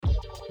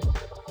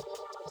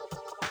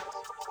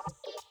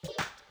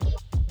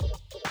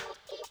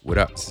What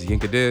up? This is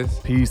Yinka Diz,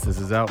 Peace, this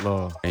is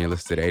Outlaw. and you're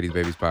listening to the 80s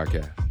Babies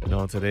podcast. And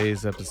on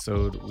today's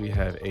episode, we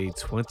have a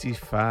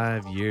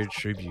 25-year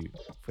tribute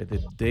for the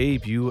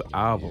debut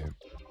album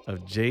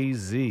of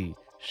Jay-Z,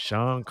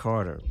 Sean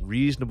Carter,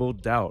 Reasonable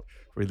Doubt,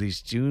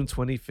 released June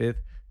 25th,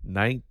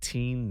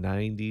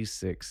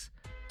 1996.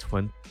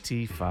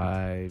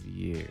 25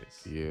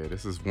 years. Yeah,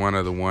 this is one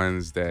of the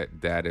ones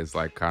that is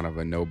like kind of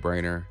a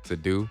no-brainer to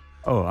do.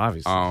 Oh,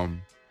 obviously.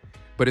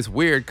 But it's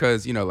weird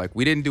because, you know, like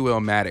we didn't do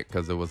Illmatic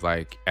because it was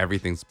like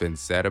everything's been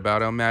said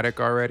about Illmatic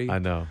already. I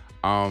know.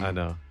 I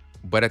know.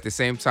 But at the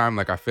same time,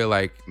 like I feel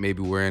like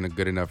maybe we're in a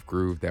good enough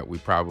groove that we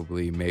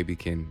probably maybe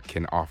can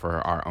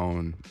offer our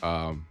own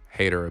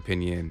hater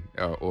opinion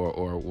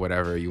or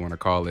whatever you want to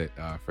call it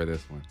for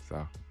this one.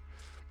 So.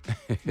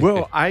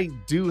 Well, I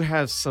do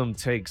have some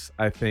takes,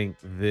 I think,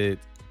 that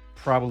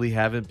probably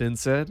haven't been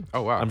said.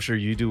 Oh, wow. I'm sure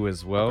you do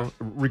as well,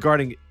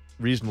 regarding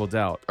Reasonable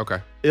Doubt. Okay.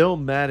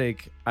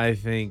 Illmatic, I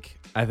think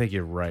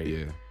you're right.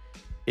 Yeah.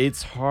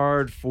 It's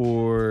hard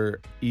for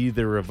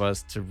either of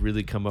us to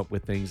really come up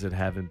with things that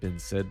haven't been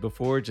said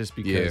before, just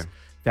because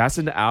that's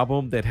an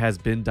album that has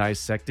been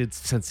dissected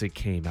since it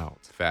came out.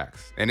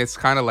 Facts. And it's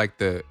kind of like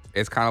the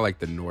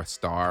North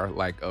Star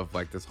of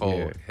this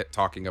whole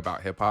talking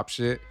about hip hop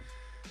shit.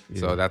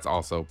 Yeah. So that's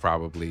also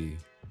probably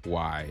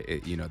why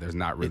there's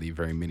not really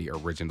very many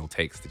original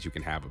takes that you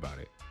can have about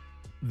it.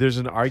 There's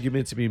an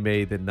argument to be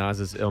made that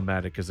Nas's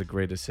Illmatic is the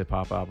greatest hip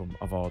hop album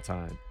of all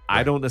time. Yeah.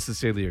 I don't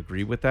necessarily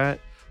agree with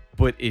that,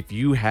 but if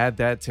you had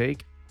that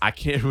take, I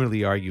can't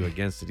really argue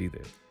against it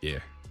either. Yeah.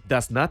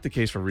 That's not the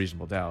case for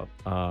Reasonable Doubt.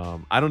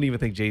 I don't even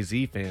think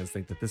Jay-Z fans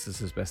think that this is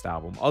his best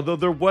album. Although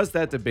there was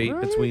that debate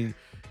between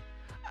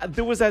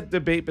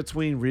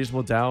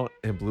Reasonable Doubt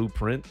and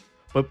Blueprint.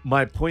 But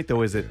my point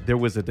though is that there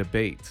was a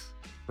debate,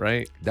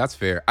 right? That's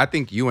fair. I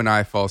think you and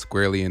I fall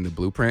squarely in the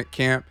Blueprint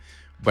camp.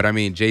 But I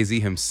mean, Jay-Z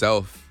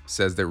himself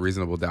says that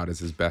Reasonable Doubt is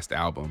his best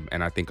album.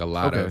 And I think a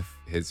lot of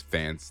his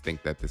fans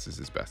think that this is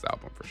his best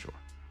album for sure.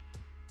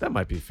 That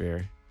might be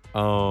fair.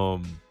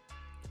 Look,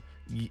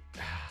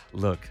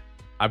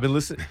 I've been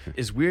listening.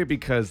 It's weird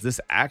because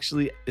this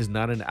actually is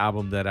not an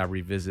album that I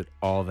revisit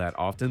all that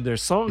often.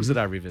 There's songs that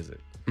I revisit.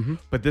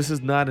 But this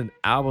is not an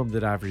album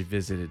that I've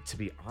revisited, to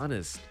be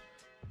honest,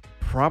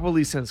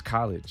 probably since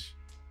college.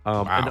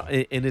 Wow.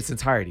 in its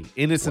entirety,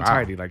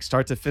 like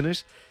start to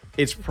finish.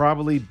 It's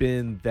probably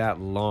been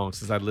that long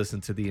since I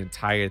listened to the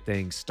entire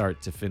thing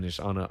start to finish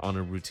on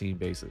a routine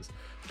basis.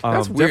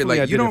 That's weird.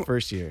 Like I did it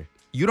first year.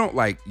 You don't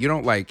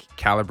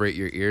calibrate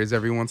your ears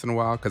every once in a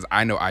while, because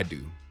I know I do.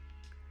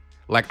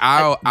 Like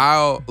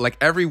I'll like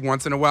every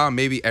once in a while,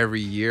 maybe every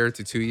year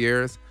to 2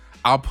 years,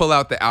 I'll pull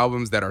out the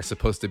albums that are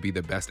supposed to be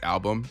the best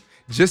album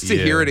just to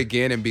hear it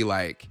again and be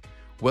like,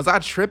 was I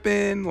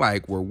tripping?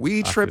 Like, were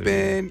we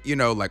tripping?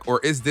 Or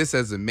is this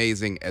as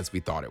amazing as we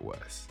thought it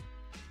was?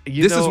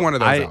 This is one of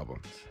those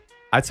albums.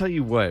 I tell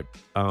you what,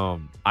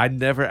 I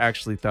never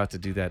actually thought to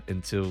do that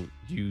until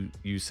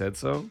you said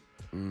so.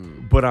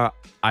 But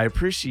I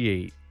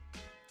appreciate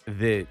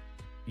that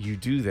you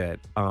do that.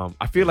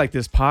 I feel like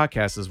this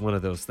podcast is one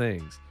of those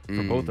things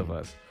for both of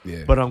us.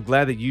 Yeah. But I'm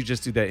glad that you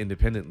just do that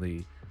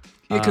independently.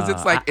 Yeah, because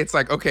it's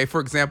like okay,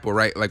 for example,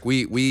 right? Like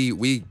we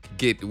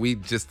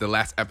just the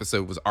last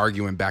episode was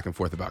arguing back and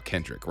forth about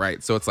Kendrick,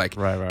 right? So it's like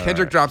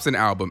Kendrick drops an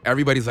album,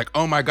 everybody's like,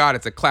 oh my God,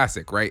 it's a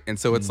classic, right? And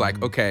so it's like,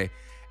 okay,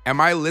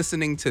 am I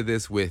listening to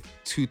this with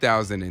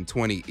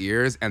 2020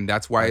 ears and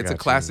that's why it's a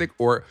classic?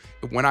 Or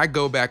when I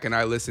go back and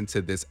I listen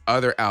to this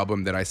other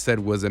album that I said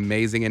was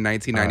amazing in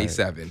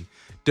 1997,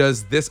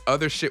 does this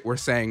other shit we're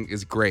saying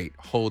is great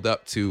hold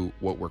up to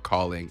what we're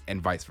calling,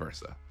 and vice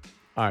versa?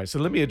 All right, so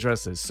let me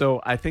address this.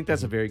 So I think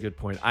that's a very good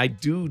point. I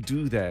do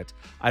that.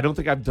 I don't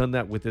think I've done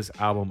that with this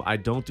album. I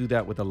don't do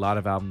that with a lot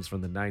of albums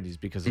from the 90s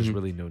because there's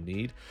really no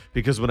need.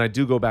 Because when I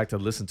do go back to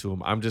listen to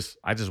them, I just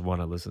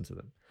want to listen to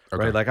them.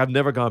 Okay. Right? Like I've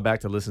never gone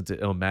back to listen to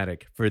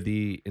Illmatic for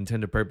the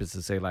intended purpose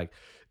to say like,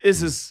 is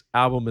this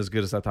album as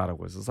good as I thought it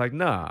was? It's like,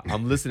 nah,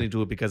 I'm listening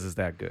to it because it's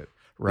that good.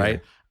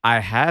 Right? Yeah. I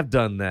have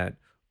done that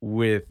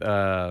with 2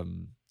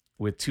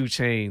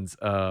 Chainz,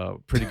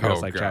 Pretty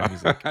Girls Like Trap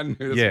Music. I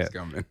knew this was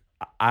coming.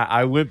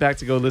 I went back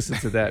to go listen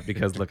to that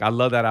because look, I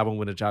love that album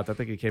when it dropped. I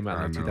think it came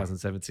out in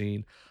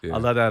 2017. Yeah. I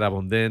love that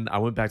album. Then I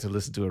went back to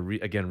listen to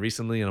it again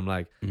recently, and I'm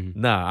like,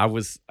 nah,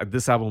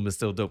 this album is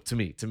still dope to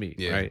me,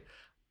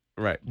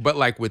 right. But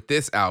like with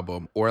this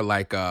album, or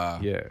like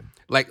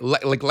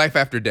like Life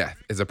After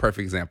Death is a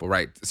perfect example,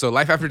 right? So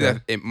Life After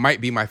Death, it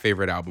might be my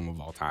favorite album of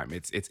all time.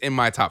 It's in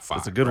my top 5.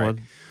 It's a good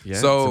one. Yeah,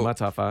 so, it's in my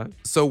top 5.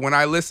 So when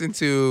I listen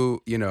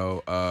to,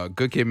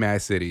 Good Kid,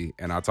 Mad City,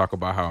 and I talk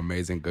about how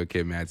amazing Good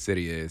Kid, Mad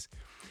City is,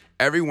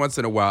 every once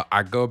in a while,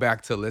 I go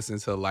back to listen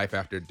to Life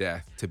After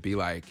Death to be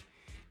like,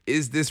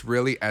 is this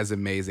really as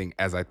amazing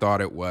as I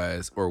thought it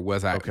was? Or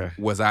was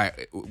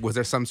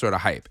there some sort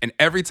of hype? And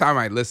every time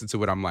I listen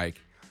to it, I'm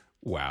like,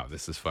 wow,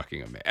 this is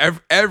fucking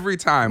amazing. Every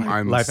time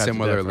I'm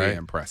similarly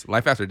impressed.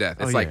 Life After Death.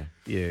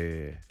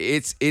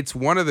 It's it's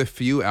one of the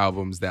few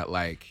albums that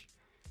like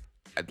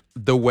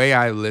the way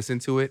I listen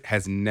to it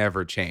has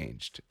never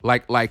changed.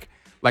 Like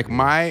Like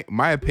my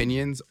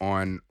opinions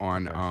on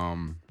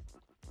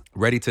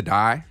Ready to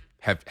Die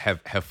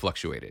have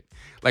fluctuated.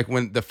 Like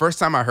when the first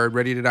time I heard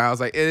Ready to Die, I was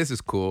like, this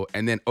is cool.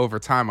 And then over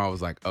time I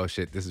was like, oh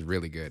shit, this is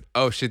really good.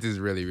 Oh shit, this is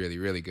really, really,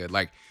 really good.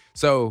 Like,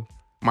 so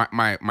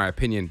my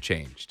opinion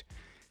changed.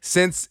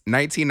 Since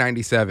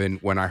 1997,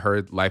 when I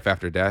heard Life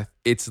After Death,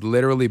 it's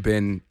literally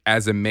been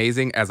as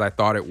amazing as I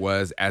thought it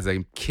was as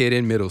a kid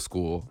in middle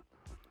school.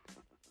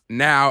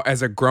 Now,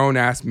 as a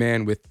grown-ass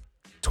man with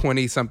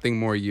 20-something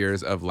more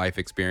years of life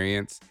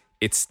experience,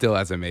 it's still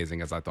as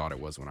amazing as I thought it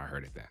was when I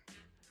heard it then.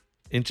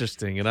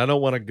 Interesting. And I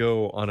don't want to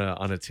go on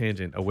a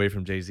tangent away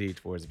from Jay-Z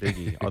towards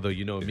Biggie. Although,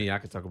 you know me, I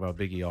could talk about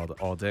Biggie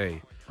all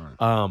day.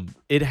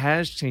 It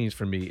has changed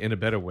for me in a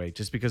better way,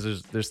 just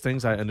because there's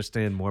things I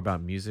understand more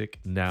about music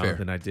now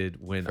than I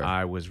did when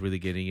I was really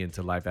getting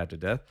into Life After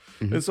Death.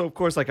 And so, of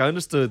course, like I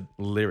understood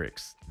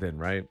lyrics then,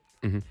 right?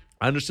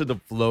 I understood the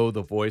flow,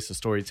 the voice, the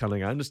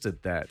storytelling. I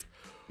understood that.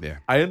 Yeah.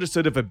 I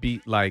understood if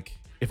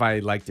I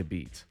liked a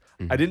beat.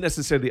 I didn't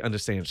necessarily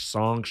understand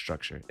song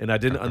structure, and I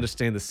didn't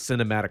understand the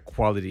cinematic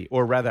quality,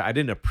 or rather, I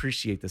didn't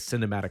appreciate the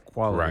cinematic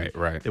quality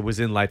that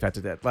was in Life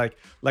After Death.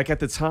 Like at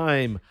the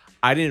time,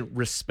 I didn't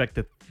respect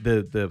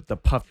the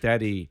Puff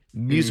Daddy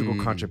musical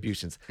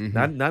contributions,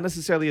 not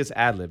necessarily as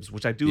ad libs,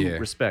 which I do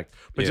respect,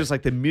 but just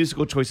like the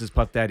musical choices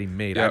Puff Daddy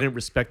made. I didn't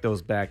respect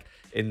those back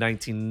in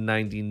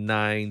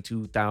 1999,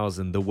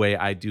 2000, the way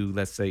I do,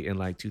 let's say, in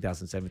like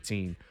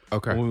 2017.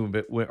 Okay.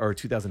 Or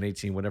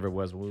 2018, whenever it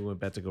was, when we went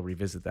back to go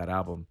revisit that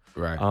album.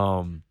 Right.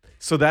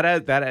 So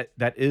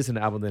that is an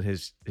album that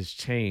has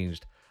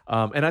changed.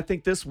 And I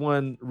think this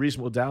one,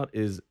 Reasonable Doubt,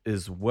 is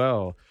as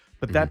well.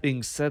 But that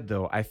being said,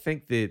 though, I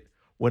think that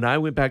when I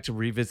went back to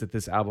revisit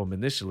this album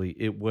initially,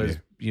 it was,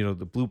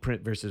 the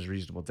Blueprint versus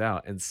Reasonable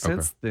Doubt. And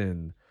since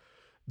then,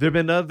 there have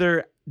been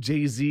other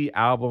Jay-Z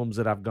albums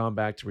that I've gone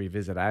back to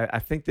revisit. I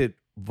think that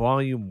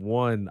Volume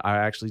 1, I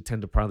actually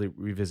tend to probably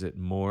revisit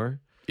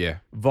more. Yeah.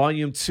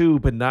 Volume 2,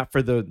 but not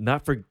for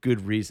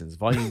good reasons.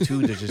 Volume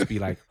 2 to just be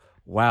like,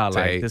 wow,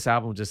 like this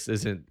album just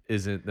isn't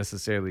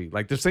necessarily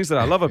like, there's things that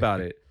I love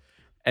about it,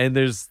 and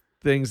there's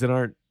things that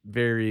aren't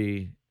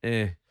very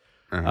an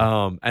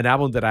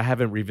album that I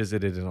haven't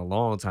revisited in a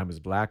long time is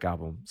Black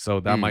Album.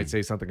 So that might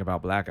say something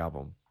about Black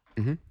Album.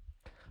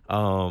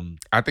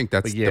 I think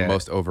that's the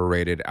most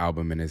overrated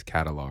album in his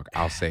catalog.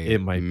 I'll say it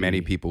might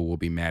many people will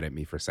be mad at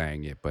me for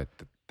saying it, but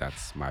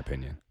that's my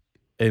opinion.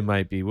 It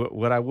might be.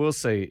 What I will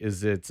say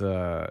is that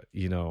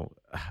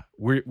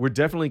we're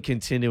definitely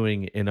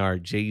continuing in our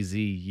Jay-Z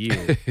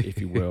year, if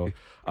you will,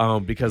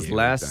 because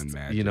last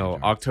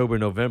October,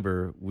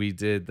 November we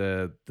did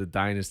the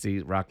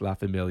Dynasty, Rock La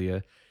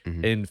Familia.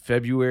 In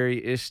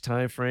February-ish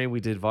time frame, we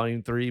did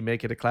Volume 3,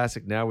 Make It a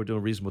Classic. Now we're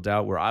doing Reasonable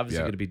Doubt. We're obviously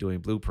going to be doing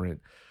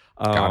Blueprint.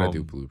 Gotta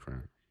do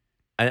Blueprint.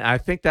 And I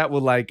think that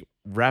will like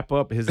wrap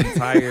up his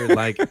entire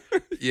like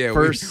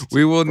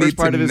we will need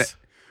to.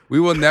 We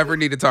will never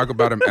need to talk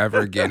about him ever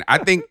again. I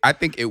think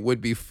it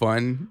would be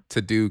fun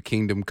to do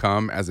Kingdom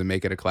Come as a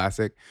Make It a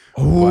Classic.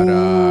 But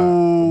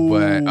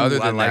other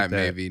than that,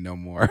 maybe no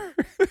more.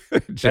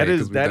 That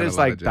is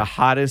like the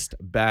hottest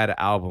bad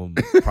album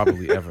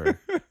probably ever.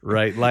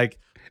 Right? Like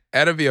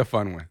that'd be a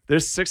fun one.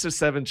 There's 6 or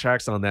 7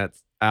 tracks on that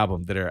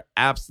album that are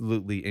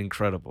absolutely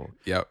incredible.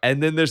 Yep.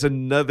 And then there's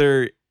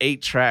another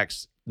 8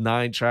 tracks,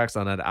 9 tracks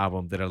on that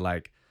album that are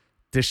like,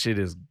 this shit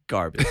is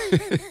garbage.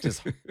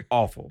 Just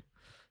awful.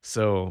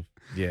 So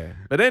yeah,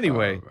 but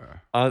anyway,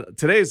 on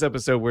today's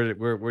episode,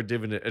 we're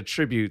giving a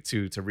tribute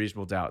to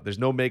Reasonable Doubt. There's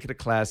no Make It a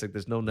Classic.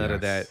 There's no none of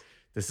that.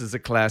 This is a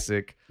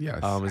classic. Yes,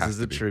 this is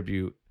a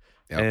tribute.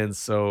 Yep. And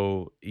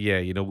so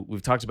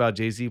we've talked about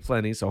Jay-Z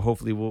plenty. So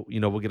hopefully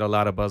we'll get a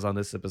lot of buzz on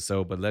this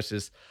episode. But let's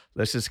just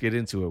get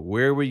into it.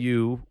 Where were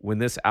you when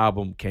this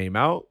album came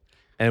out,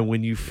 and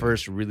when you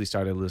first really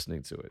started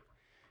listening to it?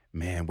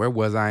 Man, where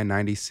was I in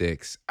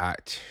 '96? I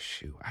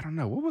don't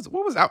know.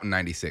 What was out in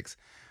 '96?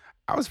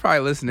 I was probably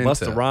listening to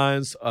Busta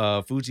Rhymes,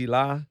 Fuji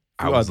La.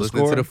 I was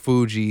listening to the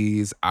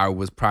Fugees. I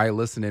was probably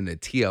listening to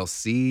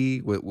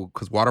TLC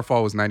because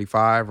Waterfall was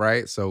 95,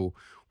 right? So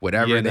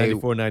whatever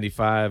 94,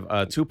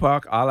 95.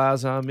 Tupac, All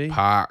Eyes on Me.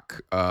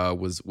 Pac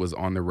was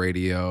on the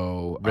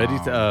radio.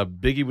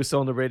 Biggie was still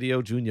on the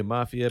radio. Junior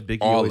Mafia.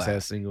 Biggie always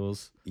had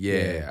singles.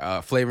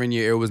 Yeah. Flavor in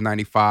Your Ear was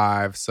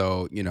 95.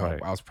 So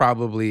right. I was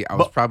probably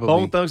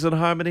Bone Thugs and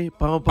Harmony.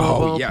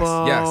 Yes.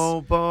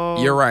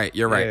 You're right.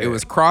 Yeah. It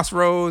was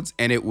Crossroads,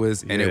 and it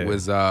was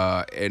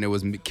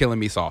Killing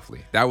Me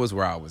Softly. That was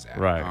where I was at.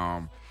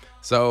 Right.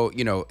 So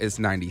it's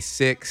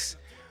 96.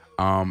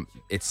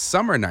 It's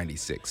summer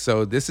 96.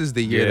 So this is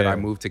the year that I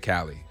moved to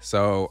Cali.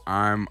 So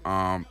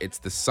it's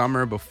the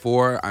summer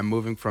before I'm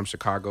moving from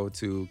Chicago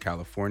to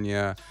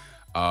California.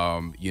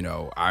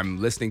 I'm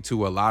listening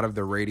to a lot of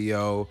the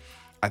radio.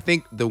 I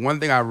think the one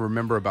thing I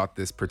remember about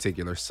this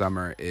particular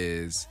summer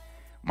is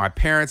my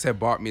parents had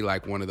bought me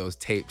like one of those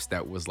tapes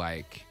that was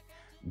like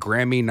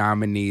Grammy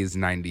nominees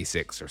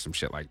 96 or some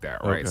shit like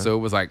that. Right. Okay. So it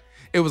was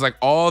like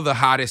all the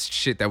hottest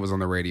shit that was on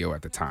the radio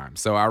at the time.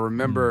 So I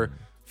remember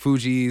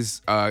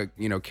Fugees,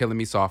 Killing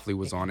Me Softly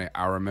was on it.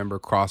 I remember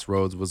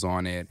Crossroads was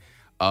on it.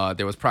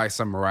 There was probably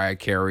some Mariah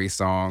Carey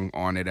song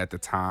on it at the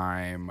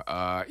time.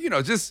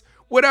 Just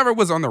whatever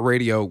was on the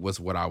radio was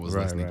what I was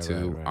listening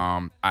to.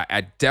 Right.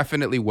 I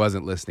definitely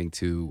wasn't listening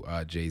to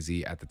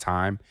Jay-Z at the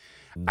time.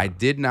 No. I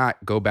did not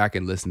go back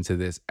and listen to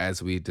this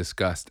as we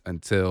discussed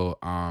until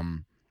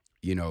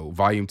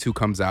Volume 2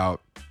 comes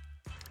out.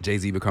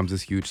 Jay-Z becomes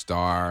this huge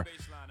star.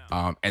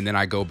 And then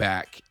I go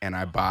back and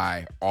I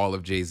buy all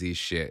of Jay-Z's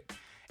shit.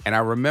 And I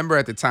remember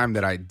at the time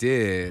that I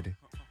did,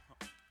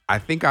 I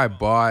think I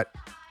bought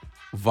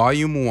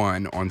Volume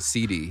 1 on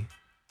CD.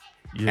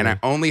 Yeah. And I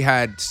only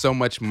had so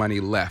much money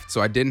left. So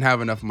I didn't have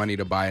enough money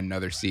to buy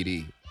another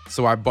CD.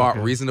 So I bought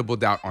Reasonable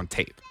Doubt on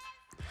tape.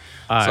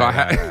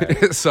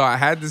 So I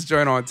had this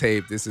joint on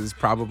tape. This is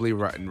probably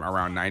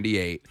around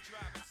 98.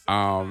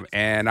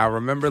 And I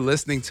remember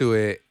listening to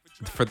it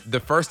for the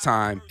first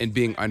time and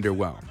being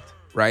underwhelmed,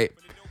 right?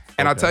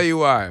 And I'll tell you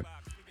why.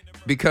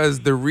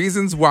 Because the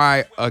reasons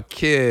why a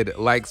kid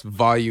likes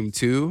Volume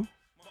 2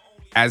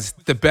 as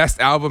the best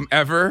album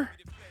ever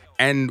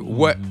and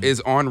what is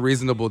on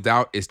Reasonable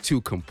Doubt is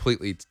two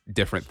completely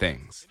different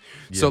things.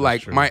 Yeah, so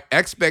like true. my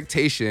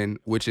expectation,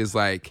 which is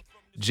like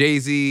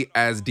Jay-Z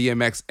as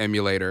DMX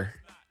emulator,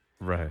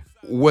 Right.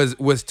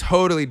 was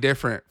totally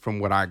different from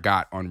what I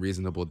got on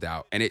Reasonable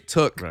Doubt. And it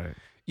took,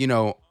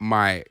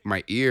 my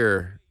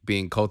ear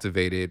being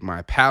cultivated,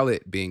 my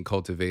palate being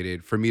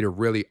cultivated for me to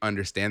really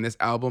understand this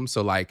album.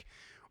 So like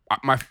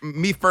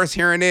me first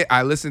hearing it,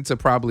 I listened to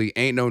probably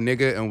Ain't No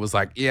Nigga and was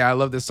like, yeah, I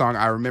love this song.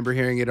 I remember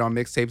hearing it on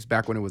mixtapes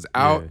back when it was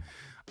out.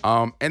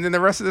 Yeah. And then the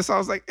rest of this, I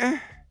was like, eh.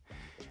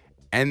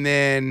 And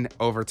then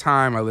over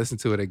time, I listened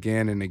to it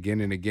again and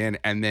again and again.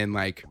 And then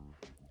like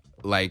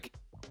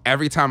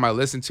every time I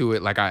listened to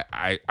it, like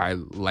I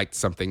liked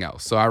something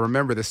else. So I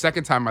remember the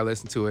second time I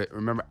listened to it, I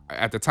remember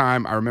at the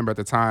time,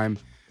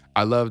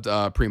 I loved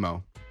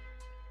Primo.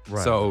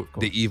 Right. So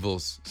the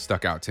Evils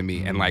stuck out to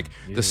me, and like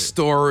the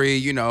story,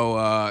 feeding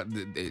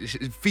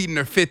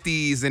her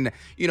 50s, and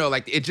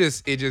like it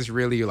just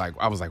really, like,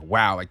 I was like,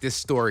 wow, like this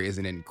story is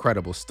an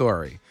incredible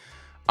story.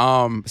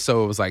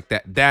 So it was like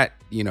that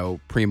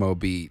Primo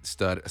beat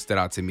stood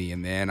out to me,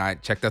 and then I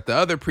checked out the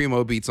other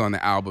Primo beats on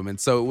the album, and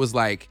so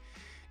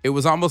it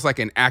was almost like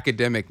an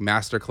academic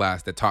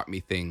masterclass that taught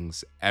me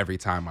things every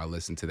time I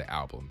listened to the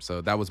album.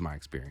 So that was my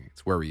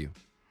experience. Where were you?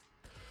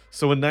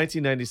 So in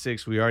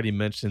 1996, we already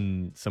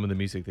mentioned some of the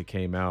music that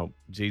came out.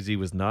 Jay-Z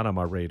was not on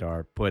my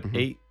radar, but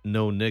Ain't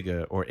No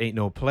Nigga or Ain't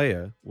No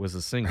Player was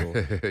a single.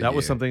 That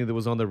was something that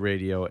was on the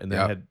radio and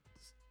that had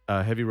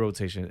a heavy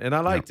rotation. And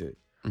I liked it.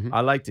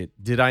 I liked it.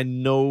 Did I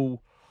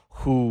know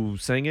who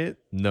sang it?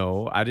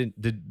 No, I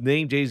didn't. The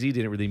name Jay-Z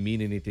didn't really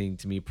mean anything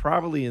to me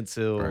probably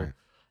until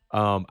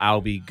I'll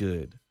Be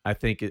Good. I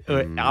think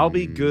I'll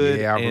Be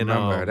Good. Yeah, I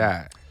remember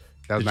that.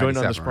 That was the joint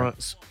on the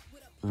 97,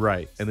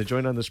 Right. And the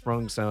joint on the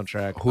Sprung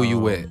soundtrack. Who You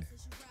With?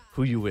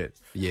 Who You With.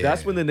 Yeah.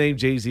 That's when the name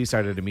Jay-Z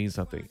started to mean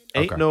something.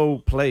 Ain't No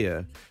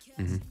Player.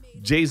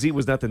 Jay-Z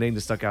was not the name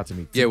that stuck out to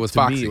me. Yeah, it was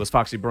Foxy. Me, it was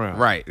Foxy Brown.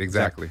 Right,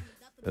 exactly.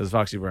 It was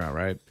Foxy Brown,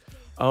 right?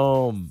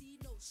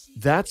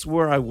 That's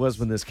where I was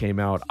when this came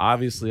out.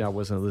 Obviously, I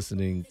wasn't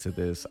listening to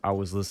this. I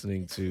was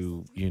listening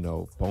to,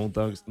 not Bone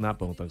Thugs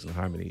and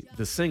Harmony,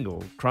 the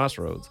single,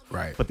 Crossroads.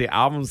 Right. But the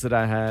albums that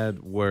I had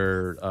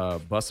were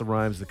Busta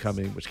Rhymes' The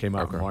Coming, which came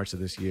out in March of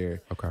this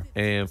year. Okay.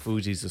 And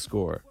Fugees' The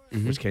Score,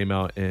 which came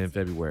out in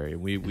February.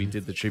 And we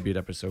did the tribute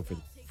episode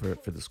for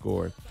The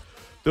Score.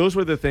 Those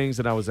were the things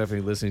that I was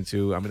definitely listening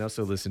to. I mean, I was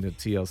still listening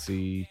to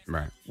TLC,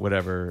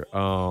 whatever.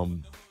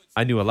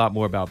 I knew a lot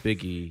more about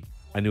Biggie.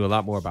 I knew a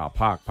lot more about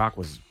Pac. Pac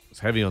was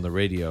heavy on the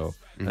radio.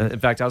 In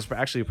fact, I was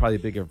actually probably a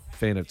bigger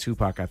fan of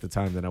Tupac at the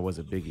time than I was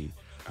of Biggie.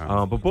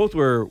 But both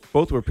were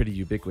pretty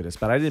ubiquitous.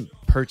 But I didn't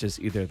purchase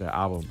either of their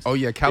albums. Oh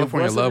yeah,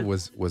 California Love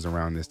was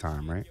around this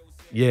time, right?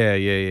 Yeah.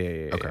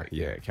 Okay,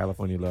 yeah.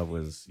 California Love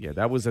was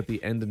that was at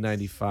the end of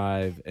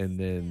 '95 and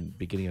then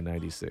beginning of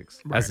 '96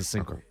 as a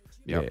single. Okay.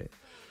 Yep. Yeah.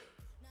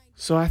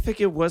 So I think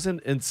it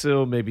wasn't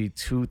until maybe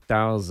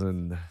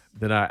 2000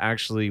 that I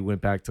actually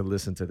went back to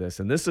listen to this,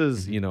 and this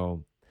is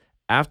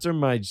after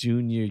my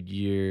junior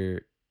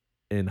year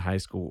in high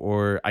school,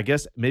 or I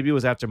guess maybe it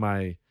was after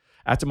my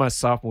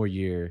sophomore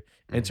year,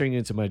 entering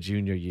into my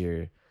junior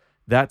year.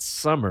 That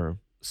summer,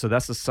 so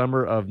that's the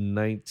summer of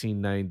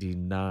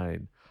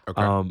 1999.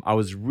 Okay. I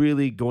was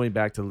really going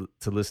back to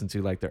listen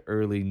to like the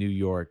early New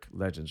York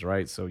legends,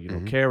 right? So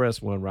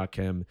KRS-One,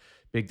 Rakim,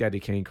 Big Daddy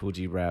Kane, Kool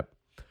G Rap.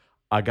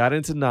 I got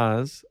into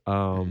Nas.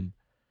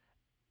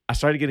 I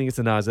started getting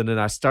into Nas, and then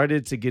I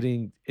started to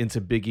getting into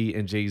Biggie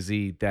and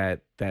Jay-Z that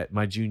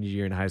my junior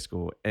year in high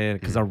school. And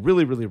because I'm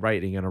really, really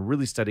writing and I'm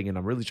really studying and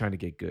I'm really trying to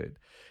get good.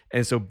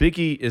 And so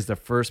Biggie is the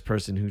first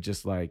person who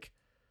just like,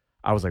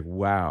 I was like,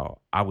 wow,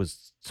 I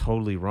was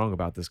totally wrong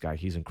about this guy.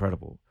 He's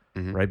incredible,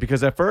 right?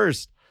 Because at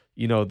first,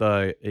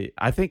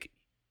 I think,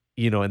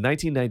 in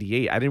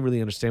 1998, I didn't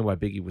really understand why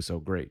Biggie was so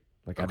great.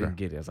 Like, I didn't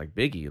get it. I was like,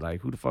 Biggie,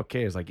 like, who the fuck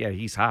cares? Like, yeah,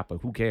 he's hot, but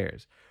who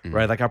cares,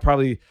 right? Like, I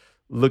probably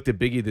looked at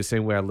Biggie the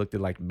same way I looked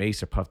at like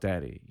Mace or Puff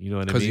Daddy. You know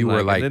what I mean? Because you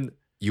were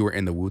you were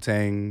in the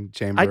Wu-Tang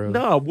chamber? In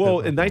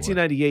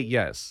 1998,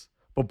 yes.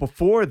 But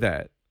before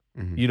that,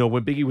 You know,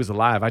 when Biggie was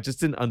alive, I just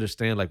didn't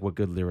understand like what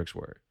good lyrics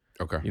were.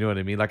 Okay. You know what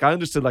I mean? Like I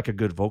understood like a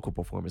good vocal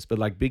performance, but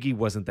like Biggie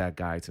wasn't that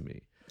guy to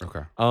me.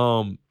 Okay.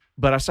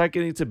 But I started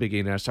getting to Biggie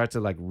and I started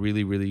to like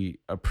really, really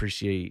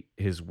appreciate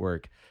his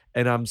work.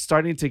 And I'm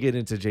starting to get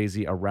into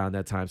Jay-Z around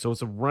that time. So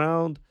it's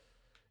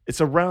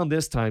around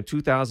this time,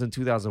 2000,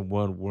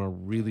 2001, where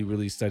I'm really,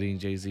 really studying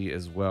Jay-Z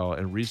as well.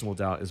 And Reasonable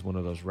Doubt is one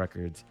of those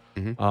records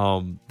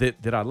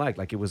that I like.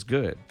 Like it was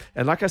good.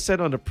 And like I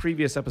said on the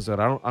previous episode,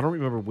 I don't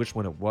remember which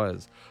one it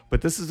was,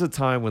 but this is a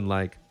time when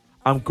like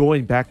I'm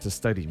going back to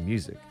study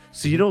music.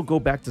 So you don't go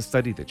back to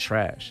study the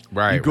trash.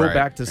 Right. You go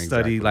back to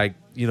study like,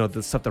 you know,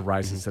 the stuff that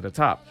rises to the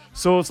top.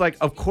 So it's like,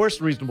 of course,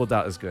 Reasonable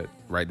Doubt is good.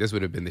 Right. This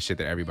would have been the shit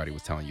that everybody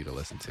was telling you to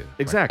listen to.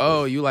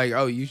 Exactly. Like,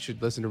 you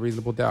should listen to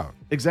Reasonable Doubt.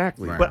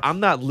 Exactly. Right. But I'm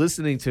not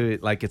listening to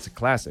it like it's a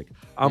classic.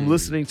 I'm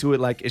listening to it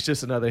like it's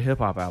just another hip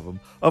hop album.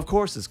 Of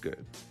course it's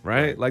good.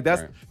 Right? Like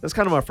that's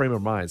kind of my frame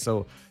of mind.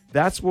 So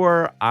that's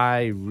where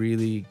I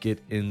really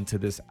get into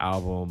this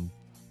album.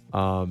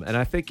 And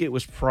I think it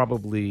was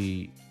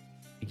probably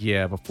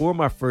before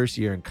my first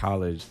year in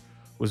college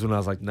was when I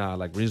was like, nah,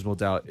 like Reasonable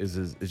Doubt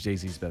is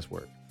Jay-Z's best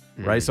work,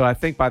 right? So I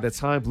think by the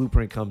time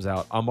Blueprint comes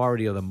out, I'm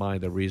already of the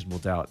mind that Reasonable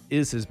Doubt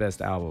is his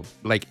best album.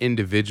 Like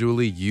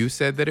individually, you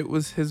said that it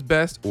was his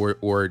best,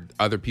 or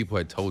other people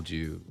had told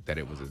you that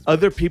it was his best?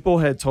 Other people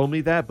had told me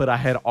that, but I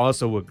had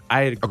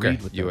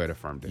agreed with them. You had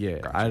affirmed it. Yeah,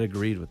 Gotcha. I had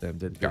agreed with them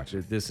that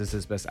this is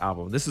his best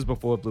album. This is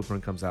before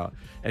Blueprint comes out.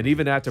 And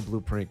even after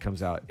Blueprint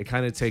comes out, it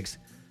kind of takes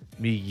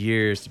me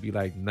years to be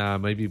like, nah,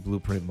 maybe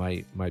Blueprint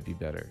might be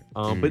better.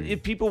 But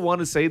if people want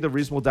to say the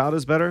Reasonable Doubt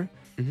is better,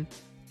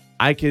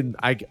 I can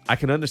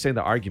understand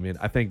the argument.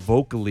 I think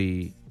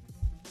vocally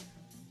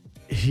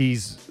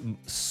he's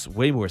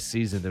way more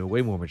seasoned and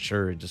way more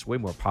mature and just way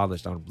more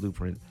polished on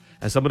Blueprint.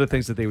 And some of the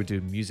things that they would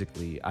do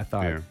musically, I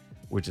thought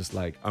were just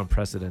like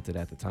unprecedented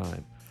at the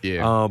time.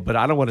 Yeah. But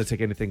I don't want to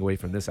take anything away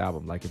from this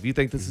album. Like if you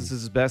think this is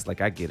his best, like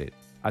I get it.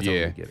 I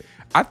totally get it.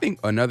 I think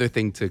another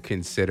thing to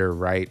consider,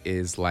 right,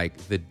 is like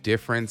the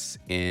difference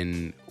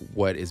in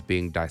what is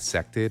being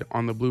dissected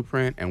on the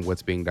Blueprint and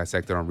what's being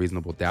dissected on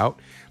Reasonable Doubt.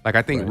 Like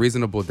I think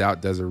Reasonable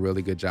Doubt does a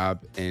really good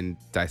job in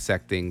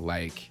dissecting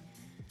like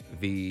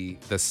the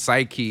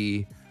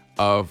psyche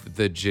of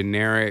the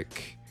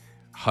generic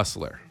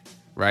hustler,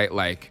 right?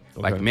 Like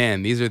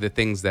man, these are the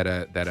things that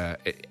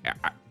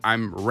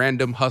I'm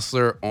random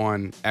hustler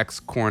on X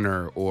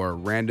corner or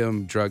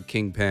random drug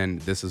kingpin.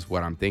 This is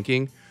what I'm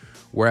thinking.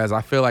 Whereas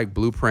I feel like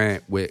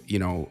Blueprint with, you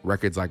know,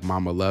 records like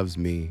Mama Loves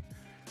Me,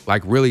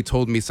 like really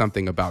told me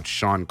something about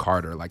Sean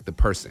Carter, like the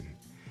person.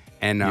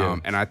 And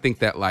and I think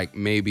that like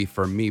maybe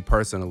for me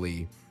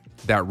personally,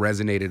 that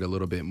resonated a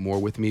little bit more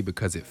with me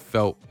because it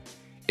felt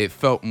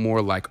more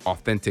like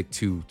authentic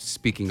to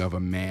speaking of a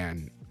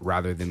man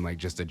rather than like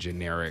just a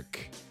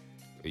generic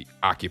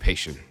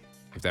occupation,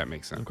 if that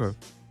makes sense. Okay.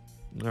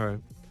 All right.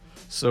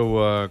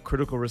 So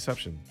critical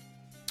reception.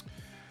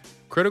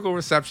 Critical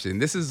reception.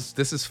 This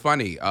is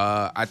funny.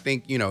 I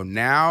think, you know,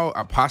 now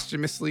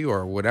posthumously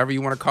or whatever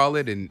you want to call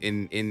it,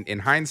 in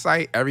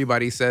hindsight,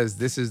 everybody says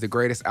this is the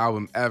greatest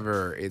album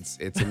ever. It's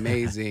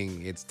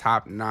amazing. It's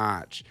top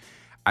notch.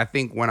 I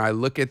think when I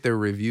look at the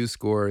review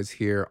scores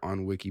here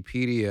on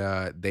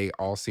Wikipedia, they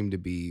all seem to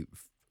be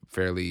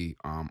fairly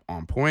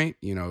on point.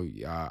 You know,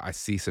 I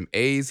see some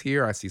A's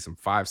here. I see some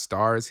 5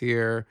 stars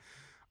here.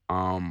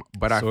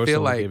 But I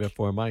feel like gave it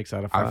 4 mics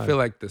out of 5. I feel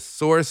like the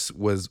source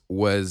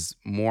was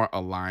more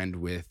aligned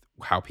with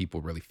how people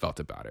really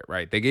felt about it,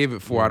 right? They gave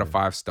it 4 out of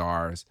 5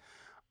 stars.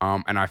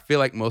 And I feel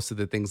like most of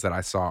the things that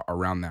I saw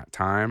around that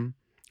time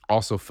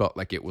also felt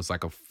like it was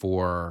like a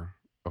 4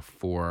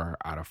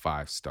 out of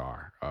 5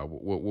 star.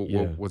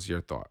 What's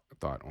your thought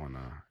on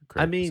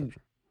I mean,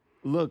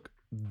 look,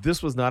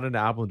 this was not an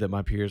album that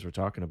my peers were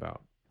talking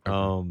about.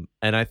 Okay.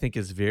 And I think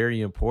it's very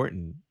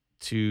important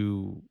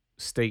to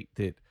state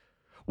that.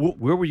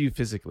 Where were you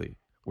physically?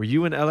 Were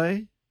you in LA?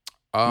 You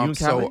in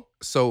Cali?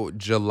 So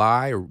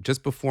July,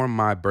 just before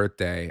my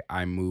birthday,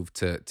 I moved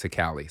to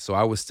Cali. So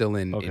I was still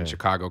in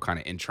Chicago, kind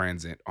of in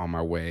transit on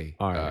my way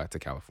to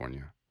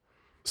California.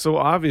 So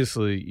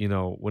obviously, you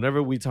know,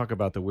 whenever we talk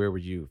about the where were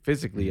you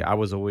physically, I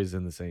was always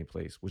in the same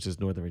place, which is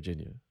Northern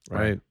Virginia,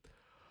 right?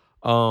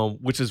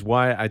 Which is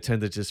why I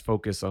tend to just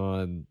focus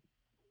on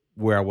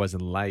where I was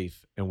in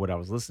life and what I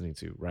was listening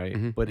to,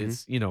 right? But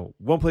it's, you know,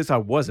 one place I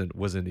wasn't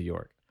was in New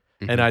York.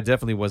 And I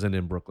definitely wasn't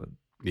in Brooklyn.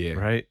 Yeah.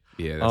 Right.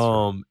 Yeah. That's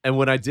right. And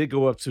when I did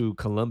go up to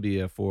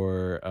Columbia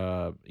for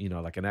you know,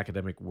 like an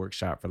academic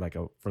workshop for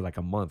like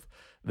a month,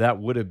 that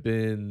would have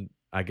been,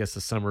 I guess,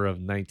 the summer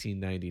of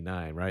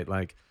 1999. Right.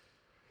 Like,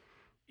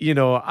 you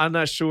know, I'm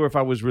not sure if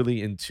I was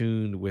really in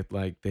tune with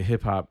like the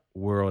hip hop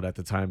world at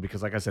the time,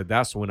 because like I said,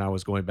 that's when I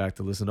was going back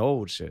to listen to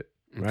old shit.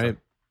 Right. Okay.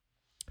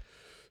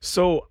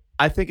 So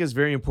I think it's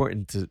very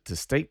important to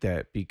state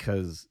that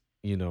because,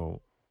 you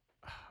know,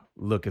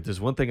 look, if there's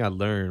one thing I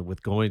learned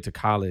with going to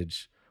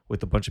college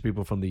with a bunch of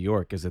people from New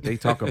York is that they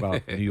talk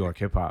about New York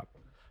hip hop,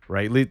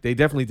 right? They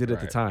definitely did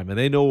at the time, and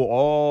they know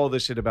all the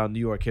shit about New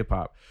York hip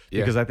hop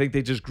because I think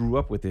they just grew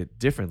up with it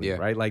differently,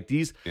 right? Like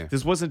this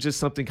wasn't just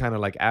something kind of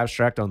like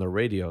abstract on the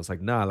radio. It's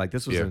like, nah, like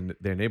this was in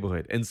their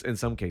neighborhood in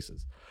some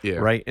cases,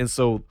 right? And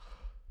so,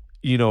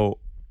 you know,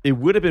 it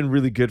would have been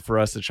really good for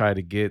us to try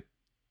to get,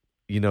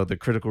 you know, the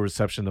critical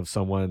reception of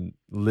someone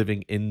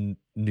living in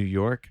New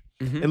York.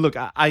 And look,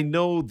 I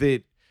know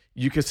that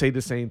you could say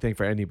the same thing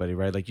for anybody,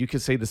 right? Like you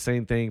could say the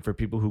same thing for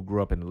people who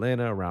grew up in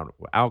Atlanta around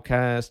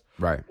Outkast,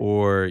 right?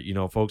 Or, you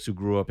know, folks who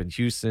grew up in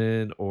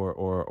Houston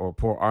or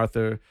Port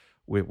Arthur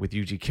with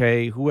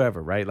UGK,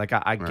 whoever, right? Like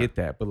I get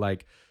that, but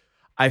like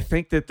I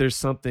think that there's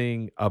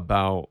something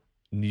about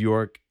New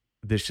York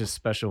that's just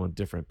special and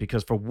different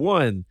because for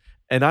one,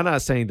 and I'm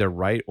not saying they're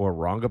right or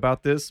wrong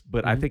about this,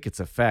 but I think it's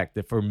a fact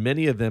that for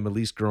many of them, at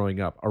least growing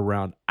up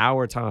around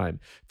our time,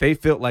 they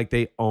felt like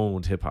they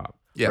owned hip hop.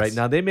 Yes. Right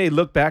now, they may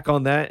look back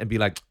on that and be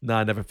like, "Nah,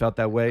 I never felt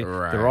that way."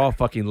 Right. They're all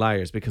fucking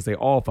liars because they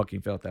all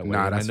fucking felt that way.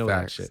 Nah, that's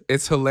facts. That shit.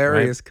 It's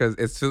hilarious because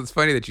it's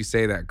funny that you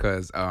say that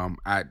because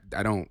I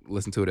don't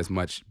listen to it as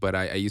much, but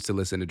I used to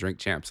listen to Drink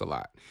Champs a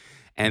lot,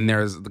 and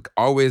there's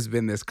always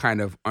been this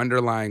kind of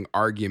underlying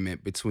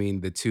argument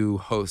between the two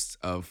hosts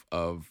of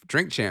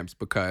Drink Champs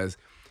because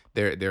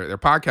their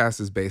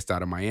podcast is based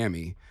out of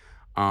Miami,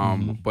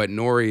 but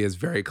Nori is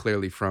very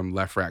clearly from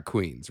Left Rat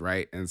Queens,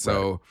 right? And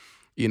so. Right.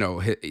 You know,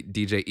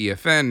 DJ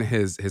EFN,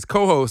 his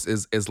co-host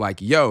is like,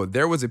 yo,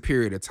 there was a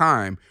period of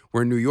time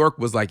where New York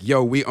was like,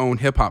 yo, we own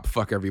hip hop,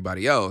 fuck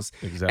everybody else.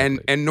 Exactly.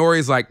 And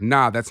Nori's like,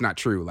 nah, that's not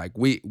true. Like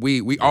we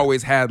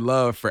always had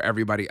love for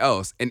everybody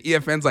else. And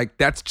EFN's like,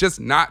 that's just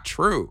not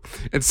true.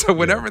 And so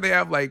whenever they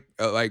have like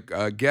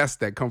guests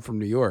that come from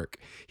New York,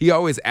 he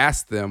always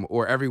asks them,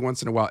 or every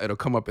once in a while it'll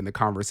come up in the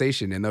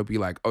conversation and they'll be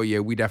like, oh yeah,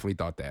 we definitely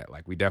thought that.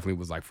 Like we definitely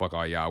was like, fuck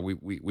all y'all.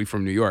 We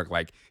from New York.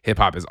 Like hip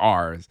hop is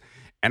ours.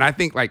 And I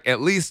think like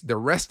at least the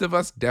rest of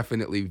us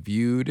definitely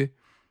viewed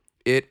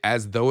it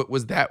as though it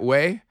was that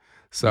way.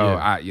 So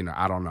I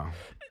don't know.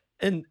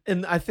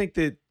 And I think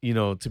that, you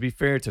know, to be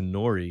fair to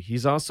Nori,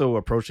 he's also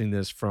approaching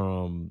this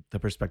from the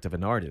perspective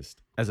of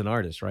as an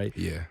artist, right?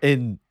 Yeah.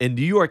 And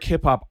New York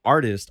hip hop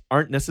artists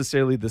aren't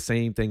necessarily the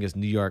same thing as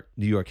New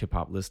York hip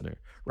hop listener,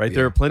 right?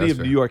 There are plenty of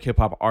New York hip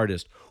hop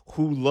artists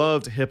who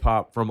loved hip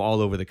hop from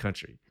all over the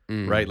country.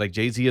 Right, like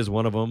Jay-Z is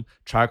one of them.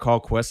 Tribe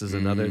Called Quest is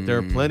another. There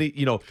are plenty.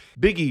 You know,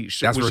 Biggie.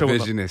 That's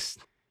revisionist.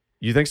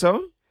 You think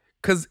so?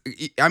 Because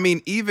I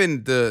mean,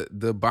 even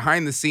the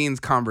behind the scenes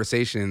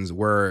conversations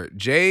where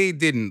Jay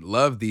didn't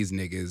love these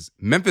niggas,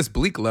 Memphis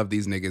Bleek loved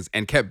these niggas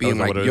and kept being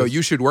like, "Yo,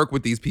 you should work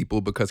with these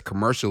people because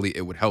commercially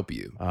it would help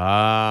you."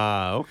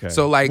 Ah, okay.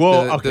 So like,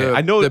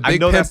 I know the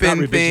Big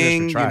Pimpin'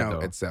 thing, Tribe, you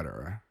know,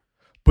 etc.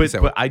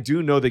 But I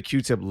do know that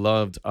Q-Tip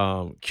loved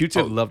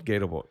loved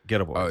Ghetto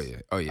Boys.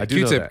 Oh yeah.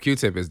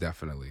 Q-Tip is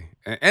definitely,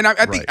 and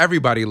I think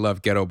everybody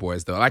loved Ghetto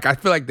Boys though. Like I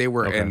feel like they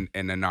were an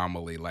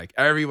anomaly. Like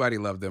everybody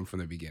loved them from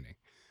the beginning.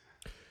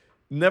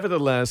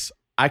 Nevertheless,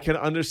 I can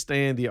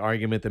understand the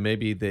argument that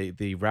maybe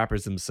the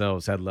rappers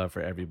themselves had love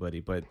for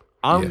everybody, but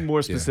I'm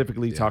more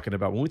specifically talking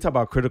about when we talk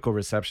about critical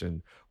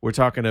reception, we're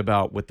talking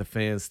about what the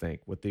fans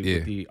think, what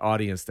the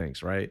audience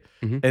thinks, right?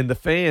 And the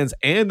fans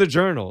and the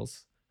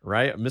journals.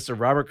 Right, Mr.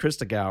 Robert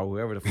Christgau,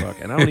 whoever the fuck,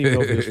 and I don't even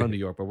know if he was from New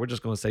York, but we're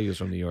just gonna say he was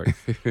from New York.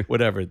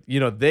 Whatever, you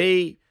know,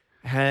 they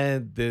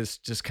had this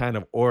just kind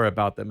of aura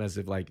about them, as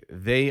if like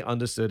they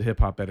understood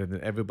hip hop better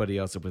than everybody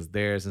else. It was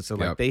theirs, and so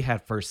like they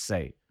had first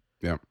say.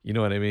 Yeah, you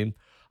know what I mean.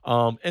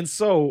 And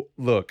so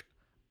look,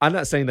 I'm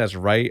not saying that's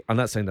right. I'm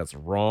not saying that's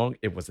wrong.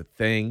 It was a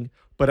thing,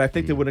 but I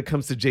think that when it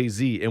comes to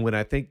Jay-Z, and when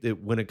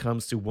it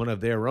comes to one of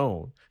their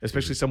own,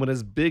 especially someone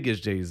as big as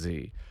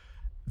Jay-Z.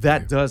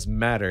 That does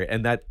matter.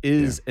 And that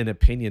is an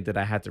opinion that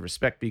I had to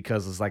respect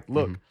because it's like,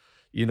 look,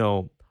 you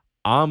know,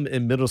 I'm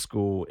in middle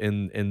school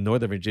in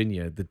Northern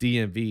Virginia, the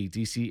DMV,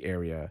 DC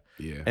area.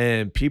 Yeah.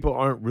 And people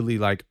aren't really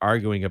like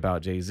arguing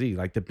about Jay-Z.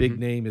 Like the big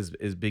name is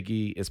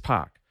Biggie, is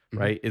Pac,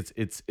 right?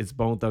 It's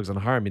Bone Thugs and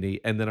Harmony.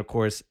 And then of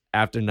course,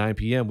 after 9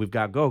 p.m., we've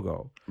got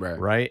go-go.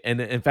 Right. And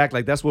in fact,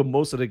 like that's what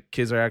most of the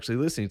kids are actually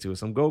listening to, is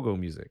some go-go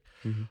music.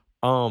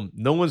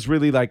 No one's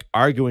really like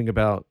arguing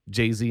about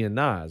Jay-Z and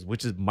Nas,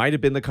 which might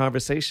have been the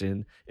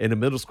conversation in a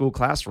middle school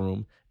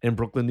classroom in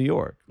Brooklyn, New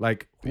York.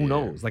 Like, who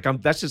knows? Like, I'm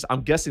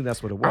guessing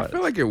that's what it was. I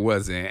feel like it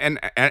wasn't,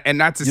 and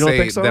not to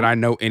say that I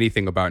know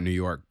anything about New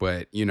York,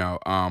 but you know,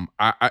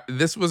 I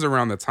this was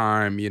around the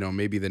time, you know,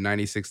 maybe the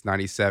 96,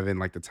 97,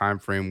 like the time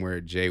frame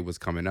where Jay was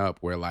coming up,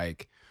 where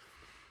like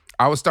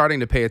I was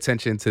starting to pay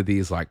attention to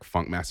these like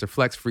Funkmaster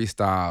Flex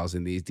freestyles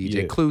and these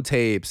DJ Clue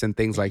tapes and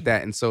things like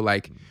that, and so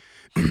like.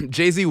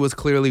 Jay-Z was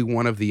clearly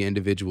one of the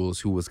individuals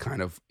who was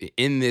kind of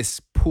in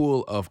this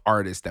pool of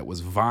artists that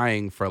was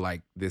vying for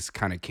like this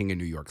kind of King of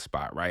New York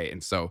spot, right?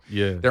 And so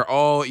they're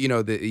all, you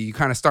know, you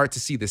kind of start to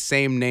see the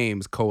same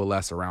names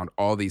coalesce around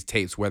all these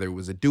tapes, whether it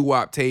was a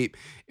doo-wop tape,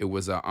 it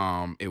was a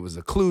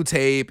Clue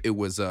tape, it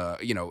was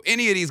you know,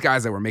 any of these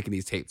guys that were making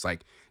these tapes.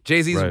 Like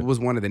Jay-Z was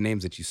one of the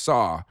names that you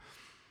saw,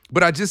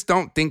 but I just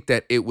don't think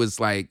that it was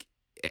like.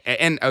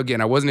 And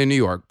again, I wasn't in New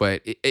York,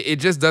 but it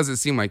just doesn't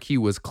seem like he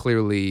was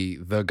clearly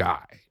the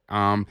guy.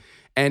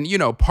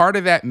 And part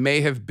of that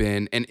may have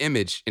been an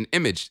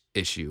image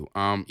issue.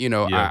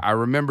 I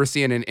remember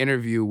seeing an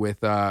interview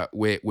with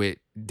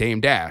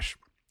Dame Dash,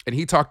 and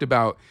he talked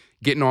about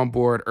getting on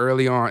board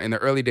early on in the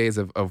early days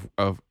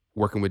of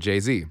working with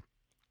Jay-Z.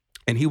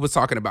 And he was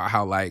talking about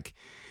how, like,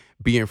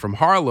 being from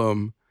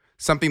Harlem,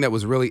 something that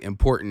was really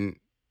important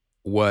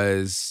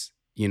was,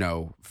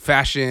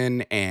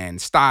 fashion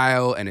and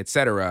style and et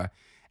cetera.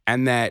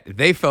 And that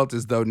they felt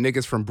as though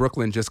niggas from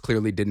Brooklyn just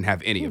clearly didn't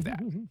have any of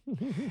that.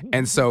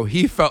 And so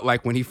he felt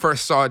like when he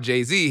first saw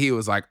Jay-Z, he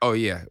was like, oh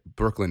yeah,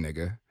 Brooklyn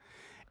nigga.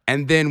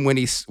 And then when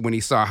he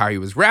saw how he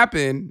was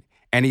rapping,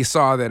 and he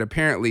saw that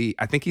apparently,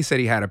 I think he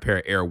said he had a pair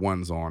of Air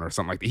Ones on or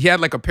something like that. He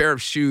had like a pair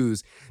of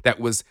shoes that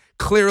was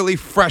clearly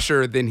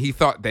fresher than he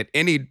thought that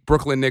any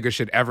Brooklyn nigga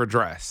should ever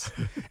dress.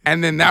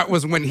 And then that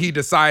was when he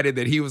decided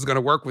that he was going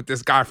to work with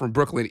this guy from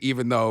Brooklyn,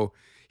 even though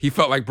he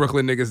felt like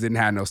Brooklyn niggas didn't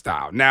have no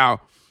style. Now,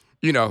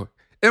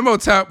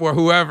 Imhotep or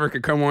whoever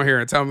could come on here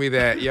and tell me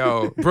that,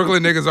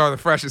 Brooklyn niggas are the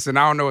freshest and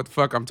I don't know what the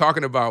fuck I'm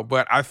talking about.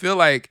 But I feel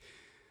like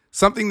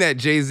something that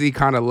Jay-Z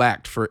kind of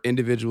lacked for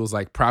individuals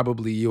like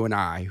probably you and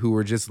I, who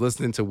were just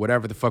listening to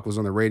whatever the fuck was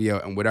on the radio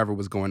and whatever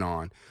was going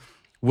on,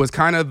 was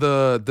kind of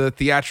the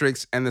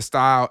theatrics and the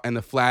style and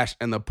the flash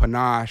and the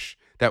panache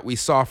that we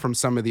saw from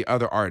some of the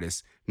other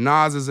artists.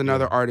 Nas is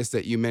another artist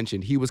that you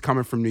mentioned. He was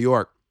coming from New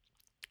York.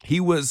 He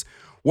was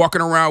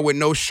walking around with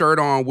no shirt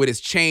on, with his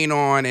chain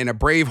on and a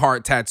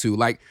Braveheart tattoo.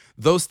 Like,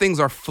 those things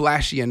are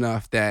flashy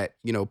enough that,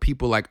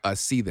 people like us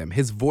see them.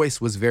 His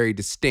voice was very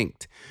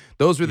distinct.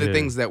 Those were the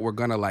things that were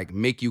gonna like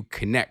make you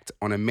connect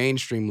on a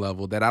mainstream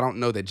level that I don't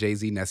know that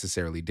Jay-Z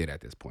necessarily did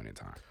at this point in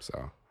time.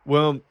 So,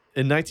 well,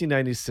 in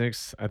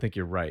 1996, I think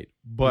you're right,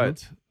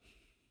 but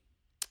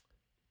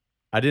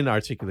I didn't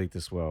articulate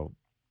this well.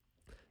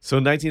 So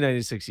in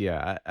 1996,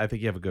 I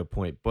think you have a good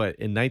point. But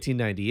in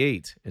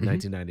 1998 and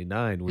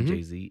 1999, when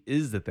Jay-Z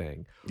is the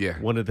thing,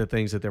 one of the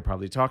things that they're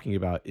probably talking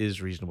about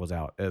is Reasonable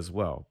Doubt as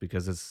well,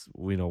 because it's,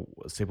 a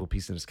staple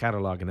piece in his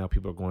catalog, and now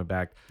people are going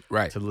back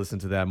to listen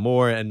to that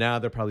more, and now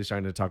they're probably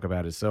starting to talk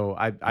about it. So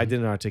I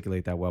didn't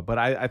articulate that well, but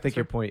I think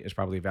your point is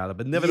probably valid.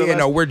 But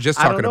nevertheless, we're just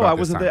talking about I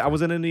wasn't there. I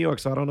wasn't in New York,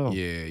 so I don't know.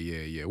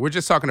 Yeah. We're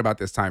just talking about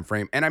this time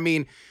frame, and I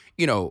mean,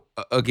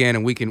 again,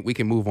 and we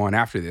can move on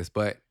after this,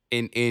 but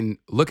in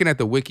looking at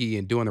the wiki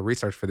and doing the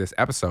research for this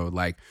episode,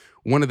 like,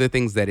 one of the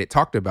things that it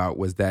talked about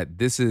was that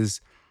this is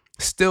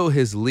still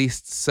his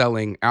least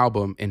selling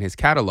album in his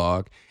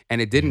catalog, and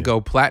it didn't go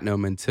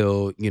platinum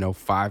until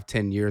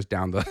 5-10 years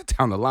down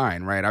the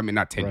line, right? I mean,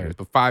 not 10 years,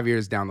 but 5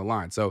 years down the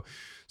line. So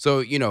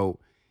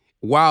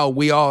while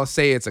we all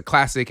say it's a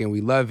classic and we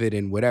love it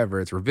and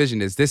whatever, it's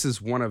revisionist, this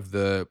is one of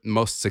the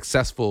most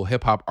successful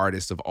hip hop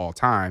artists of all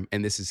time,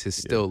 and this is his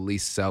still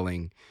least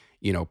selling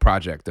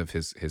project of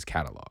his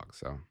catalog.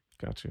 So.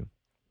 Got you.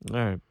 All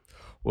right.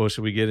 Well,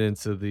 should we get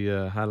into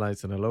the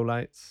highlights and the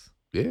lowlights?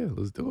 Yeah,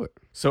 let's do it.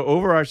 So,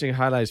 overarching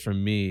highlights for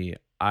me,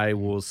 I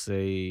will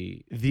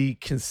say the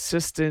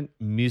consistent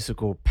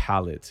musical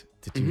palette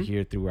that you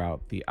hear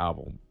throughout the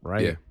album,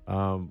 right?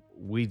 Yeah.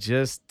 We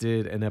just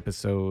did an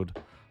episode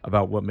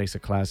about what makes a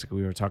classic.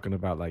 We were talking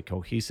about like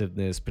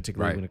cohesiveness,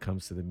 particularly when it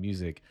comes to the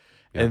music.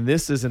 Yeah. And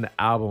this is an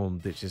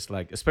album that just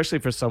like, especially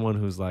for someone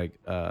who's like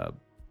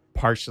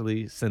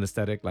partially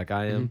synesthetic like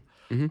I am,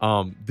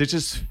 that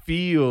just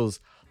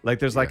feels like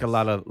there's like a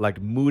lot of like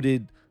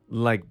mooded,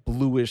 like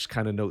bluish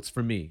kind of notes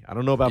for me. I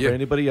don't know about for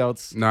anybody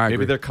else. No,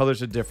 maybe their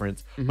colors are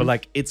different, but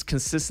like it's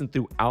consistent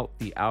throughout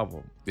the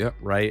album. Yep.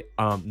 Right.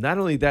 Not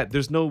only that,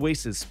 there's no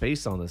wasted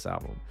space on this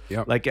album.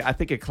 Yep. Like I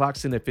think it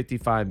clocks in at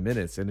 55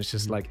 minutes, and it's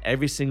just like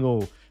every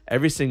single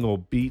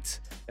beat,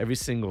 every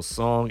single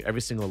song,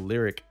 every single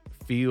lyric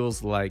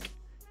feels like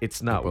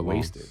it's not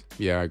wasted.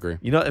 Yeah, I agree.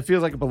 It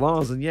feels like it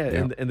belongs, and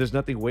and there's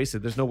nothing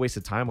wasted. There's no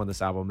wasted time on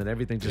this album, and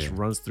everything just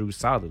runs through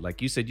solid.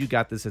 Like you said, you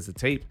got this as a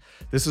tape.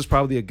 This is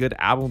probably a good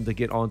album to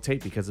get on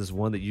tape because it's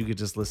one that you could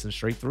just listen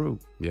straight through.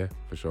 Yeah,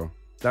 for sure.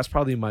 That's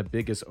probably my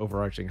biggest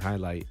overarching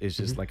highlight is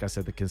just, like I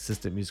said, the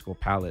consistent musical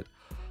palette.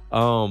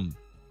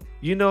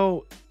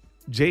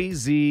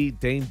 Jay-Z,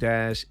 Dame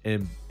Dash,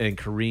 and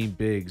Kareem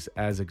Biggs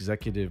as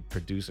executive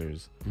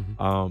producers,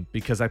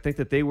 because I think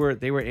that they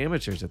were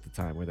amateurs at the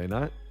time, were they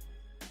not?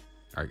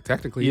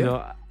 Technically,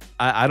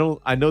 I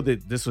know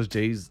that this was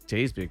Jay's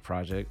big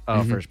project,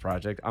 first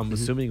project. I'm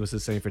assuming it was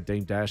the same for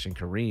Dame Dash and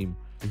Kareem.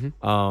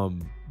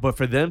 But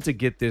for them to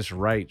get this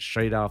right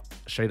straight off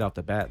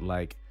the bat,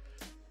 like,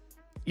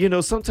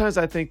 sometimes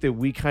I think that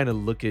we kind of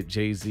look at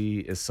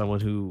Jay-Z as someone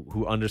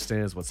who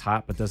understands what's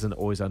hot but doesn't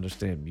always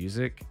understand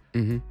music.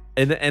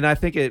 And I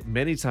think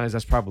many times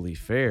that's probably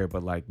fair,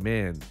 but like,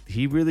 man,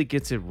 he really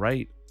gets it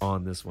right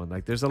on this one.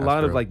 Like, there's a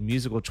lot of like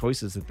musical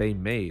choices that they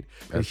made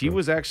that he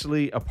was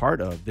actually a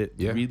part of that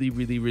really,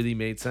 really, really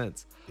made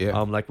sense.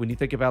 Like when you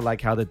think about like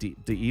how the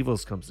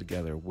Evils comes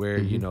together,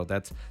 where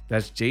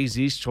that's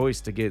Jay-Z's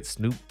choice to get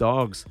Snoop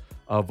Dogg's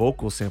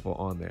vocal sample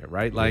on there,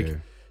 right? Like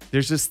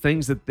there's just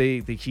things that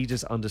he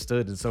just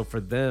understood, and so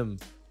for them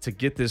to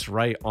get this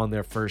right on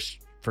their first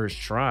first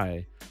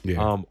try.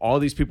 Yeah. All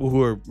these people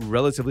who are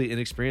relatively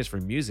inexperienced for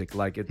music,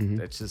 like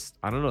it's just,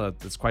 I don't know,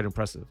 it's quite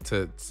impressive.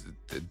 To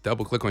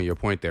double click on your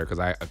point there, because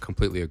I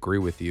completely agree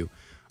with you.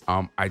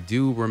 I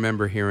do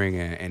remember hearing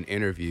an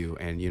interview,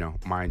 and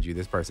mind you,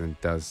 this person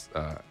does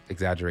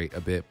exaggerate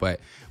a bit, but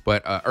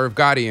Irv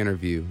Gotti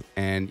interview,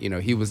 and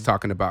he was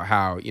talking about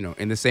how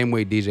in the same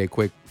way DJ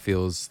Quick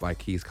feels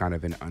like he's kind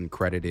of an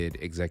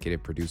uncredited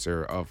executive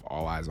producer of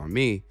All Eyes on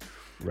Me,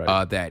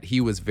 right. That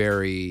he was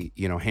very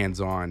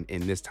hands-on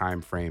in this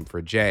time frame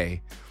for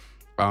Jay.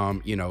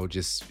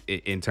 Just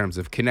in terms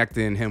of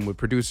connecting him with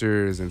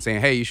producers and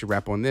saying, hey, you should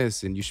rap on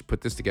this and you should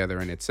put this together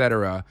and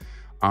etc.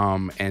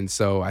 And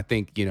so I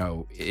think,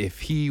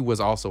 if he was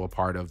also a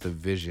part of the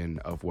vision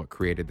of what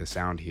created the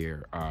sound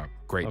here,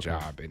 great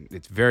job. And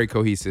it's very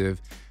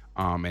cohesive.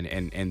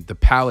 And the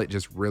palette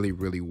just really,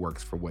 really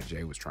works for what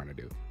Jay was trying to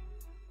do.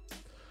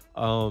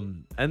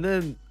 And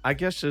then I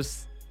guess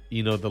just,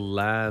 the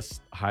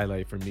last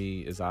highlight for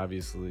me is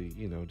obviously,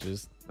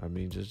 just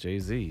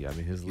Jay-Z. I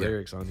mean, his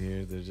lyrics on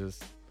here, they're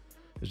just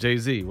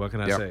Jay-Z. What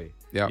can I say?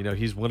 Yeah.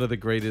 He's one of the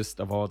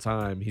greatest of all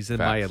time. He's in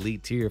my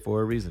elite tier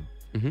for a reason.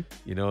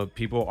 Mm-hmm.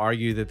 People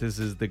argue that this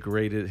is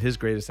his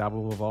greatest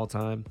album of all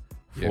time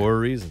for a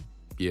reason.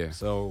 Yeah.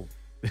 So,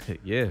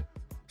 yeah.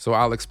 So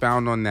I'll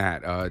expound on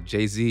that.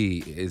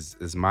 Jay-Z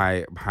is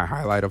my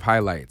highlight of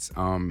highlights.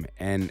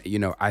 And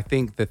I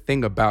think the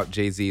thing about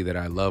Jay-Z that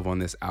I love on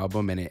this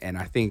album, and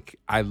I think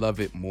I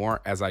love it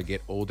more as I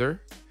get older,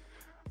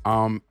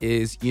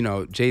 is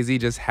Jay-Z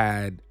just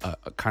had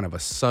a kind of a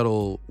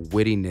subtle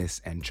wittiness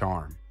and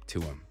charm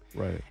to him.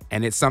 Right.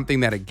 And it's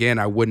something that, again,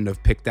 I wouldn't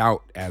have picked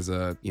out as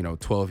a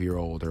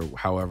 12-year-old or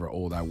however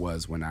old I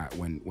was when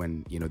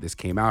this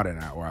came out,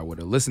 or I would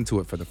have listened to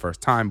it for the first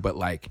time. But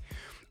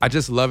I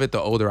just love it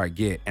the older I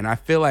get. And I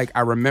feel like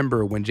I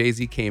remember when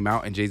Jay-Z came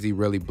out and Jay-Z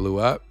really blew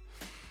up,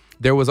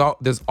 there's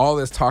all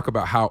this talk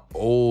about how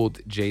old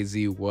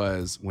Jay-Z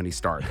was when he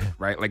started,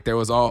 right? Like there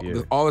was all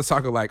this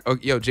talk of like, oh,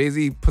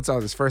 Jay-Z puts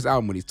out his first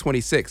album when he's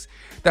 26.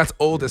 That's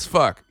old as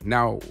fuck.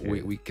 Now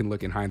we can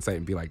look in hindsight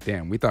and be like,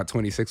 damn, we thought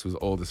 26 was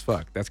old as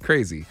fuck. That's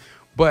crazy.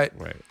 But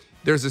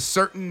there's a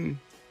certain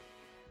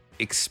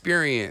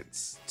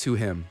experience to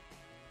him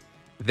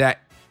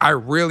that I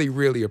really,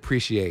 really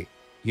appreciate,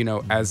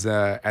 as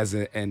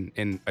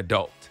an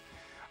adult.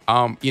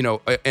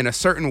 In a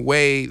certain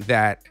way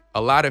that a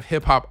lot of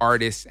hip hop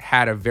artists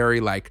had a very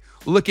like,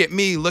 look at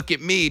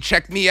me,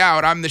 check me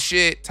out, I'm the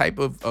shit type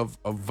of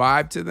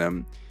vibe to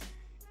them.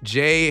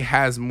 Jay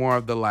has more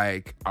of the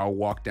like, I'll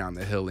walk down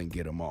the hill and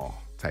get them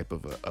all type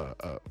of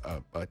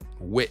a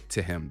wit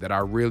to him that I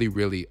really,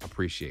 really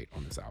appreciate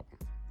on this album.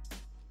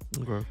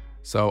 Okay.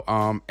 So,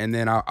 and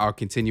then I'll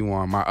continue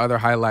on. My other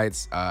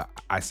highlights,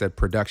 I said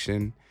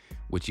production,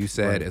 which you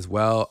said as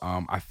well.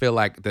 I feel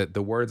like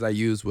the words I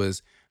used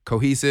was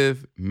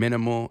cohesive,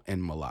 minimal,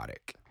 and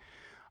melodic.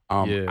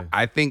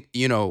 I think,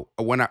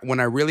 when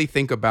I really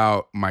think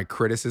about my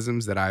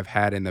criticisms that I've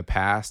had in the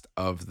past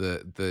of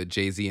the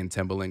Jay-Z and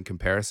Timbaland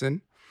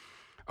comparison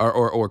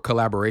or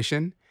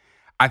collaboration,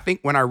 I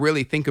think when I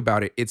really think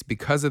about it, it's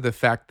because of the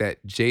fact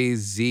that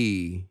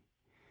Jay-Z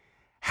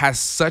has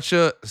such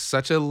a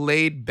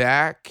laid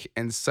back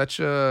and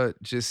such a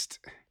just,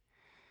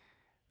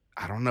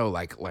 I don't know,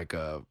 like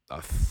a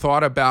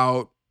thought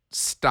about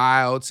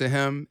style to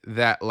him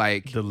that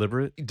like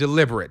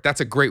deliberate.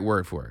 That's a great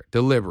word for it.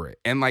 Deliberate.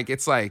 And like,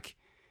 it's like,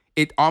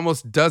 it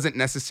almost doesn't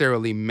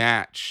necessarily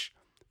match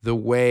the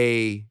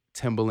way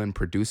Timbaland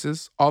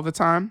produces all the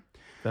time.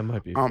 That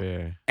might be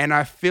fair. And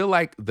I feel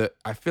like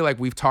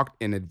we've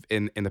talked in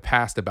the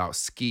past about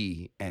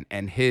Ski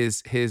and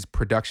his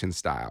production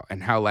style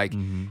and how like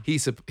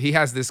he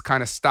has this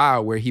kind of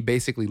style where he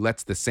basically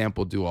lets the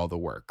sample do all the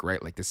work,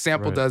 right? Like the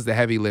sample does the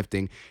heavy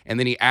lifting, and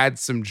then he adds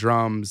some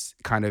drums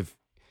kind of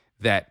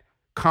that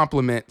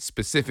complement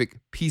specific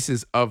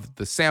pieces of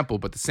the sample,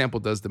 but the sample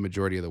does the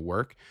majority of the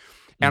work.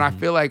 And I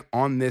feel like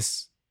on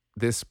this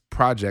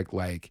project,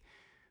 like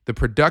the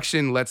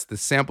production lets the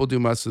sample do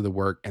most of the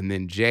work, and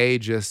then Jay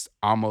just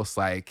almost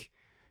like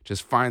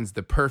just finds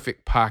the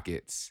perfect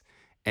pockets,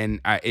 and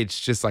it's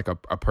just like a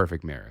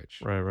perfect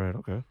marriage. Right.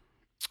 Okay.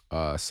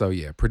 So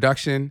yeah,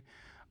 production,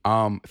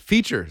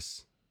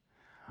 features.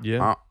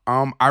 Yeah.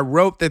 I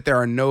wrote that there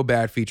are no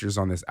bad features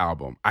on this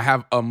album. I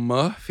have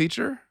a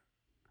feature,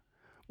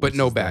 but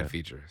no bad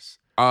features.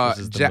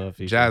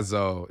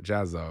 Jazzo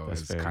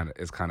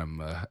is kind of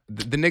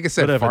the nigga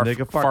said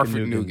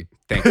Farfik Nougat.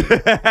 Thank you.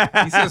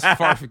 He says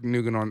Farfik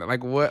Nougat on it.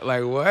 Like what?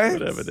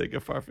 Whatever, nigga.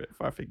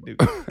 Farfik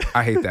Nougat.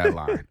 I hate that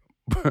line.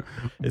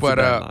 But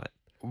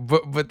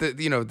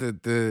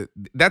the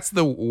that's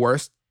the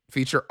worst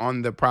feature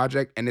on the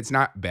project, and it's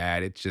not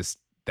bad. It's just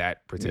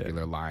that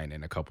particular line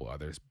and a couple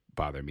others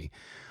bother me.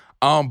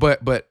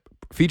 But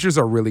features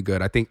are really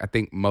good. I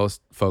think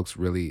most folks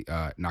really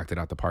knocked it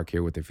out the park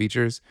here with their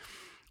features.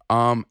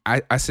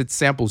 I said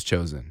samples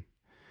chosen.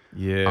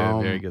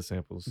 Yeah, very good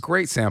samples.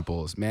 Great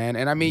samples, man.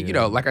 And I mean,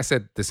 like I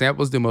said, the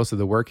samples do most of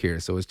the work here.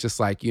 So it's just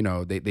like,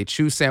 they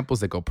choose samples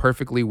that go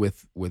perfectly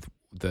with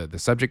the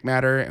subject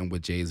matter and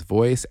with Jay's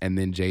voice, and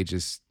then Jay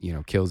just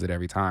kills it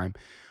every time.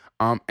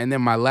 And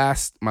then my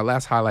last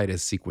highlight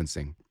is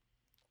sequencing.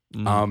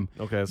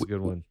 Okay, that's a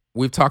good one.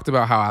 We've talked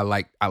about how I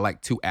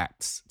like 2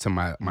 acts to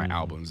my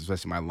albums,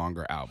 especially my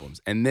longer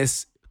albums, and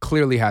this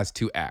clearly has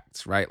 2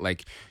 acts, right?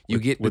 Like you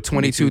get the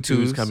 22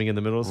 twos coming in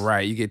the middle,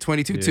 right? You get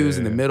 22 twos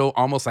in the middle,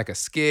 almost like a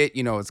skit.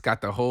 It's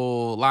got the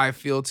whole live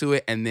feel to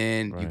it, and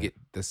then you get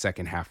the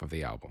second half of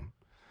the album.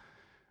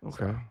 Okay,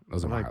 so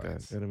those are my like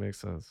highlights. that. It makes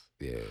sense.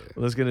 Yeah.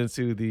 Well, let's get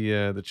into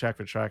the track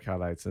for track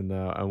highlights, and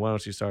why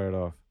don't you start it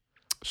off?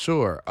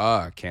 Sure.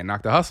 Can't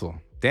Knock the Hustle.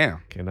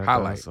 Damn. Can't Knock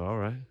highlight. the Hustle. All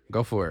right.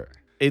 Go for it.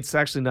 It's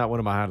actually not one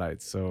of my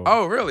highlights. So.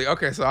 Oh, really?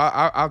 Okay, so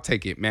I'll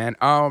take it, man.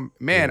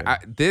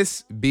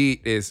 This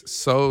beat is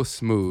so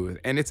smooth,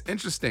 and it's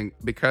interesting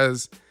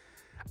because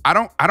I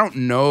don't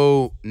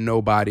know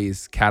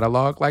nobody's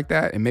catalog like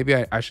that, and maybe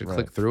I should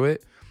click through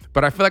it.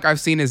 But I feel like I've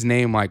seen his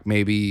name like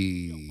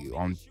maybe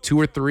on 2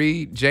 or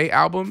 3 Jay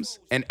albums,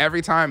 and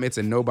every time it's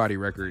a nobody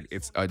record,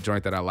 it's a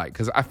joint that I like.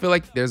 Because I feel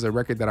like there's a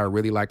record that I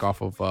really like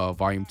off of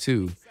Volume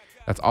 2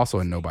 that's also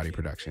a nobody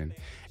production.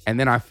 And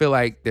then I feel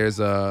like there's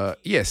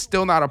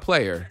Still Not a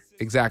Player,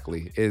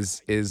 exactly,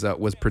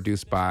 was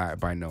produced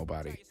by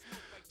nobody.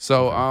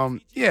 So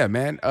yeah,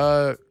 man,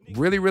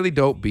 really, really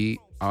dope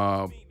beat.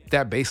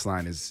 That bass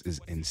line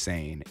is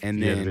insane.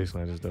 And then the bass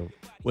line is dope.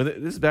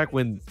 This is back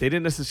when they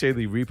didn't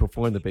necessarily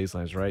re-perform the bass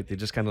lines, right? They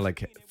just kind of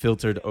like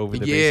filtered over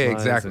the bass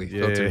lines. Exactly.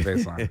 Filtered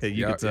bass lines.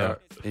 You can tell.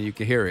 And you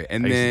can hear it.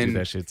 And I then used to do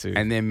that shit too.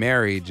 And then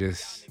Mary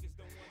just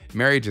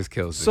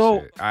kills this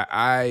shit.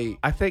 I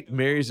think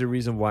Mary's the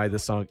reason why the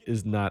song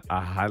is not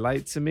a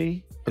highlight to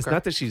me. It's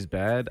not that she's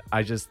bad.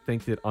 I just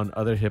think that on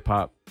other hip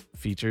hop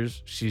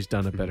features, she's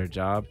done a better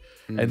job.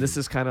 And this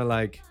is kind of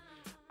like,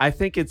 I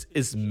think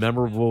it's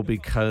memorable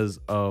because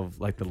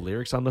of like the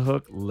lyrics on the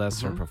hook, less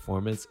her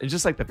performance, and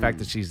just like the fact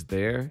that she's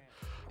there.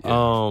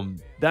 Yeah.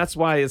 That's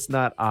why it's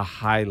not a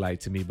highlight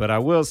to me. But I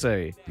will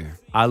say,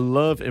 I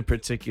love in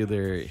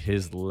particular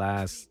his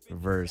last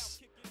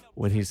verse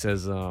when he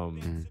says, I'll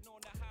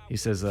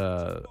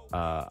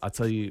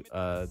tell you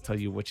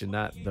what you're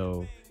not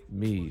though.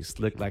 Me,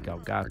 slick like El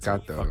Gato,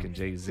 fucking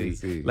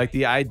Jay-Z. Like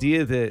the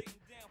idea that.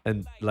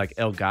 And like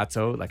El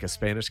Gato, like a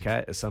Spanish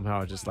cat, is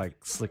somehow just like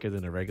slicker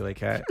than a regular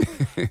cat.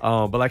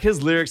 But like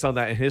his lyrics on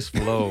that and his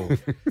flow,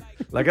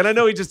 like, and I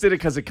know he just did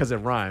it because it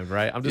rhymed,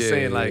 right? I'm just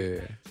saying,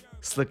 like,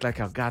 slick like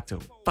El Gato,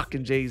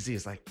 fucking Jay-Z.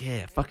 It's like,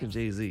 yeah, fucking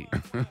Jay-Z.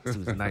 This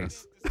was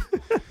nice.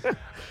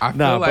 I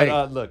feel like,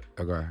 but look,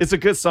 it's a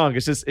good song.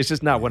 It's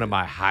just not one of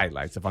my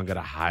highlights. If I'm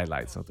gonna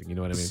highlight something, you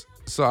know what I mean?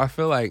 So I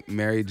feel like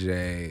Mary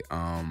J.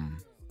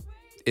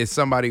 Is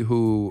somebody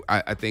who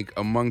I think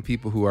among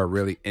people who are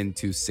really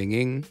into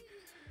singing,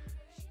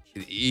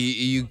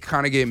 you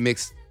kind of get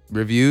mixed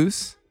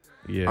reviews.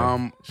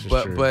 Yeah.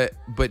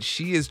 But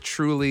she is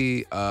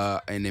truly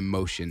an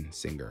emotion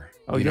singer.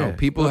 Oh, you know,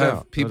 people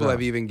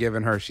have even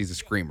given her, she's a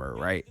screamer,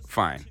 right?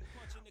 Fine.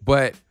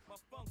 But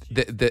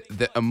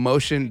the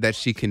emotion that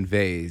she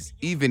conveys,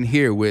 even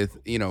here with,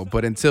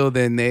 but until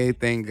then they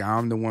think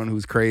I'm the one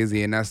who's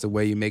crazy and that's the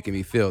way you're making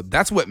me feel.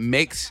 That's what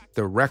makes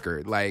the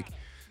record. Like,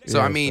 so,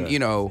 I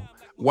mean,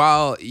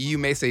 while you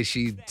may say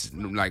she's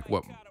like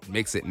what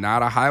makes it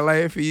not a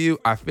highlight for you,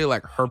 I feel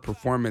like her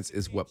performance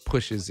is what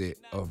pushes it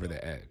over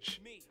the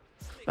edge.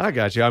 I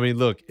got you. I mean,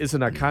 look, it's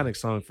an iconic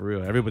song for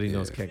real. Everybody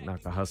knows Can't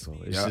Knock the Hustle.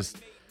 It's just,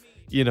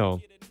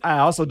 I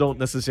also don't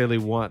necessarily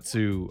want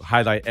to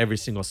highlight every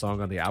single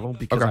song on the album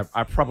because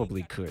I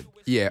probably could.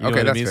 Yeah, you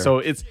know that's fair. So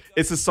it's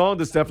a song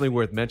that's definitely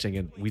worth mentioning,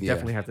 and we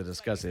definitely have to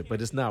discuss it,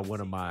 but it's not one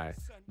of my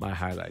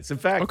highlights. In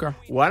fact,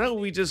 why don't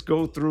we just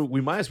go through,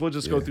 we might as well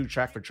just go through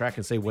track for track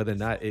and say whether or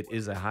not it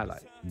is a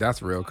highlight.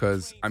 That's real,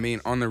 because, I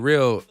mean, on the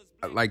real,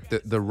 like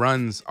the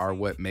runs are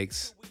what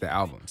makes the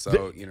album.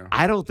 So,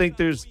 I don't think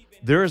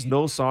there is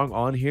no song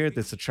on here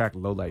that's a track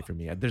low light for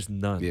me. There's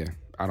none. Yeah,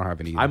 I don't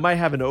have any either. I might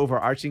have an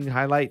overarching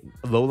highlight,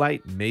 low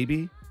light,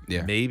 maybe.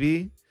 Yeah.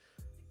 Maybe.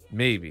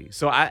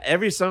 So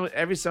every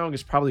song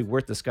is probably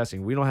worth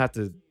discussing. We don't have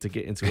to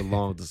get into a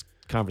long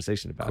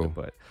conversation about it,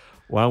 but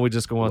why don't we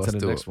just go on to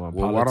the next one?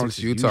 Well, why don't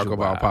you talk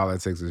about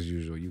politics as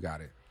usual? You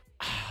got it.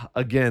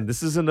 Again,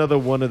 this is another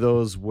one of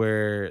those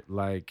where,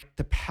 like,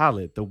 the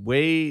palette, the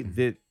way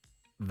that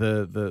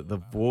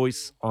the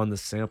voice on the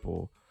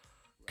sample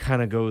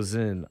kind of goes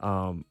in.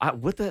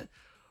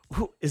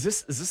 Is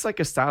this like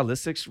a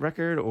stylistics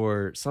record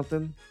or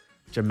something?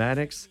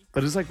 Dramatics,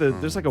 but it's like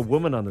there's like a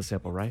woman on the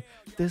sample, right?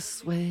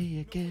 This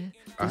way again.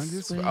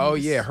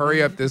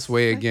 Hurry up this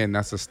way again.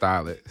 That's a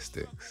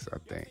stylistics, I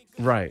think.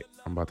 Right.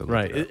 I'm about to look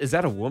right. it up. Is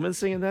that a woman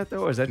singing that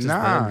though, or is that just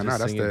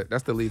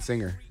that's the lead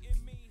singer.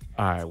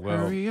 All right, well,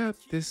 hurry up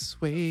this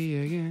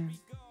way again.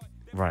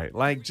 Right,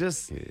 like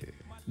just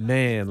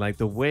man, like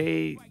the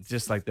way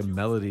just like the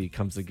melody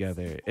comes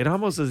together, it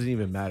almost doesn't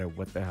even matter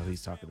what the hell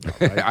he's talking about.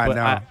 Right? I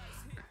know.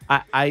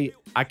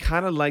 I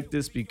kind of like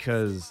this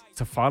because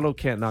to follow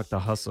Can't Knock the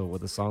Hustle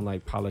with a song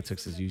like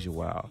Politics as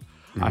Usual,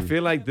 I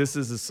feel like this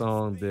is a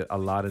song that a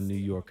lot of New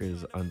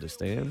Yorkers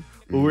understand,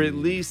 or at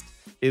least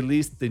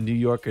the New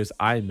Yorkers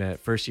I met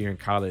first year in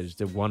college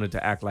that wanted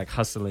to act like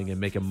hustling and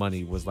making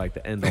money was like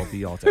the end all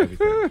be all to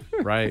everything,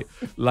 right?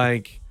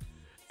 Like,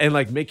 and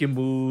like making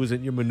moves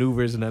and your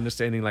maneuvers and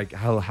understanding like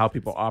how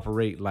people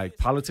operate. Like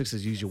politics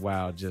is usually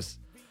wild. Just,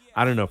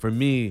 I don't know. For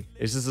me,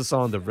 it's just a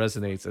song that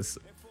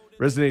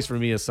resonates for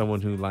me as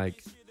someone who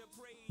like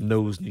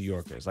knows New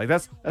Yorkers. Like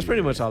that's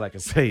pretty much all I can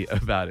say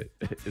about it.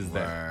 Is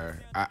that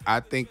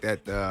I think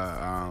that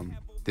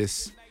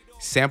this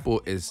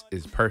sample is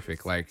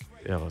perfect. Like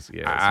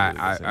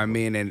I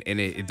mean, and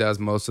it does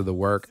most of the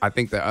work. I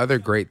think the other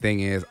great thing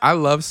is I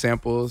love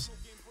samples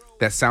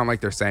that sound like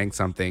they're saying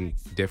something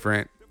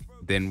different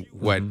than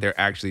what they're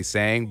actually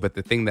saying. But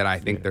the thing that I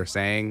think they're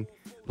saying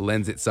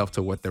lends itself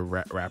to what the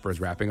rapper is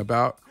rapping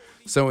about.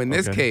 So in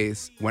this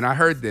case, when I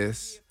heard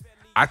this,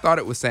 I thought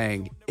it was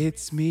saying,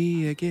 "It's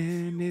me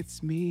again,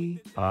 it's me,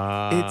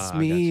 it's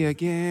me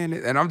again,"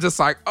 and I'm just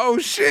like, "Oh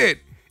shit,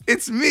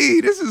 it's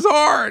me. This is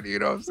hard." You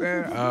know what I'm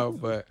saying?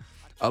 But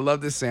I love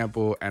this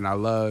sample, and I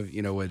love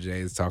what Jay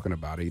is talking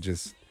about.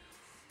 It's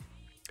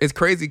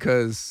crazy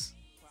because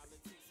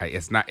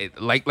it's not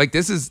like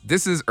this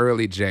is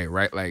early Jay,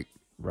 right? Like,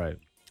 right.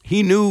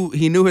 He knew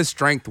his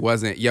strength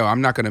wasn't,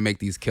 I'm not gonna make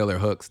these killer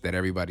hooks that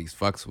everybody's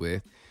fucks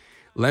with.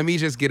 Let me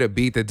just get a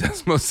beat that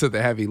does most of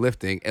the heavy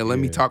lifting and let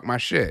me talk my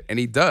shit. And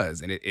he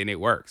does, and it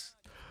works.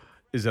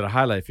 Is it a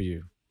highlight for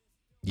you?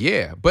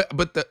 Yeah, but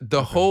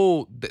the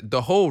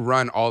whole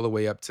run all the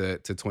way up to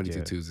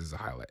 22 Twos is a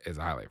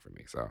highlight for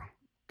me. So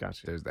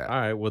gotcha. There's that. All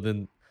right. Well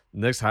then,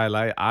 next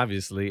highlight,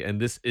 obviously, and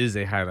this is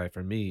a highlight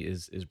for me,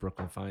 is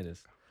Brooklyn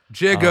Finest.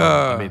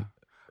 Jigga.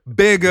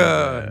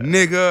 Bigger,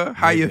 nigga.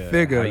 How you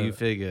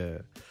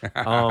figure?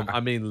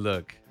 I mean,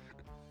 look,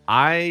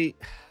 I'm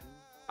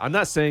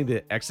not saying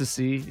that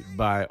Ecstasy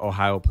by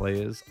Ohio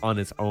Players on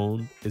its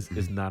own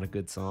is not a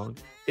good song.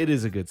 It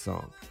is a good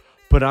song.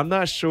 But I'm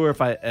not sure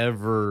if I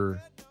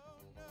ever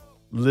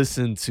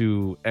listened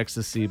to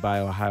Ecstasy by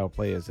Ohio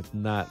Players if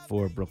not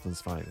for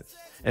Brooklyn's Finest.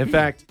 In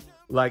fact,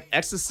 like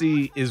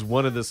Ecstasy is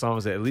one of the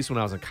songs that, at least when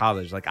I was in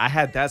college, like I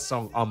had that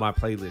song on my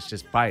playlist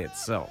just by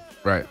itself.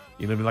 Right.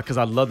 You know what I mean? Like, because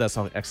I love that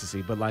song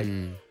Ecstasy. But like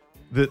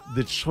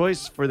the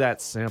choice for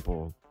that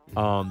sample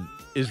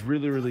is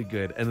really, really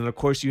good. And then of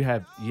course you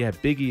have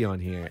Biggie on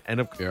here,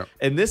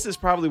 and this is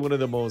probably one of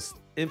the most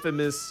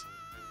infamous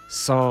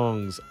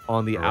songs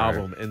on the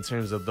album in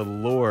terms of the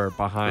lore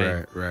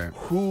behind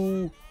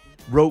who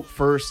wrote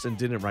first and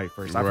didn't write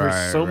first. I've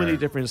heard so many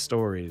different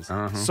stories,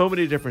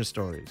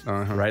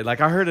 right?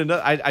 Like I heard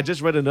I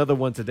just read another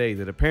one today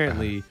that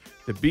apparently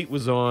the beat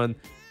was on.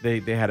 They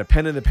had a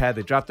pen in the pad.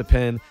 They dropped the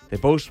pen. They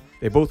both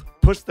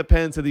pushed the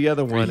pen to the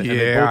other one, and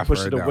they both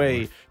pushed it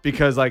away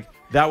because like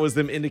that was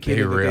them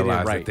indicating that they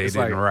didn't write. They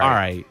didn't write. All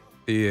right,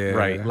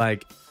 right.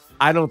 Like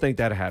I don't think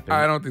that happened.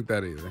 I don't think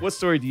that either. What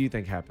story do you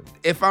think happened?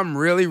 If I'm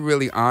really,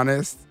 really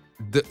honest,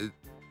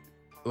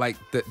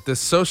 the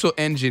social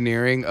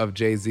engineering of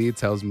Jay-Z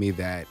tells me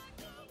that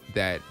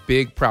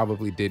Big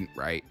probably didn't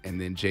write, and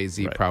then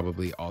Jay-Z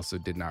probably also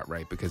did not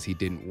write because he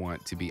didn't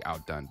want to be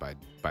outdone by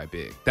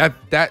Big.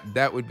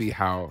 That would be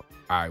how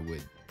I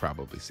would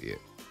probably see it.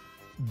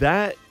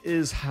 That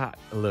is how.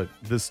 Look,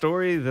 the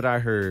story that I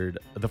heard,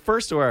 the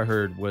first story I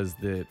heard was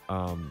that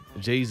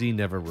Jay-Z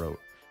never wrote.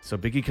 So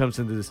Biggie comes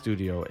into the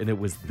studio, and it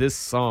was this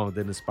song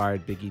that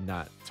inspired Biggie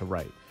not to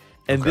write.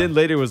 And then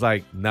later was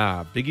like,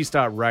 nah, Biggie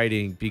stopped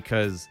writing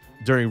because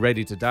during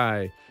Ready to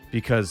Die,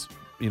 because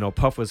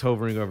Puff was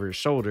hovering over his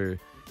shoulder,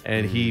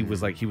 and he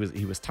was like, he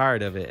was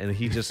tired of it, and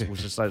he just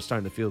was just like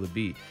starting to feel the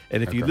beat.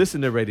 And if you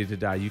listen to Ready to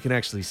Die, you can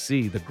actually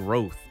see the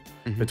growth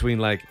between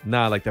like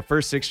the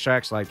first 6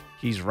 tracks, like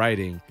he's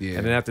writing, and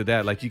then after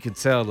that, like you can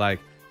tell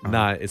like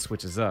it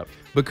switches up.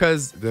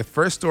 Because the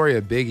first story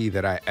of Biggie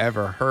that I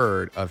ever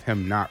heard of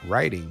him not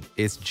writing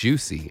is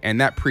Juicy,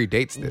 and that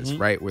predates this,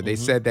 right? Where they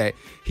said that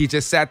he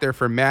just sat there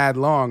for mad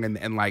long,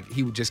 and like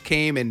he just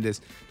came and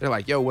they're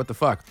like, yo, what the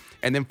fuck?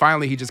 And then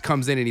finally he just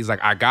comes in and he's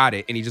like, I got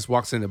it, and he just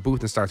walks in the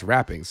booth and starts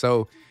rapping.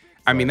 So,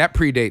 I mean, that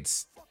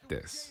predates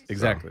this.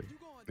 Exactly. So,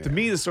 to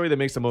me, the story that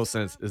makes the most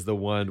sense is the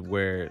one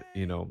where,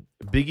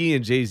 Biggie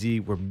and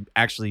Jay-Z were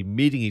actually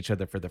meeting each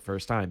other for the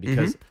first time,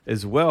 because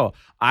as well,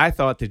 I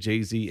thought that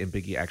Jay-Z and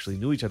Biggie actually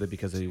knew each other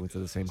because they went to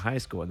the same high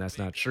school, and that's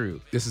not true.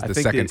 This is the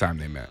second time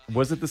they met.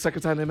 Was it the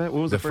second time they met?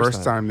 What was the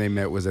first time they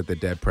met was at the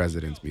Dead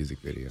President's music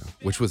video,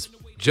 which was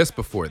just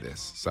before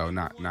this, so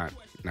not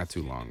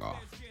too long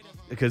off.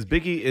 Because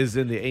Biggie is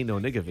in the Ain't No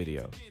Nigga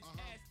video.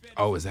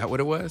 Oh, is that what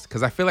it was?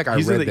 Because I feel like I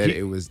read that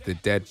it was the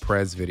Dead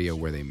Prez video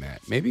where they met.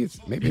 Maybe it's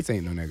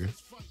Ain't No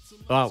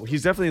Nigga.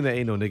 He's definitely in the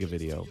Ain't No Nigga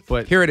video.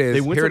 But here it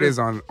is. Here it is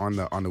on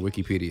the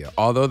Wikipedia.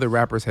 Although the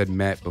rappers had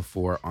met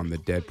before on the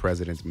Dead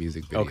President's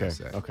music video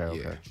set.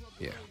 Okay.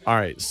 Yeah. All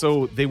right.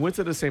 So they went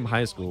to the same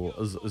high school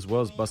as well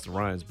as Busta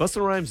Rhymes.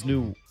 Busta Rhymes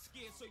knew.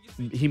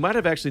 He might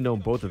have actually known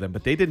both of them,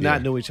 but they did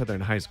not know each other in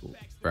high school.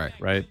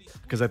 Right.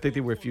 Because I think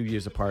they were a few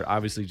years apart.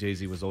 Obviously,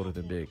 Jay-Z was older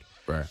than Big.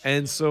 Right.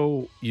 And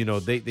so,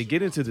 they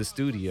get into the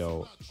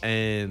studio,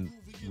 and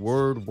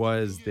word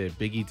was that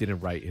Biggie didn't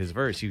write his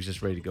verse. He was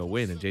just ready to go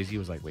in. And Jay-Z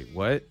was like, wait,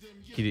 what?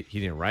 He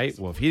didn't write?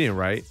 Well, if he didn't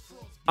write,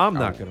 I'm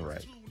not going to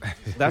write.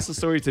 That's the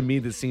story to me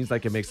that seems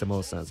like it makes the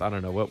most sense. I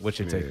don't know. What's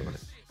your take on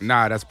it?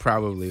 Nah, that's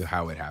probably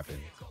how it happened.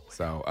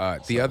 So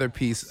the other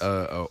piece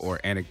or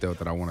anecdote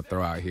that I want to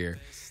throw out here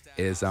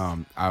is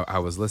I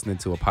was listening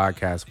to a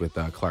podcast with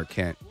Clark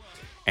Kent,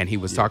 and he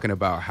was talking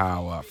about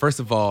how, first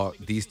of all,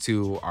 these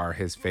two are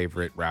his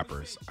favorite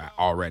rappers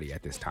already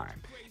at this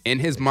time. In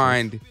his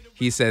mind,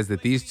 he says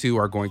that these two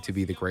are going to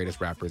be the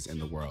greatest rappers in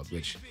the world,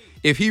 which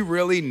if he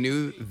really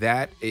knew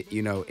that,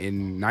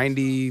 in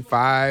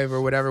 95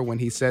 or whatever, when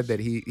he said that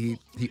he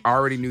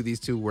already knew these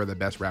two were the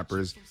best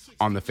rappers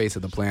on the face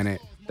of the planet,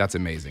 that's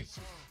amazing.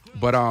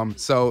 But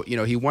so,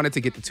 he wanted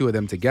to get the two of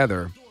them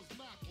together.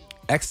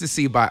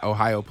 Ecstasy by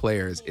Ohio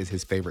Players is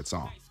his favorite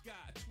song.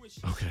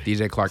 Okay.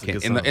 DJ Clark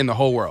Kent in the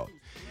whole world.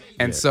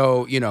 And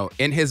so,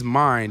 in his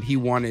mind, he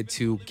wanted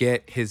to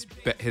get his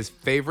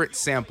favorite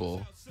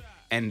sample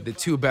and the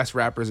two best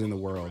rappers in the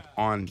world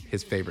on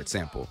his favorite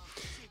sample.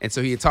 And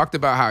so he had talked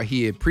about how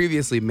he had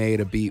previously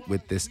made a beat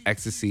with this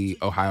Ecstasy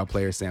Ohio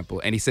Player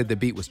sample, and he said the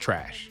beat was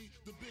trash.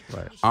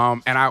 Right.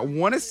 And I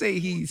want to say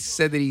he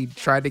said that he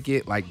tried to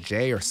get like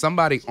Jay or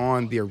somebody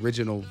on the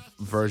original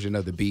version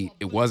of the beat.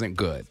 It wasn't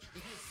good.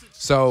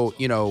 So,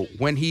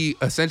 when he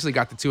essentially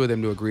got the two of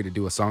them to agree to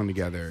do a song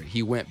together,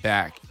 he went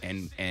back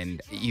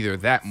and either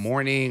that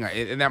morning,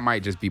 and that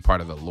might just be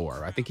part of the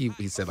lore. I think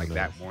he said like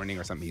that morning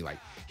or something.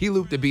 He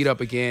looped the beat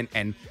up again,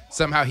 and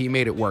somehow he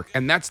made it work.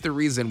 And that's the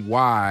reason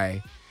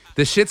why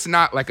the shit's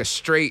not like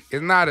it's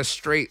not a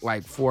straight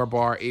like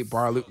 4-bar,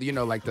 8-bar loop,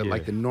 like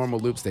the normal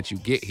loops that you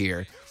get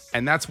here.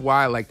 And that's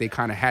why like they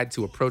kind of had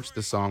to approach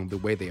the song the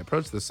way they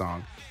approached the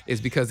song,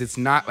 is because it's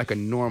not like a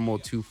normal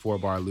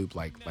 2-4-bar loop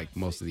like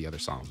most of the other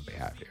songs that they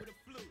have here.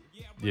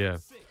 Yeah.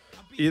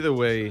 Either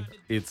way,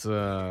 it's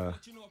an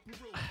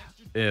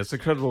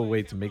incredible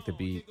way to make the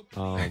beat.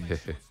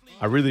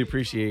 I really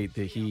appreciate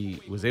that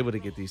he was able to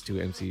get these two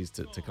MCs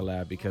to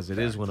collab, because it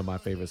is one of my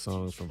favorite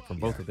songs from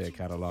both of their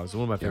catalogs.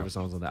 One of my favorite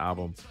songs on the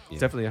album. It's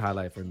definitely a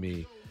highlight for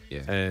me.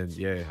 Yeah. And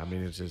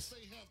it's just,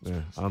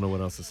 I don't know what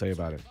else to say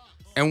about it.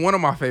 And one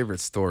of my favorite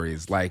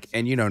stories,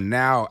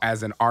 now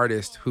as an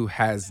artist who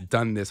has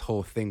done this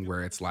whole thing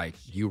where it's like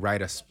you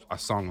write a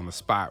song on the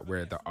spot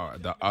where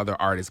the other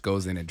artist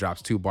goes in and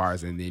drops 2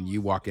 bars, and then you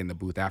walk in the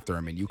booth after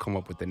him and you come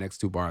up with the next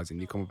 2 bars and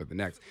you come up with the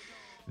next.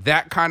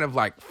 That kind of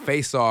like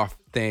face-off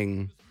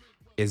thing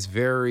is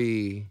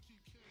very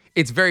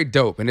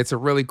dope, and it's a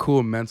really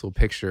cool mental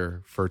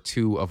picture for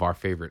two of our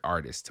favorite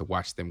artists to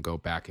watch them go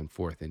back and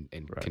forth and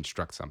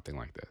construct something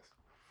like this.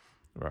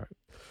 Right.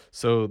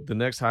 So the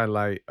next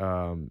highlight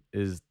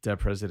is Dead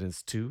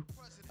Presidents 2.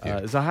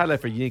 It's a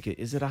highlight for Yinka.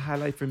 Is it a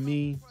highlight for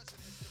me?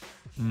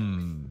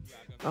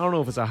 I don't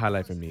know if it's a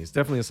highlight for me. It's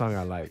definitely a song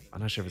I like. I'm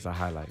not sure if it's a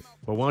highlight.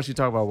 But why don't you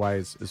talk about why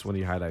it's one of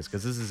your highlights?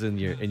 Because this is in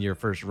your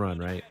first run,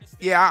 right?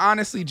 Yeah, I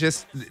honestly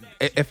just,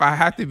 if I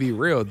have to be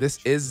real, this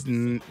is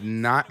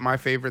not my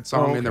favorite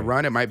song in the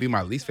run. It might be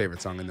my least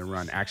favorite song in the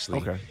run,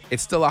 actually. Okay.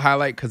 It's still a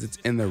highlight because it's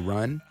in the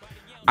run.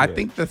 I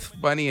think the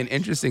funny and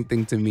interesting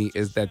thing to me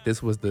is that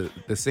this was the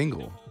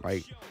single.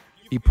 Like,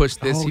 he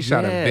pushed this, he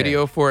shot a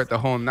video for it, the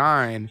whole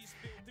 9.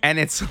 And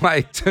it's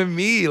like, to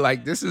me,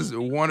 like, this is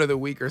one of the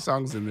weaker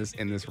songs in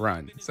this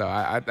run. So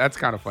that's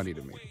kind of funny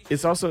to me.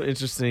 It's also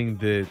interesting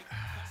that,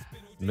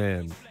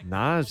 man,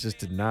 Nas just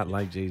did not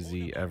like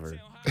Jay-Z ever.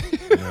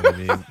 You know what I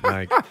mean?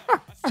 Like,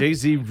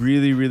 Jay-Z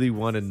really, really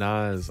wanted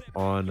Nas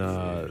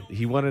on,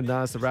 he wanted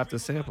Nas to rap the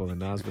sample, and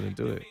Nas wouldn't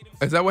do it.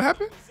 Is that what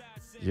happened?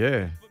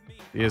 Yeah.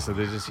 Yeah, so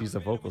they just used a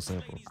vocal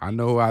sample. I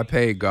know who I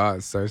paid,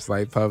 God,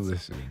 Searchlight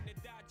Publishing.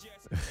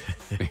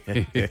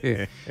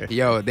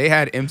 Yo, they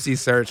had MC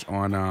Search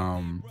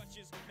on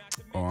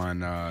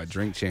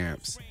Drink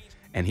Champs,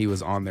 and he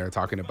was on there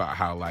talking about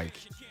how like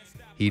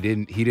he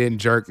didn't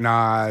jerk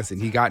Nas,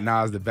 and he got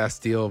Nas the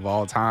best deal of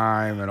all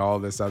time and all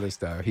this other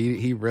stuff.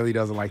 He really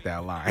doesn't like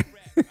that line.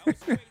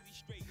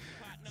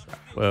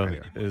 Well,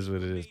 anyway. It is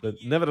what it is. But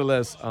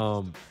nevertheless,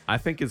 I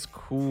think it's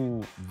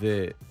cool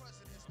that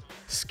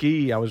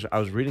Ski, I was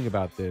reading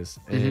about this,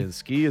 and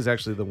Ski is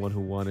actually the one who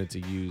wanted to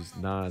use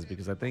Nas,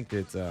 because I think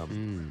it's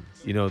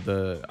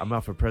the I'm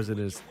Out for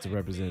Presidents to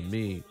Represent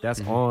Me.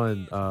 That's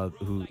on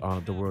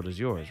The World Is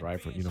Yours,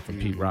 right? From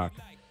Pete Rock,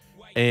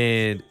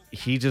 and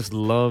he just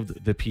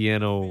loved the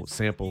piano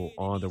sample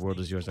on The World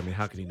Is Yours. I mean,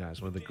 how could he not?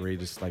 It's one of the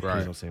greatest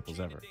piano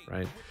samples ever,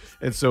 right?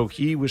 And so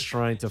he was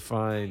trying to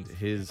find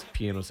his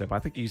piano sample.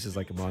 I think he uses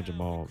like a Ahmad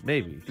Jamal,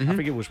 maybe. I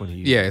forget which one he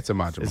uses. Yeah, it's a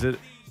Ahmad Jamal. Is it?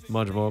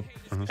 Jamal.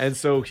 And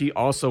so he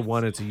also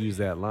wanted to use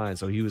that line.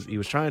 So he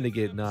was trying to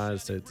get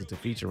Nas to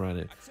feature on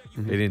it.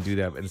 They didn't do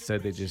that. But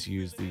instead, they just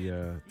used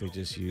the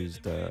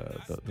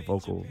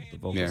vocal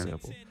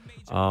sample.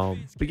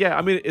 But yeah,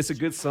 I mean, it's a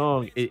good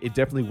song. It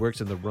definitely works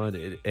in the run.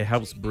 It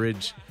helps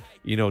bridge,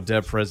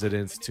 Dead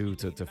Presidents to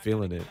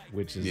feeling it,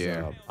 which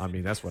is I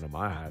mean, that's one of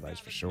my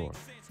highlights for sure.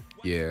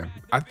 Yeah,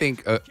 I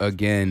think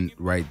again,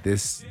 right,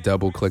 this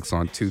double clicks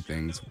on two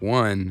things.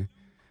 One,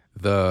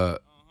 the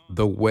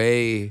the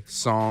way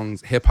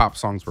hip hop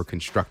songs were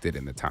constructed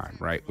in the time,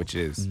 right? Which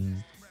is,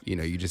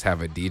 you just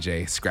have a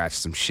DJ scratch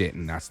some shit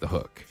and that's the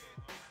hook.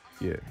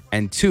 Yeah.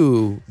 And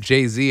two,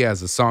 Jay-Z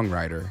as a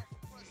songwriter,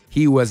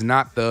 he was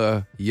not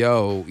the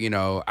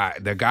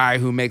the guy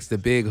who makes the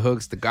big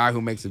hooks, the guy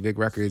who makes the big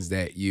records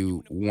that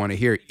you want to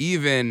hear,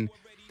 even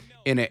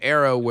in an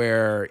era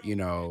where,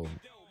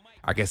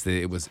 I guess that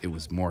it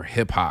was more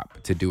hip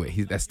hop to do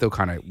it. That still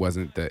kind of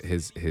wasn't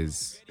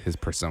his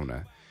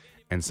persona.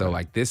 And so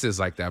like this is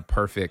like that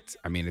perfect,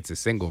 it's a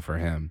single for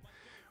him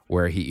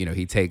where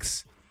he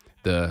takes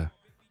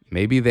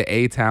maybe the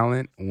A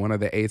talent, one of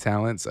the A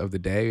talents of the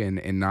day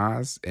in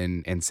Nas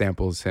and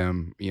samples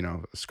him,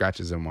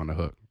 scratches him on the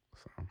hook.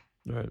 So.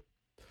 Right.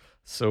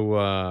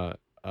 So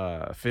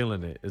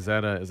Feeling It. Is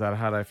that a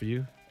highlight for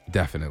you?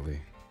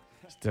 Definitely.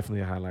 It's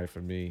definitely a highlight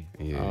for me.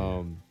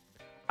 Yeah.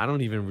 I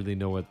don't even really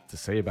know what to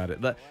say about it.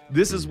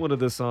 This is one of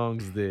the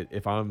songs that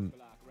if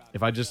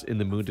I just in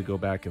the mood to go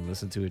back and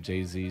listen to a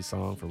Jay-Z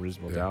song for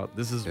Reasonable Doubt,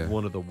 this is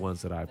one of the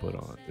ones that I put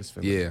on.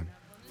 Yeah.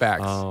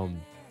 Facts. Yeah.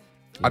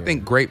 I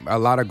think a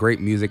lot of great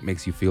music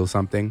makes you feel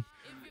something,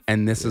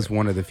 and this is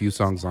one of the few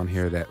songs on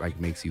here that like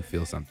makes you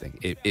feel something.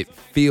 It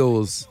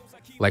feels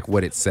like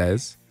what it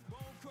says,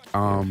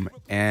 and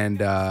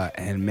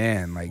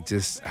man, like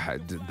just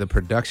the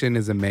production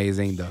is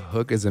amazing, the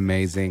hook is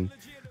amazing,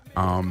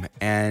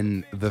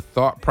 and the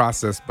thought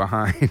process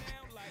behind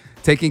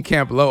taking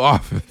Camp Lo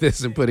off of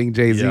this and putting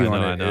Jay-Z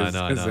on it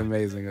is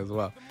amazing as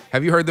well.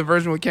 Have you heard the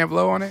version with Camp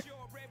Lo on it?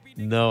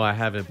 No, I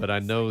haven't, but I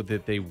know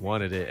that they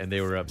wanted it and they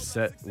were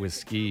upset with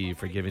Ski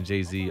for giving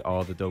Jay-Z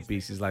all the dope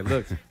beats. He's like,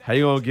 look, how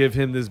you gonna give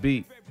him this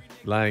beat?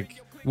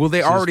 Like, well,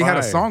 they already had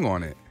a song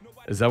on it.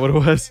 Is that what it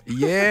was?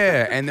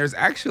 Yeah, and there's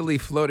actually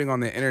floating on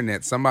the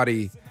internet,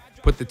 somebody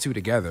put the two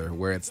together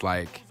where it's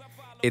like,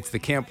 it's the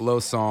Camp Lo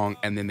song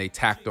and then they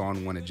tacked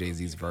on one of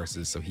Jay-Z's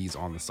verses, so he's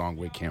on the song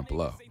with Camp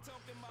Lo.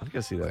 I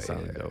can see that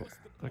sounding dope.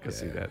 I can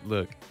see that.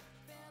 Look,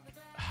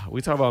 we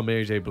talk about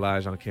Mary J.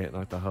 Blige on Can't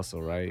Knock the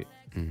Hustle, right?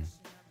 Mm.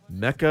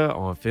 Mecca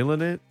on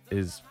Feeling It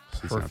is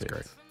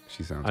perfect.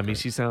 She sounds great.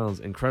 She sounds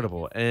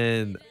incredible.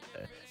 And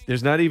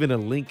there's not even a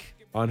link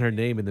on her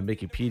name in the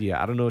Wikipedia.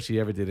 I don't know if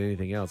she ever did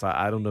anything else.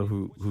 I don't know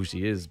who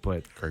she is,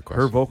 but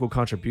her vocal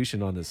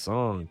contribution on this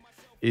song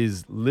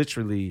is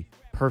literally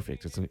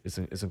perfect.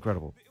 It's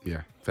incredible.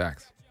 Yeah,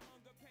 facts.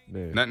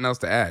 Yeah. Nothing else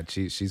to add.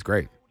 She's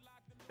great.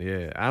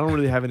 Yeah, I don't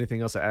really have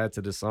anything else to add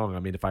to this song. I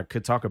mean, if I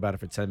could talk about it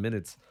for 10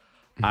 minutes,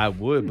 I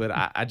would, but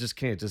I just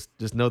can't.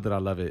 Just know that I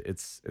love it.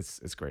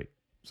 It's great.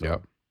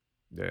 So,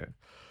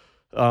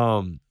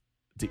 yeah.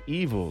 The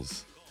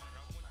Evils.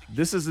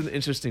 This is an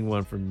interesting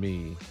one for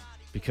me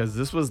because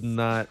this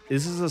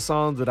is a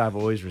song that I've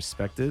always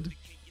respected,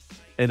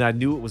 and I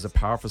knew it was a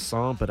powerful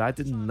song, but I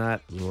did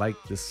not like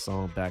this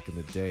song back in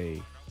the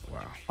day.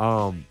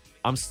 Wow.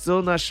 I'm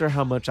still not sure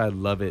how much I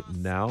love it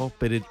now,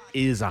 but it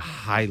is a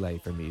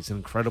highlight for me. It's an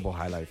incredible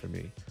highlight for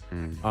me.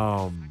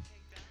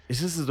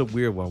 This is a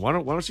weird one. Why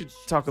don't you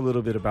talk a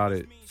little bit about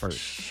it first?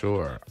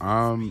 Sure.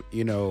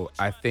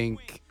 I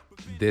think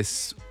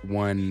this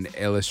one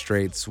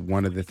illustrates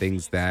one of the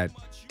things that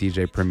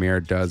DJ Premier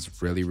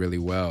does really, really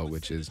well,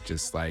 which is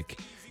just like,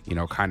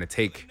 kind of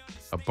take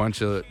a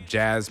bunch of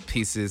jazz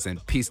pieces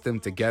and piece them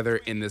together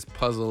in this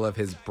puzzle of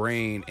his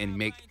brain and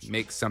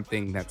make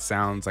something that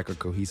sounds like a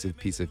cohesive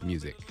piece of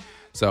music.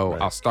 So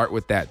I'll start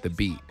with that, the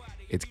beat.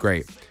 It's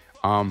great.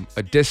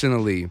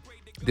 Additionally,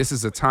 this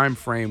is a time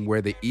frame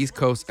where the East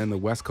Coast and the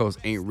West Coast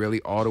ain't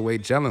really all the way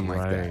gelling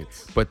like that.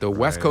 But the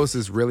West Coast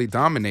is really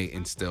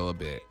dominating still a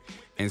bit.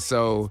 And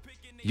so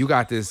you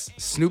got this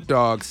Snoop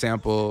Dogg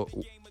sample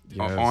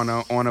on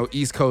a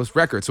East Coast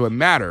record, so it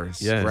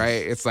matters, right?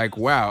 It's like,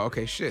 wow,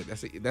 okay, shit.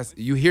 That's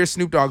you hear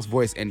Snoop Dogg's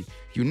voice and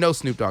you know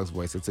Snoop Dogg's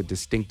voice. It's a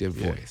distinctive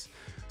voice,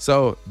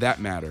 so that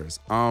matters.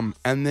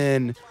 And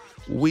then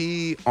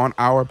we on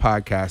our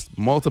podcast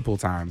multiple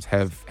times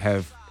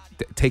have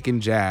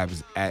taken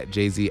jabs at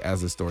Jay-Z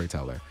as a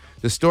storyteller.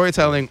 The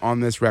storytelling on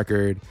this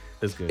record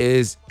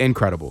is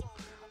incredible.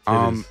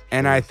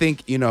 I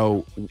think,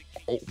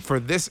 for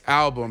this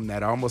album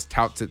that almost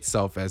touts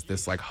itself as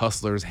this like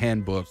hustler's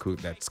handbook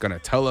that's going to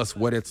tell us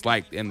what it's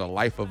like in the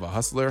life of a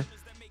hustler,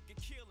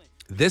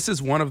 this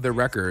is one of the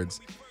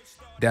records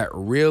that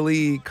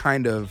really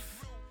kind of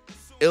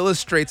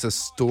illustrates a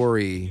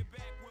story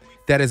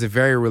that is a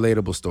very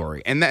relatable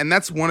story. And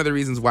that's one of the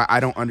reasons why I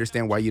don't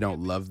understand why you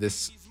don't love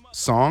this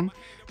song,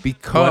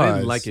 because I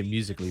didn't like it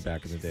musically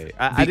back in the day.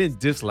 I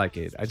didn't dislike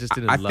it. I just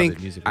didn't love it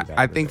musically back in the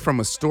day. I think from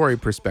a story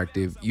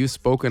perspective, you've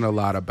spoken a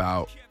lot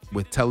about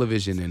with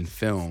television and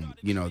film,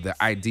 the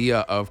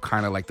idea of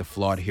kind of like the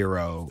flawed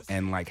hero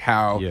and like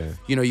how,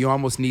 you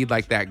almost need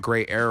like that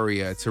gray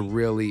area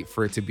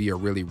for it to be a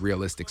really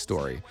realistic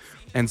story.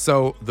 And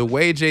so the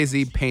way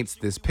Jay-Z paints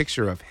this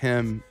picture of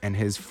him and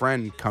his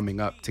friend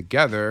coming up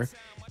together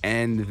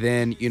and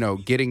then,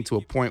 getting to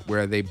a point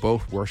where they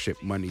both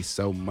worship money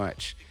so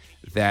much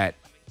that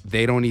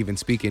they don't even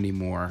speak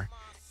anymore.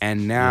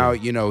 and now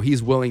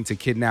he's willing to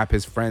kidnap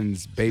his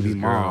friend's baby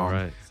mom,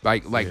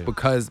 right. like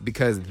because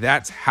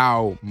that's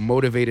how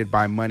motivated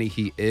by money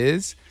he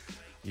is.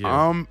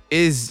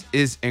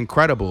 Is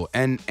incredible.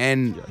 And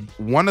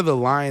one of the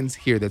lines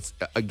here that's,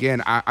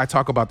 again, I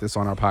talk about this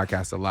on our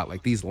podcast a lot,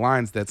 like these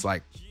lines that's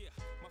like,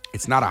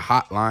 it's not a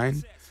hot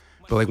line,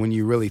 but like when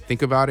you really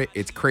think about it,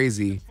 it's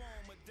crazy,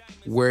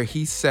 where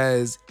he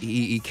says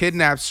he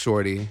kidnaps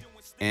Shorty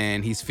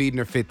and he's feeding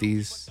her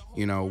 50s,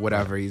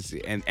 whatever.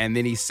 And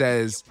then he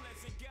says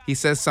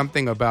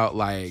something about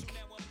like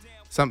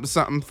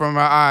something from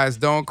our eyes,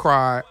 don't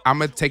cry, I'm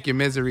gonna take your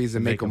miseries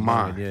and make them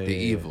mine, the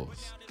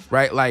evils.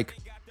 Right? Like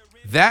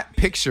that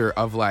picture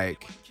of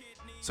like,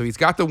 so he's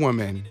got the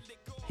woman,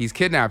 he's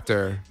kidnapped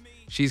her,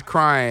 she's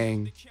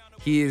crying,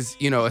 he is,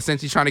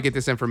 essentially trying to get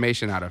this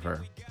information out of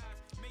her.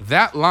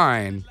 That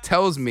line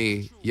tells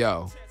me,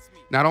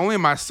 not only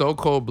am I so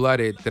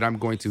cold-blooded that I'm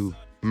going to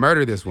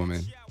murder this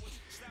woman,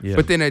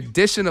 but then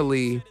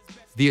additionally,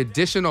 the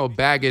additional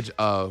baggage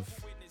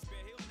of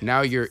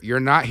now you're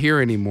not here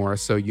anymore,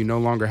 so you no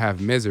longer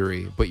have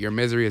misery, but your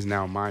misery is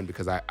now mine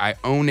because I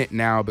own it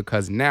now,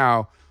 because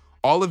now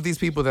all of these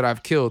people that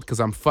I've killed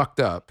because I'm fucked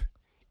up,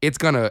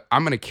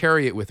 I'm gonna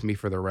carry it with me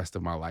for the rest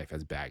of my life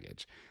as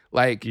baggage.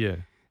 Like,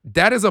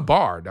 that is a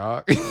bar,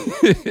 dog.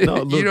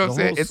 No, look, the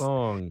whole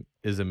song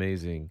is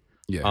amazing.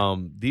 Yeah.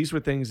 These were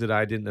things that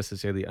I didn't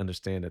necessarily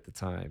understand at the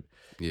time.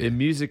 Yeah. And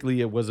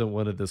musically, it wasn't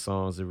one of the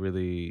songs that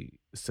really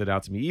stood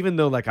out to me, even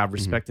though like I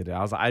respected it.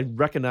 I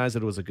recognized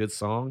that it was a good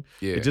song.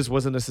 Yeah. It just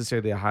wasn't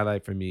necessarily a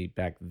highlight for me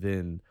back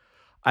then.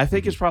 I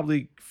think it's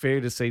probably fair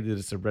to say that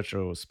it's a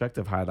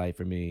retrospective highlight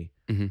for me,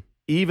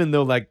 even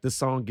though like the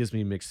song gives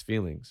me mixed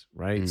feelings,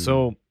 right?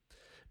 So,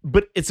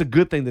 but it's a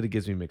good thing that it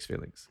gives me mixed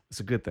feelings.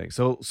 It's a good thing.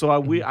 So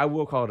I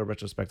will call it a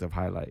retrospective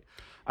highlight.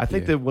 I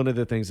think that one of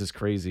the things that's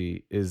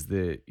crazy is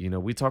that,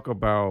 we talk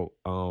about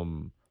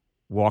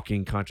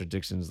walking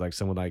contradictions, like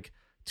someone like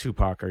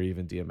Tupac or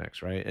even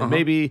DMX, right? And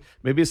maybe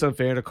it's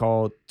unfair to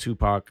call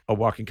Tupac a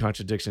walking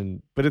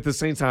contradiction, but at the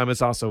same time,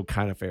 it's also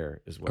kind of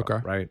fair as well,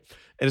 right?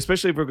 And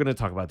especially if we're going to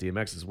talk about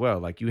DMX as well.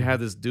 Like, you have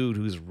this dude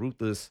who's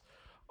ruthless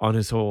on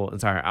his whole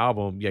entire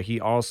album, yet he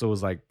also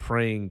was like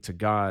praying to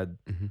God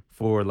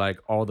for like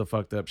all the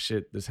fucked up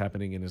shit that's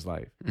happening in his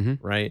life,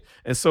 right?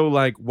 And so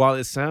like, while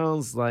it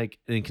sounds like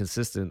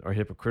inconsistent or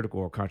hypocritical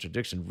or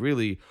contradiction,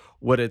 really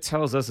what it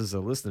tells us as a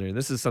listener, and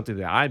this is something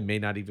that I may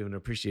not even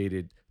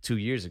appreciated 2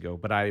 years ago,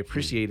 but I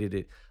appreciated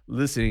it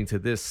listening to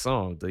this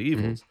song, The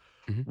Evils,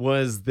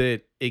 was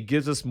that it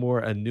gives us more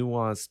a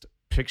nuanced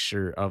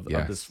picture of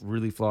this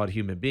really flawed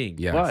human being.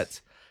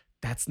 But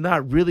that's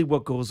not really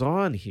what goes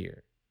on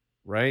here.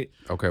 Right.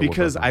 Okay.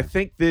 Because I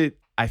think that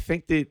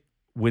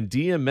when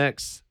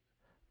DMX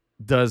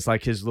does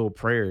like his little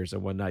prayers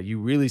and whatnot, you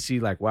really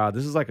see like, wow,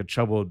 this is like a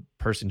troubled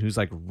person who's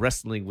like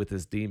wrestling with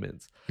his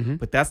demons.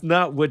 But that's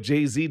not what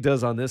Jay-Z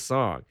does on this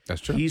song.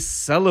 That's true. He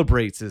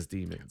celebrates his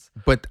demons.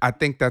 But I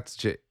think that's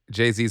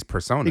Jay-Z's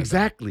persona.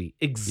 Exactly.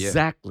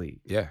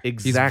 Yeah. Exactly.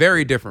 He's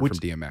very different from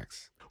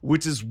DMX.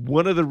 Which is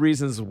one of the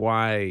reasons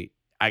why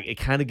it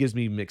kind of gives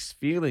me mixed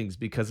feelings,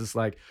 because it's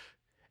like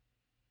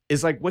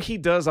what he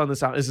does on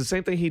this album is the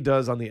same thing he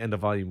does on the end of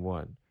Volume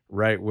 1,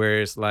 right?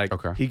 Where it's like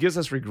he gives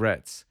us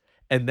regrets,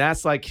 and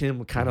that's like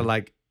him kind of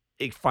like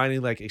finally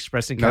like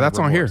expressing. No, that's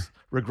on here.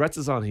 Regrets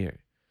is on here,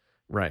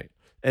 right?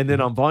 And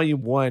then on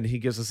Volume 1, he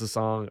gives us a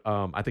song.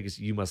 I think it's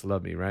 "You Must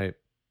Love Me," right?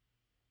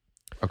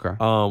 Okay.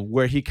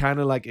 Where he kind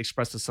of like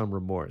expresses some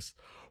remorse,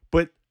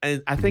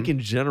 and I think in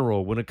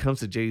general, when it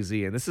comes to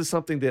Jay-Z, and this is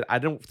something that I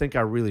don't think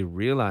I really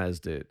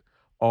realized it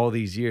all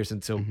these years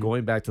until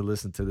going back to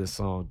listen to this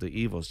song, The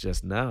Evils,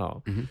 just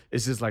now.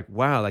 It's just like,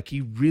 wow, like he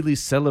really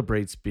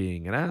celebrates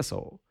being an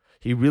asshole.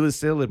 He really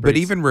celebrates. But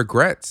even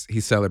regrets, he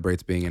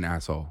celebrates being an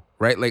asshole,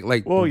 right?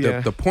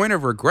 The point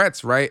of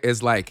regrets, right,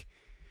 is like,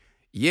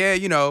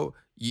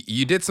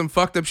 you did some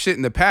fucked up shit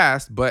in the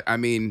past, but I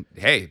mean,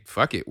 hey,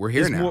 fuck it, we're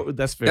here now.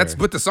 That's fair. That's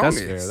what the song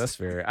is. That's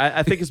fair.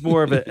 I think it's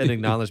more of an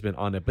acknowledgement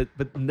on it,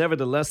 but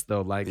nevertheless, though,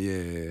 like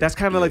that's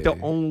kind of like the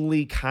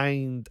only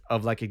kind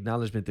of like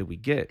acknowledgement that we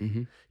get.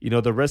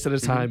 The rest of the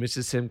time, it's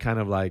just him kind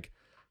of like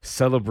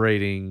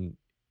celebrating,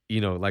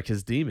 like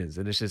his demons,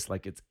 and it's just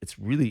like it's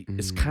really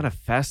it's kind of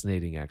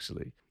fascinating,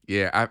 actually.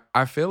 Yeah,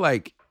 I feel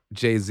like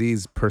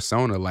Jay-Z's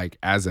persona, like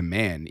as a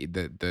man,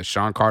 the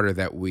Sean Carter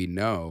that we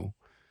know,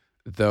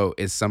 though,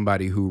 is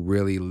somebody who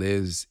really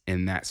lives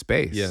in that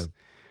space. Yeah.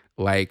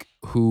 Like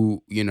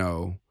who,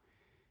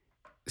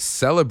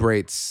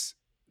 celebrates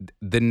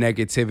the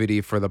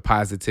negativity for the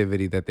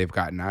positivity that they've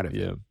gotten out of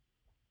it.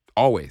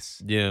 Always.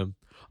 Yeah.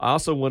 I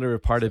also wonder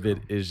if part of it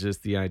is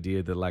just the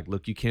idea that like,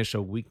 look, you can't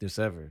show weakness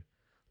ever.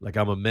 Like,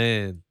 I'm a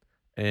man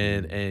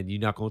and you're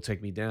not going to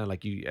take me down.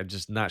 Like, you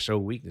just not show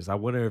weakness. I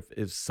wonder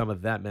if some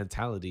of that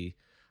mentality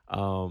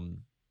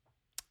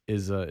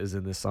is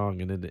in this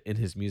song and in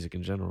his music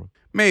in general.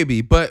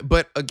 Maybe,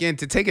 but again,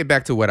 to take it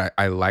back to what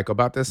I like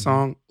about this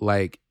song,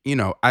 like,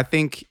 I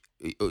think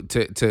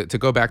to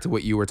go back to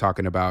what you were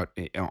talking about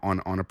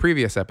on a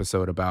previous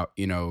episode about,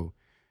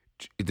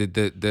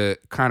 the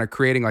kind of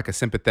creating like a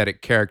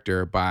sympathetic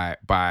character by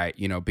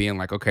being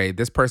like, okay,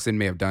 this person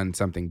may have done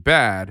something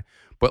bad,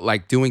 but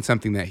like doing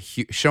something that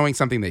showing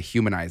something that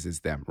humanizes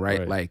them,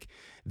 right? Like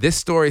this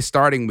story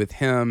starting with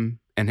him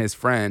and his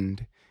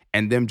friend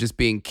and them just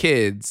being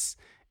kids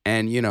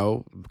and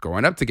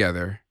growing up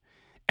together,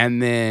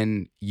 and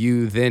then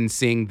you then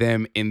seeing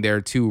them in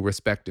their two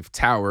respective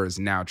towers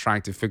now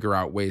trying to figure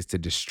out ways to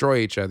destroy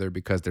each other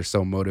because they're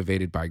so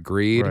motivated by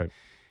greed. Right.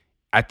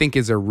 I think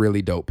is a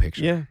really dope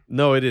picture. Yeah,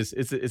 no, it is.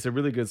 It's a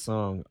really good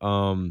song.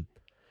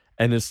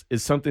 And it's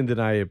something that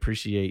I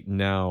appreciate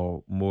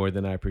now more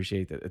than I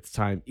appreciate at the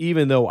time.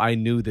 Even though I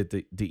knew that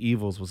the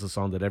Evils was a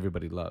song that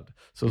everybody loved,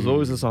 so it was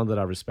always a song that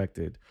I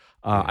respected.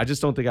 I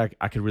just don't think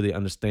I could really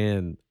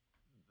understand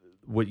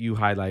what you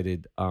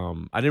highlighted.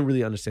 I didn't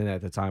really understand that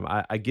at the time.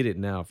 I get it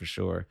now for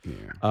sure.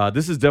 Yeah.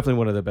 This is definitely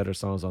one of the better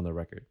songs on the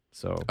record.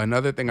 So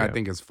another thing I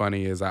think is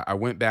funny is I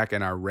went back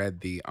and I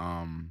read the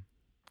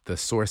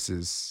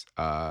Sources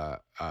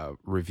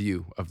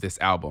review of this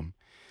album,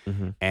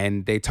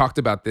 and they talked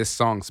about this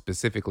song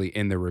specifically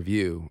in the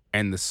review,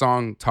 and the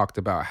song talked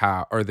about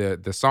how, or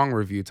the song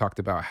review talked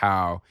about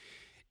how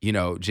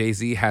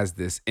Jay-Z has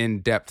this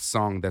in-depth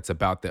song that's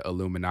about the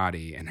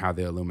Illuminati and how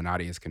the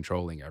Illuminati is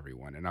controlling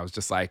everyone. And I was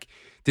just like,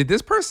 did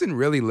this person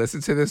really listen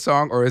to this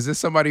song, or is this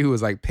somebody who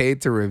was like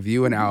paid to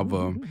review an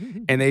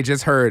album and they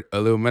just heard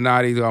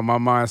Illuminati on my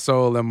mind,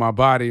 soul, and my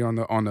body on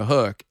the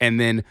hook, and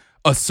then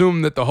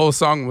assumed that the whole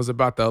song was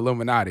about the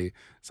Illuminati?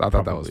 So I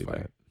thought that was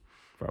funny.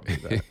 Probably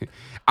that.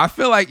 I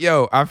feel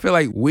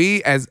like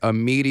we as a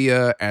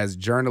media, as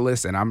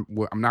journalists, and I'm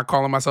not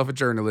calling myself a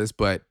journalist,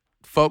 but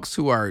folks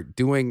who are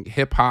doing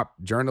hip hop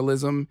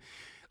journalism,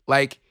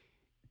 like,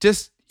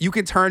 just, you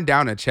can turn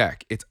down a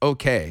check. It's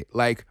okay.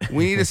 Like,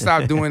 we need to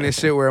stop doing this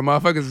shit where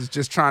motherfuckers is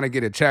just trying to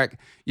get a check.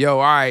 Yo,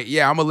 all right,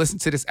 yeah, I'm gonna listen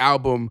to this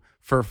album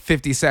for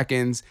 50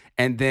 seconds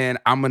and then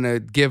I'm gonna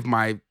give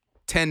my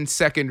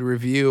 10-second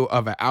review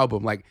of an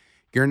album. Like,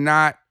 you're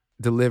not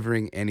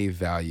delivering any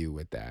value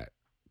with that.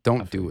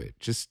 Don't do it.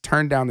 Just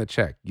turn down the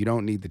check. You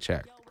don't need the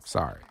check.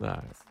 Sorry.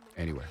 Right.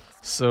 Anyway.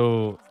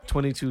 So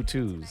 22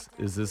 Twos,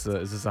 is this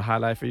a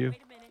highlight for you?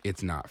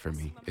 It's not for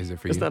me. Is it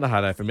for you? It's not a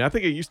highlight for me. I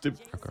think it used to.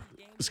 Okay.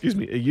 Excuse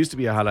me. It used to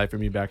be a highlight for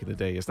me back in the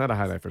day. It's not a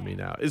highlight for me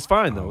now. It's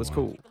fine though. It's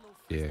cool.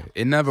 Yeah,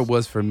 it never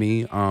was for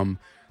me.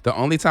 The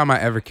only time I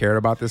ever cared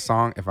about this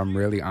song, if I'm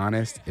really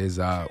honest, is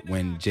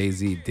when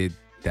Jay-Z did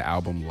the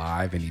album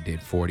live and he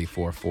did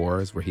 44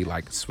 fours, where he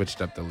like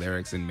switched up the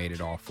lyrics and made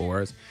it all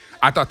fours.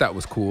 I thought that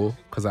was cool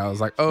because I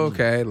was like, oh,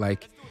 okay,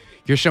 like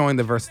you're showing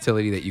the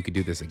versatility that you could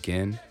do this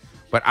again.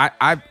 But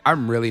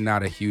I'm really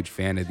not a huge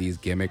fan of these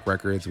gimmick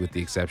records, with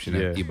the exception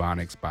of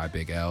Ebonics by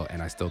Big L,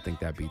 and I still think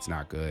that beat's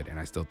not good, and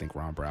I still think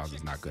Ron Browz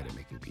is not good at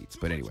making beats.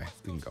 But anyway,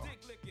 we can go on.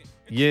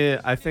 Yeah,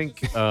 I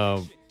think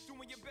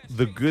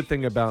the good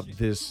thing about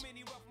this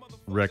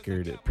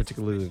record,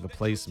 particularly the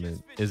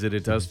placement, is that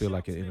it does feel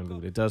like an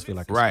interlude. It does feel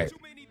like a right.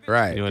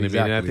 You know what I mean?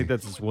 And I think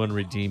that's just one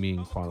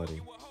redeeming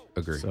quality.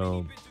 Agree.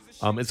 So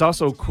it's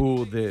also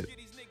cool that,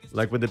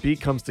 like, when the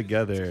beat comes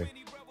together,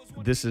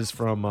 this is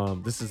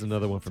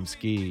another one from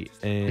Ski,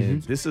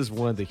 and this is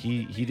one that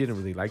he didn't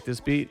really like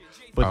this beat,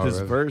 but this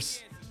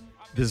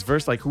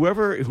verse, like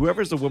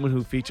whoever's the woman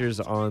who features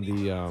on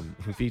the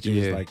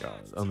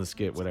on the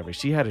skit, whatever,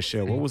 she had a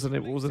show. What was the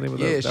name of that?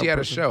 Yeah, she had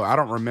person? a show. I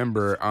don't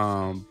remember.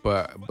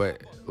 But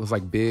it was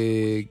like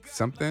Big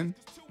something.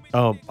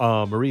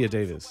 Maria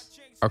Davis.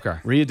 Okay.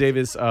 Maria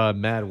Davis,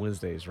 Mad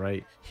Wednesdays,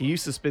 right? He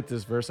used to spit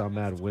this verse on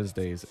Mad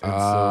Wednesdays. And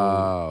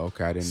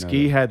okay. I didn't know.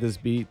 Ski had this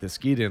beat that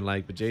Ski didn't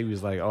like, but Jay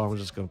was like, oh, I'm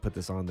just going to put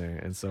this on there.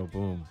 And so,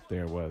 boom,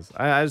 there it was.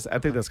 I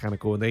think that's kind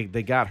of cool. And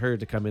they got her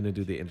to come in and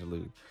do the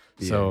interlude.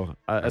 Yeah, so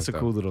that's a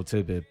cool little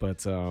tidbit.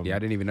 But yeah, I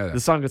didn't even know that. The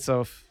song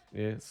itself,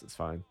 yeah, it's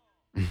fine.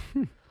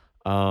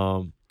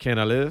 Can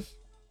I Live?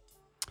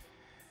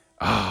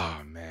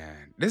 Oh,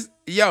 man. This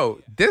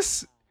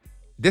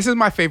is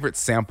my favorite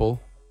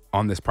sample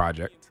on this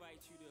project.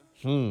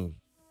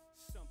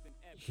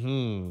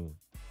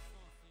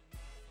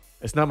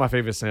 It's not my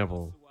favorite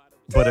sample,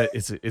 but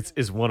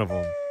it's one of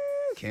them.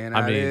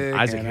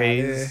 Isaac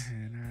Hayes.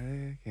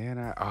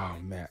 Oh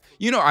man,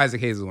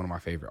 Isaac Hayes is one of my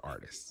favorite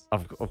artists.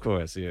 Of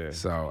course, yeah.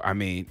 So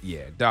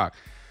yeah, dog.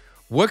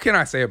 What can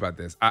I say about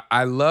this?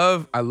 I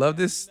love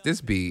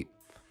this beat,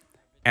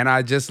 and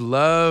I just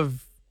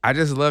love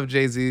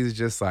Jay-Z's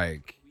just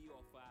like.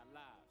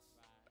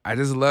 I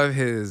just love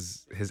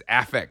his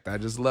affect. I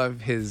just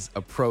love his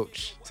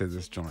approach to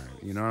this joint.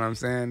 You know what I'm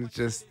saying? It's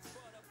just,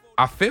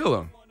 I feel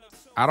him.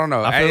 I don't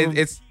know.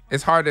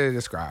 It's hard to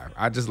describe.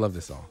 I just love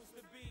this song.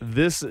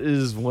 This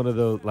is one of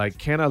those, like,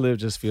 Can I Live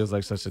just feels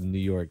like such a New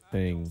York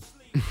thing.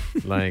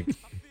 Like,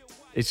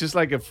 it's just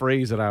like a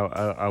phrase that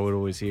I would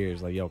always hear.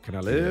 It's like, yo, can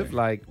I live? Yeah.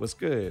 Like, what's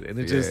good? And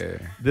it just,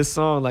 this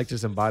song like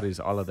just embodies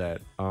all of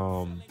that.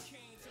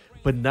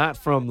 But not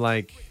from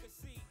like,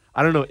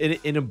 I don't know.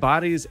 It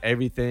embodies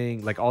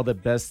everything, like all the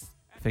best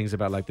things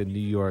about like the New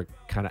York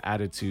kind of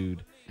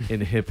attitude in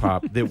hip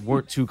hop that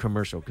weren't too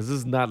commercial. Because this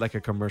is not like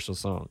a commercial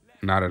song.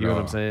 Not at all. You know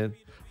what I'm saying?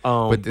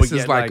 But this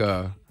is like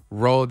a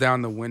roll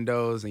down the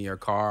windows in your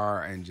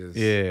car and just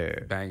Yeah.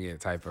 bang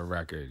it type of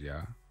record,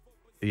 yeah.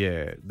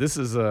 Yeah. This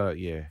is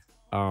yeah,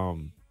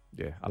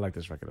 I like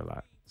this record a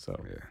lot. So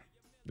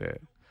Yeah.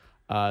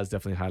 yeah. It's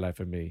definitely a highlight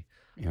for me.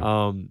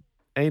 Yeah.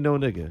 Ain't No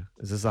Nigga.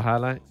 Is this a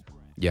highlight?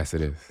 Yes,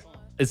 it is.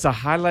 It's a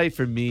highlight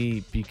for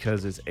me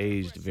because it's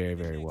aged very,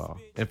 very well.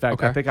 In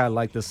fact, I Okay. think I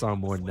like this song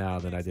more now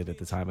than I did at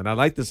the time. And I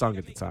liked the song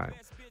at the time.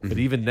 But Mhm.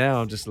 even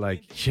now, I'm just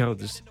like, yo,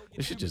 this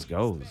shit just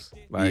goes.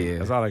 Like, Yeah.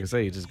 that's all I can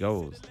say. It just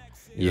goes.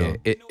 You Yeah, know?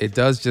 it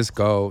does just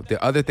go.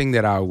 The other thing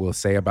that I will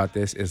say about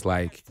this is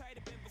like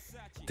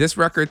this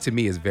record to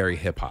me is very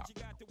hip hop.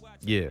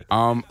 Yeah.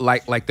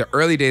 Like the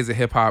early days of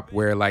hip hop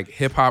where like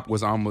hip hop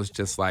was almost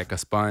just like a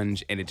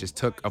sponge and it just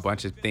took a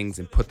bunch of things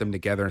and put them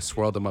together and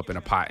swirled them up in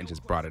a pot and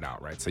just brought it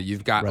out, right? So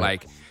you've got Right.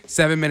 like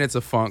 7 minutes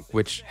of funk,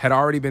 which had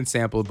already been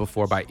sampled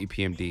before by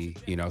EPMD,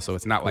 you know, so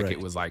it's not like it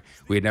Correct. was like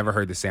we had never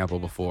heard the sample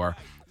before.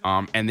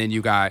 And then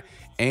you got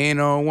Ain't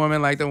No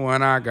Woman Like the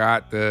One I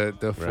Got,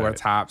 the Four Right.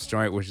 Tops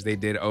joint, which they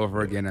did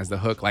over again as the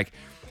hook. Like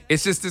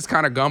it's just this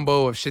kind of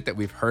gumbo of shit that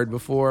we've heard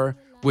before,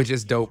 with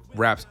just dope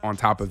raps on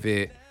top of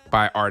it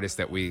by artists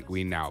that we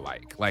now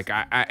like. Like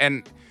I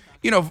and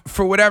you know,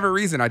 for whatever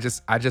reason, I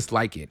just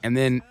like it. And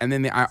then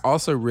I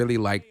also really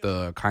like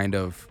the kind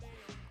of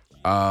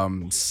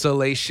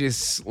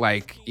salacious,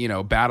 like, you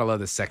know, battle of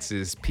the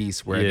sexes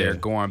piece where Yeah. they're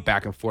going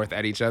back and forth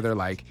at each other.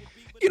 Like,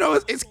 you know,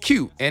 it's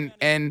cute and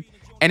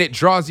it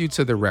draws you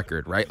to the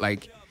record, right?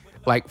 Like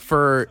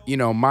for, you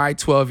know, my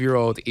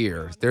 12-year-old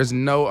ears, there's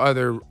no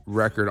other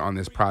record on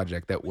this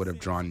project that would have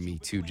drawn me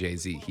to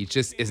Jay-Z. He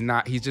just is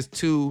not, he's just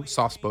too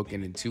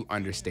soft-spoken and too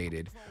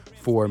understated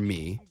for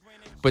me.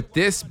 But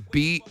this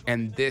beat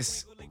and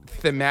this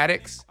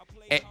thematics,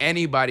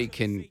 anybody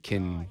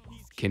can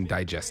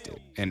digest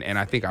it. And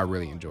I think I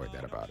really enjoyed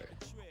that about it.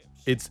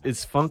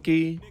 It's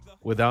funky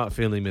without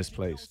feeling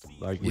misplaced.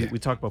 Like Yeah. we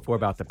talked before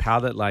about the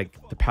palette, like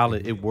the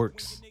palette, it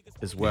works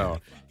as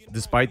well.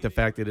 Despite the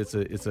fact that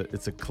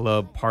it's a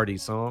club party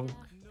song,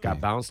 got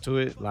Yeah. bounce to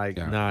it. Like,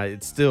 Yeah. nah,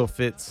 it still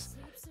fits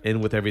in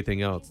with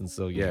everything else. And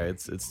so yeah,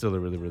 it's still a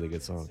really, really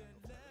good song.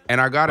 And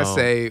I gotta Um,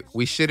 say,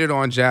 we shitted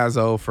on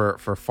Jazzo for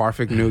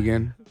Farfik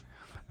Nugan,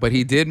 but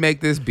he did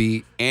make this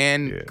beat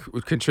and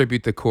Yeah.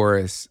 contribute the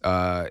chorus,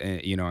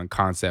 and, you know, and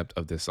concept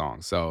of this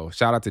song. So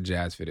shout out to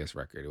Jazz for this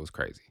record. It was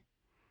crazy.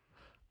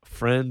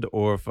 Friend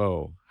or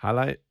foe?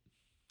 Highlight?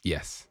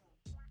 Yes,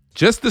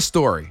 just the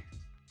story.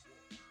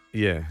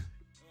 Yeah. Go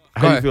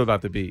How do you ahead. feel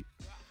about the beat?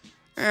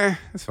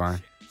 It's fine. I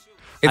It's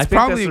think that's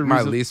probably the my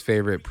reason- least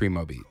favorite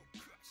Primo beat.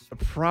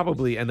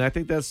 Probably, and I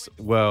think that's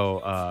So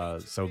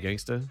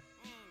Gangsta.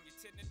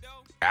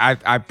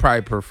 I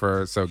probably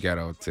prefer So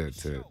Ghetto to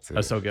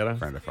So Ghetto?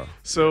 Friend or Foe.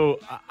 So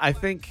I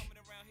think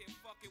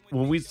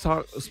when we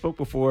spoke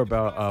before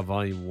about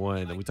Volume 1,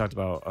 and we talked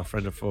about A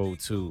Friend or Foe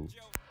 2,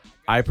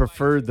 I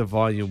preferred the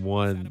Volume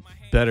 1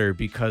 better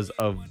because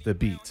of the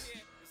beat.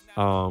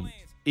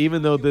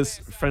 Even though this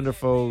Friend or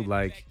Foe,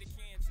 like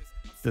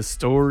the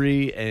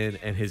story and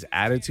his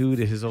attitude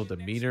and his whole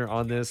demeanor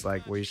on this,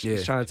 like where he's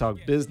Yeah. trying to talk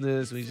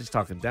business, and he's just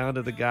talking down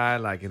to the guy,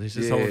 like, and it's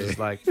just whole Yeah. just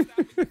like,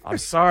 I'm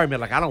sorry, man,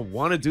 like I don't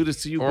want to do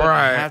this to you, but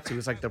I Right. have to.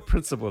 It's like the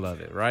principle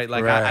of it, right?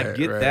 Like I Right,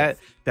 get right. that.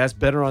 That's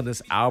better on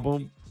this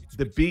album.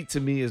 The beat to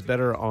me is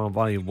better on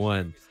Volume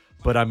 1,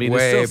 but I mean, it's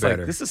Way still it's like,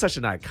 better. this is such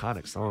an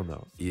iconic song,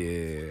 though.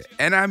 Yeah.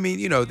 And I mean,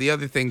 you know, the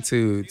other thing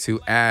to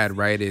add,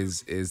 right,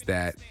 is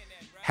that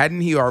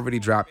hadn't he already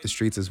dropped The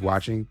Streets Is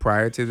Watching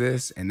prior to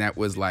this? And that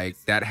was like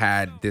that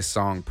had this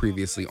song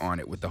previously on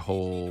it with the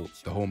whole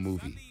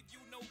movie.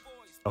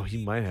 Oh,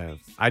 he might have.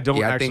 I don't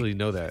Yeah, I think- actually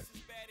know that.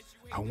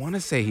 I want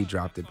to say he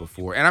dropped it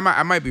before. And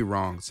I might be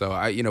wrong. So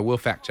we'll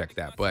fact check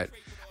that. But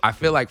I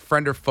feel like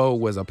Friend or Foe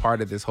was a part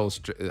of this whole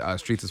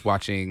Streets Is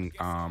Watching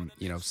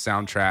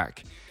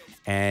soundtrack.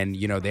 And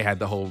you know, they had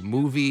the whole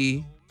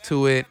movie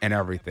to it and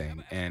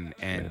everything. And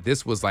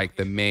this was like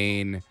the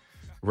main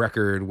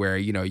record where,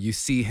 you know, you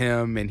see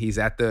him and he's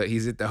at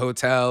the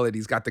hotel and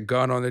he's got the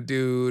gun on the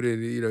dude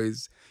and, you know,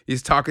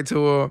 he's talking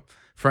to him.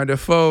 Friend or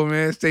foe,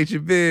 man, state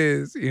your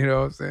biz. You know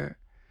what I'm saying?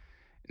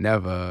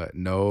 Never,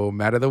 no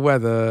matter the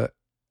weather,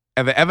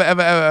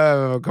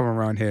 ever come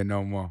around here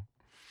no more.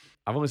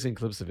 I've only seen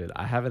clips of it.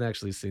 I haven't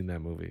actually seen that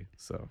movie,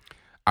 so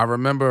I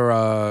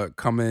remember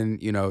coming,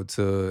 you know,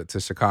 to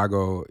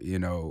Chicago, you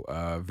know,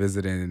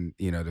 visiting,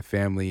 you know, the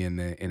family in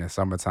the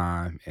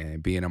summertime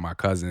and being at my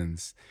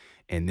cousins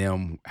and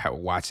them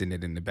watching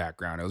it in the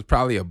background. It was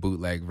probably a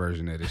bootleg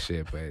version of the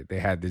shit, but they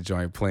had the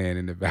joint playing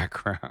in the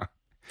background.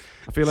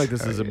 I feel like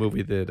this is a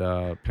movie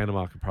that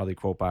Panama could probably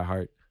quote by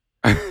heart.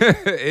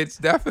 It's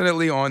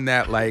definitely on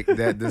that, like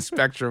that the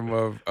spectrum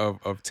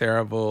of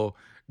terrible,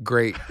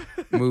 great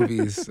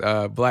movies,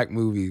 black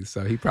movies.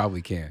 So he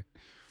probably can.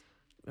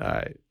 All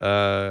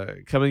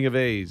right, Coming of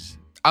Age.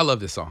 I love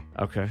this song.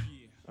 Okay,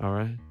 all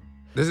right.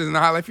 This isn't a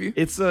highlight for you?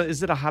 Is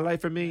it a highlight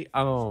for me?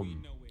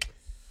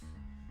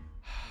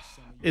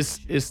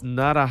 It's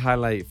not a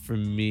highlight for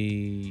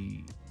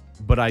me,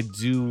 but I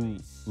do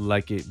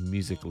like it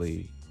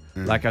musically.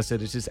 Like I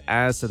said, it just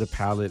adds to the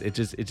palette. It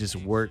just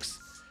works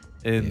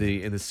in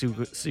the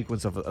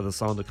sequence of the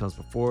song that comes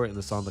before it and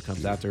the song that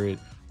comes after it.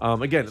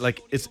 Again,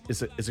 like it's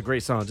a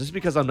great song. Just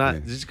because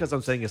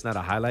I'm saying it's not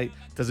a highlight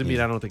doesn't mean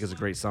I don't think it's a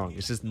great song.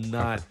 It's just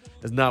not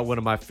it's not one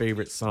of my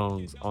favorite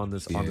songs on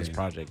this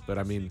project. But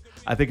I mean,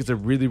 I think it's a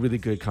really, really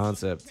good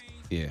concept.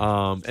 Yeah.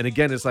 And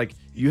again, it's like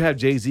you have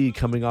Jay-Z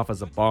coming off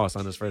as a boss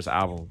on his first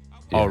album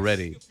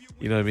already.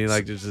 You know what I mean?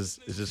 Like it's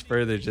just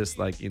further just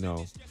like, you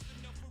know.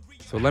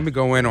 So let me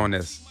go in on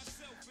this.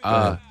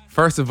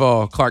 First of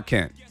all, Clark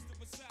Kent.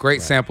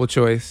 Great sample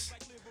choice.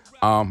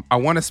 I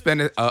want to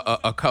spend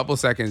a couple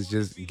seconds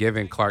just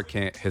giving Clark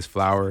Kent his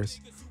flowers.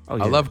 Oh,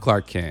 yeah. I love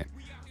Clark Kent.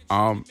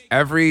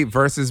 Every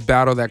versus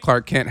battle that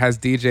Clark Kent has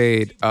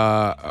DJ'd,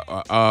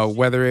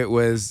 whether it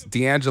was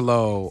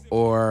D'Angelo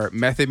or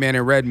Method Man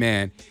and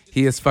Redman,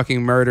 he is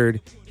fucking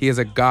murdered. He is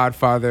a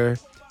godfather.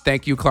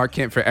 Thank you, Clark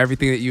Kent, for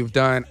everything that you've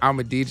done. I'm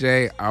a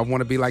DJ. I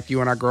want to be like you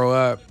when I grow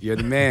up. You're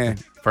the man.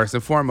 First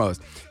and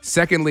foremost.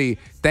 Secondly,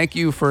 thank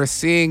you for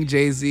seeing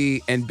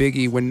Jay-Z and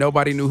Biggie when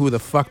nobody knew who the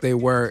fuck they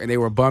were and they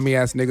were bummy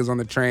ass niggas on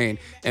the train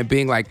and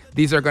being like,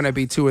 these are going to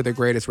be two of the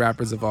greatest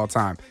rappers of all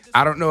time.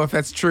 I don't know if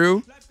that's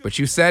true, but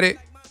you said it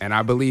and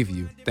I believe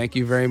you. Thank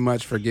you very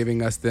much for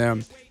giving us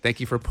them. Thank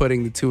you for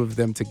putting the two of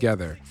them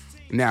together.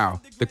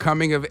 Now, the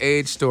coming of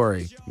age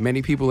story.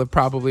 Many people have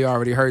probably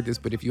already heard this,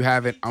 but if you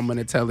haven't, I'm going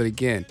to tell it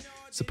again.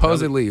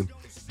 Supposedly,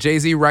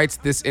 Jay-Z writes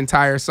this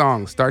entire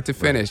song, start to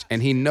finish,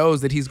 and he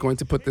knows that he's going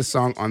to put this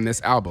song on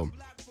this album.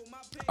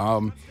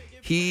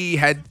 He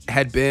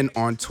had been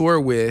on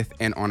tour with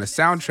and on a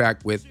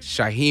soundtrack with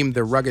Shaheem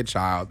the Rugged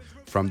Child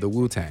from the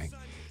Wu-Tang.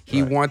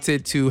 He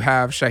wanted to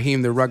have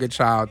Shaheem the Rugged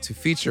Child to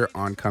feature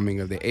on Coming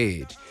of the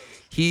Age.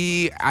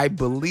 He, I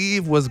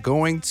believe, was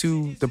going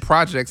to the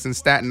projects in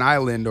Staten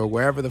Island or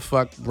wherever the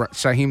fuck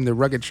Shaheem the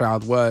Rugged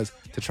Child was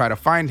to try to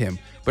find him.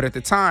 But at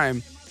the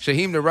time,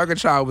 Shaheem the Rugged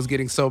Child was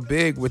getting so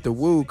big with the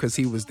Wu because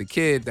he was the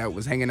kid that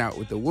was hanging out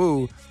with the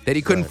Wu that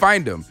he couldn't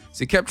find him.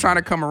 So he kept trying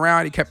to come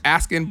around. He kept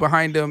asking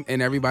behind him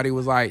and everybody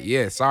was like,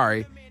 yeah,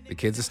 sorry, the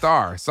kid's a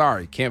star.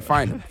 Sorry, can't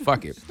find him.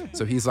 Fuck it.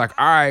 So he's like,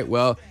 all right,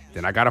 well,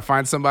 then I got to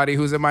find somebody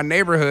who's in my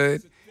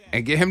neighborhood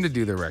and get him to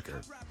do the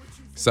record.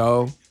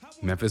 So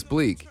Memphis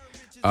Bleek.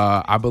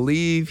 I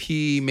believe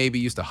he maybe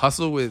used to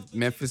hustle with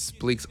Memphis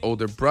Bleek's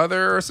older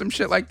brother or some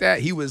shit like that.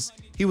 He was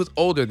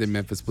older than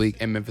Memphis Bleek,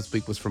 and Memphis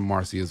Bleek was from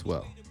Marcy as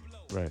well.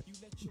 Right.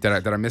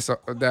 Did I miss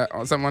that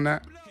something on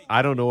that?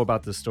 I don't know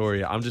about the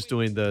story. I'm just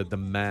doing the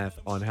math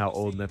on how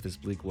old Memphis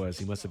Bleek was.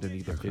 He must have been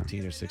either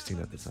 15 or 16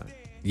 at the time.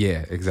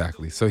 Yeah,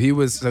 exactly. So he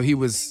was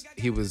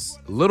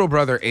little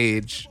brother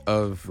age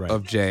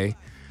of Jay.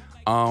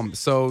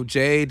 So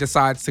Jay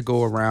decides to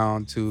go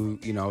around to,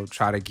 you know,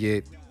 try to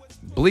get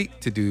Bleek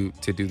to do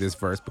this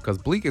verse because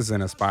Bleek is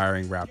an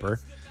aspiring rapper.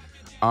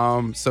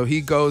 So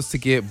he goes to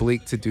get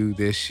Bleek to do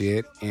this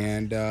shit,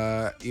 and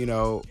you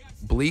know,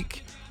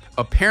 Bleek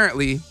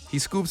apparently he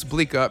scoops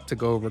Bleek up to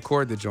go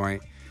record the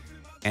joint,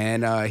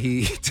 and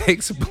he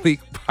takes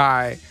Bleek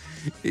by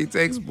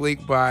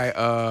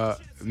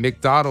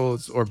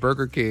McDonald's or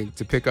Burger King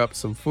to pick up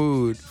some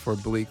food for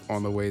Bleek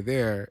on the way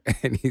there,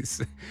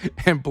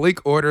 and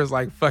Bleek orders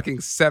like fucking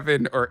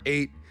 7 or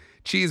 8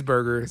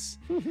 cheeseburgers,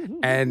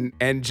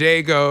 and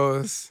Jay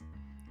goes,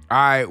 all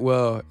right,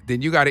 well,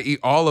 then you got to eat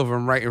all of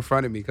them right in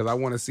front of me because I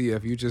want to see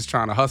if you're just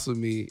trying to hustle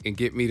me and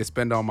get me to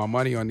spend all my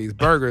money on these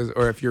burgers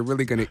or if you're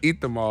really going to eat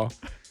them all.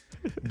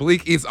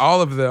 Bleek eats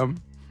all of them,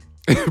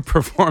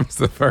 performs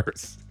the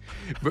verse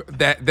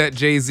that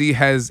Jay-Z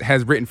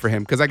has written for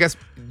him because I guess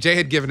Jay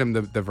had given him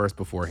the verse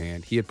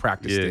beforehand. He had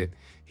practiced it.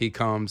 He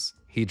comes,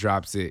 he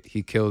drops it,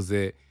 he kills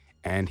it,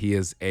 and he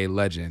is a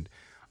legend.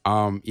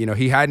 You know,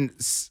 he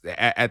hadn't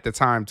at the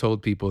time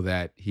told people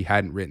that he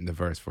hadn't written the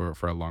verse for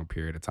a long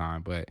period of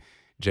time, but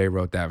Jay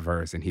wrote that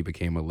verse and he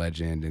became a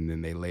legend. And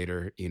then they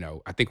later, you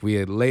know, I think we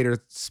had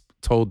later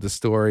told the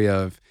story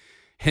of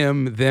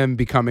them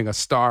becoming a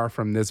star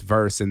from this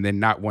verse and then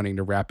not wanting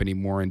to rap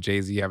anymore and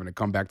Jay-Z having to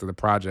come back to the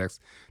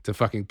projects to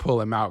fucking pull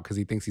him out because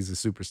he thinks he's a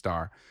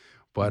superstar.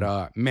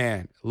 But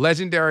man,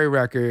 legendary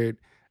record,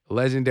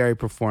 legendary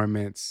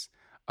performance.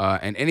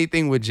 And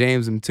anything with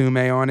James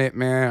Mtume on it,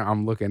 man,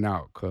 I'm looking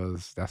out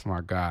because that's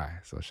my guy.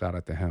 So shout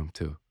out to him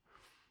too.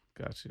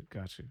 Got you.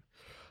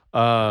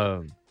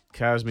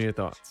 Cashmere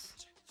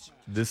thoughts.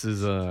 This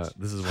is one of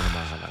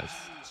my highlights.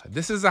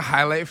 This is a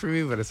highlight for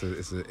me, but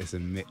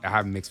I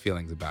have mixed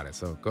feelings about it.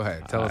 So go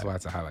ahead, tell us why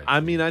it's a highlight.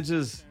 I mean,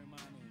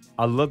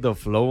 I love the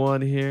flow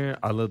on here.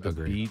 I love the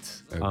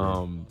beats.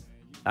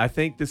 I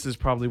think this is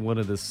probably one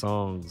of the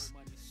songs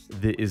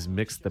that is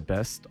mixed the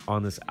best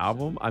on this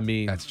album. I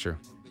mean, that's true.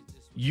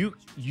 You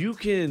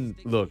can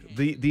look,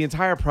 the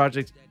entire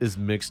project is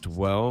mixed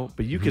well,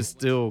 but you can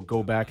still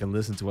go back and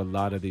listen to a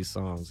lot of these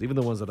songs, even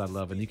the ones that I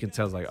love, and you can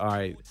tell like, all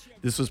right,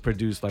 this was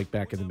produced like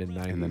back in the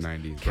mid-90s. In the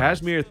 90s.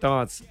 Cashmere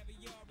Thoughts,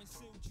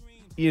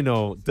 you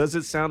know, does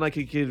it sound like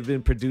it could have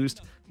been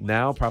produced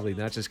now? Probably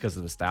not, just because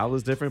the style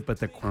is different, but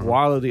the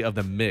quality of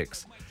the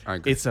mix,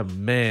 it's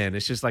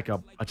just like a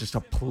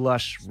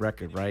plush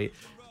record, right?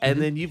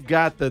 And then you've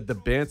got the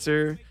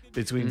banter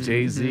between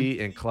Jay-Z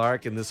and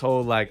Clark and this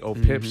whole like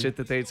pimp shit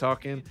that they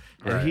talking.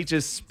 And he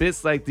just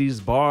spits like these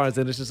bars,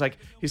 and it's just like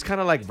he's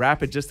kind of like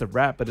rapping just to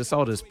rap, but it's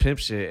all this pimp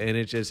shit, and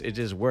it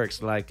just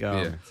works. Like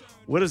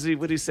what does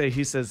he say?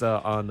 He says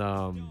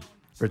on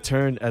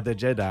Return of the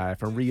Jedi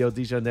from Rio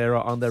de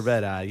Janeiro on the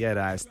red eye. Yet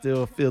I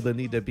still feel the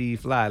need to be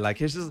fly.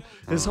 Like it's just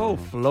this whole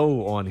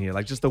flow on here,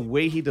 like just the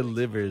way he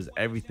delivers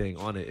everything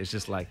on it. It's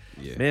just like,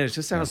 man, it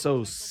just sounds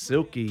so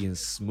silky and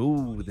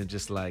smooth and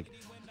just like,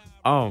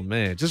 oh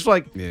man, just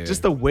like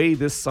just the way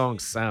this song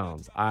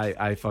sounds.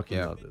 I fucking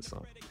love this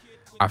song.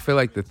 I feel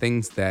like the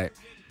things that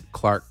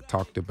Clark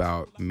talked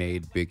about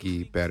made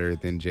Biggie better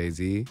than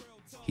Jay-Z.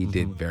 He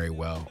did very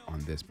well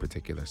on this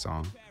particular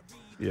song.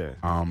 Yeah.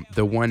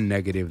 The one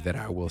negative that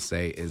I will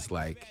say is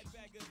like,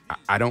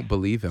 I don't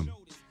believe him.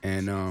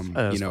 And,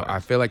 you know,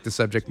 I feel like the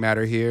subject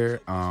matter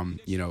here,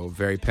 you know,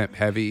 very pimp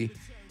heavy.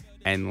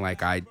 And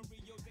like,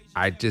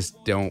 I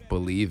just don't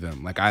believe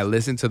him. Like I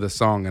listen to the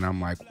song and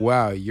I'm like,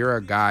 wow, you're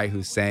a guy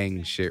who's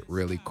saying shit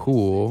really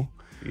cool.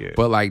 Yeah.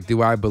 But like,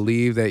 do I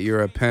believe that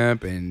you're a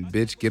pimp and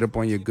bitch, get up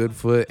on your good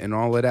foot and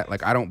all of that?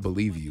 Like, I don't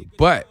believe you,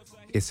 but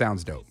it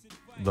sounds dope.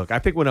 Look, I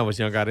think when I was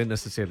younger, I didn't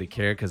necessarily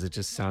care because it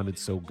just sounded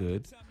so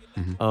good.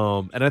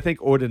 And I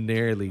think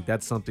ordinarily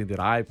that's something that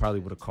I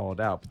probably would have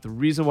called out. But the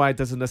reason why it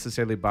doesn't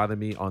necessarily bother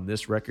me on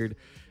this record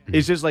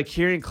is just like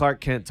hearing Clark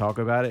Kent talk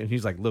about it. And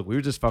he's like, look, we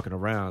were just fucking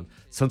around.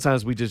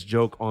 Sometimes we just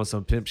joke on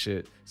some pimp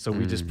shit. So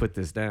we just put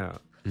this down.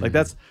 Like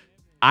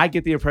I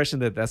get the impression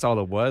that that's all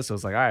it was. So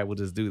it's like, all right, we'll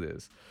just do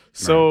this.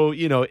 So,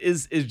 you know,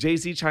 is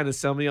Jay-Z trying to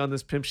sell me on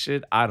this pimp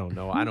shit? I don't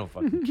know. I don't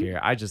fucking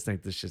care. I just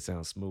think this shit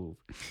sounds smooth.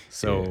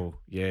 So,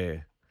 yeah.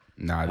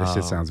 Nah, this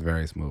shit sounds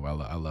very smooth.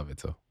 I love it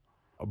too.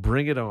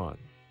 Bring It On.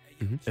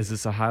 Is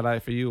this a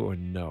highlight for you or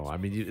no? I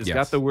mean, it's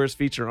got the worst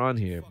feature on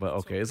here, but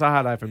okay, it's a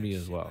highlight for me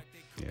as well.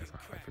 Yeah, it's a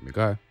highlight for me.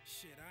 Go ahead.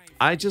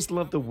 I just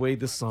love the way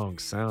this song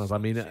sounds. I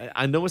mean,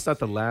 I know it's not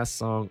the last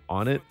song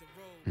on it,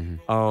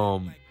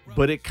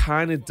 but it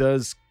kind of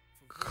does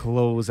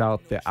close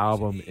out the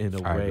album in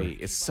a way.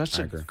 It's such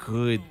a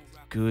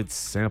good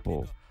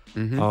sample.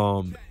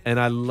 And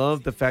I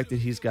love the fact that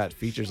he's got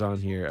features on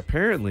here.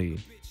 Apparently,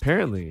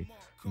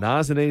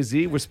 Nas and AZ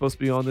were supposed to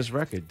be on this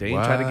record. Dame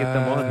tried to get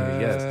them on here,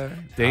 yes.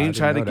 Dame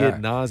tried to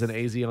get Nas and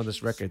AZ on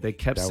this record. They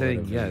kept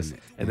saying yes,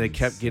 and they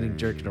kept getting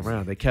jerked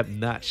around. They kept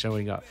not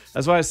showing up.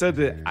 That's why I said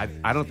that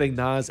I don't think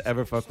Nas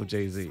ever fucked with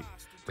Jay-Z,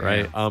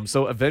 right?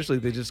 So eventually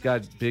they just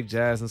got Big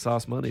Jazz and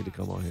Sauce Money to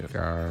come on here.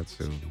 Got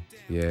to.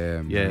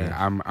 Yeah, man.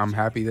 Yeah. I'm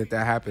happy that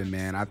happened,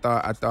 man. I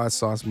thought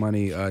Sauce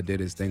Money did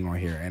his thing on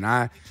here,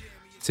 and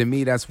to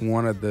me, that's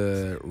one of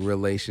the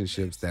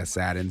relationships that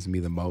saddens me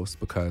the most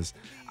because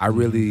I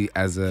really,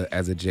 as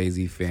a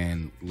Jay-Z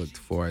fan, looked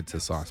forward to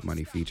Sauce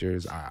Money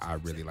features. I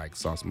really like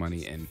Sauce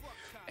Money,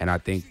 and I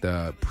think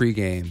the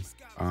pregame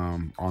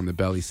on the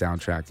Belly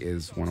soundtrack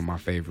is one of my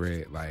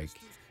favorite like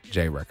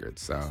Jay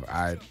records. So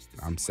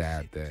I'm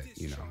sad that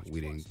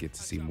we didn't get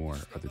to see more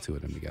of the two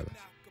of them together.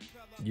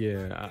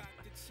 Yeah,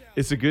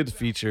 it's a good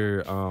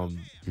feature.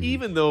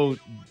 Even though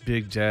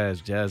Big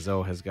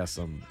Jazzo has got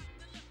some.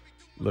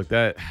 Look,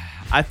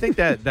 I think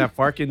that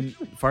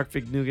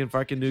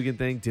Fark-Nugan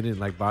thing didn't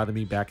like bother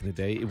me back in the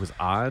day. It was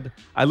odd.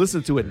 I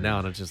listen to it now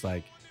and I'm just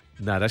like,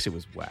 nah, that shit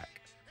was whack.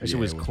 That shit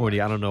was corny.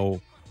 Whack. I don't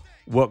know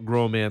what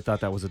grown man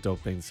thought that was a dope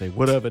thing to say.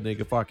 Whatever,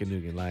 nigga,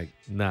 Fark-Nugan. Like,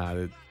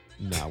 nah,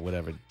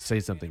 whatever. Say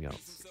something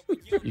else.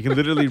 You can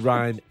literally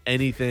rhyme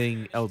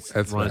anything else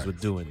that rhymes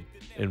with doing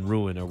and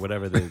ruin or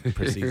whatever that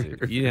precedes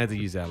it. You didn't have to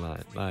use that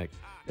line. Like,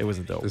 it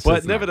wasn't dope.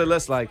 But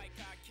nevertheless, like,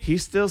 he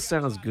still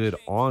sounds good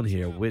on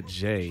here with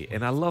Jay,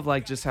 and I love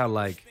like just how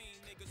like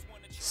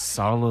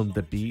solemn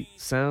the beat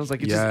sounds.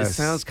 Like it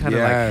sounds kind of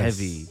like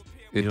heavy.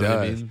 It does. What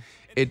I mean?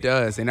 It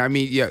does, and I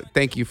mean, yeah.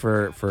 Thank you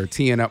for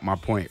teeing up my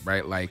point.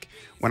 Right, like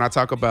when I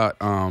talk about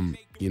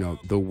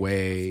the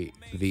way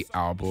the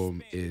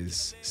album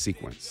is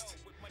sequenced,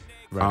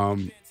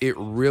 it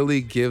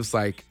really gives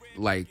like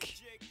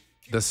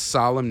the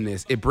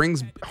solemnness. It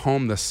brings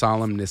home the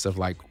solemnness of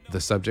like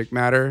the subject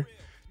matter.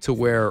 To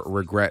where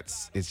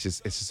Regrets, it's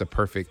just a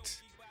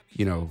perfect,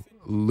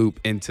 loop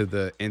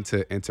into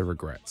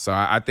Regret. So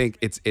I think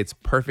it's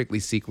perfectly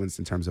sequenced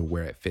in terms of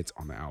where it fits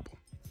on the album.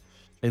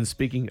 And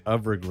speaking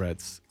of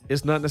Regrets,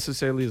 it's not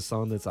necessarily a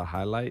song that's a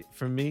highlight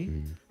for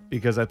me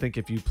because I think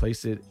if you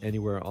place it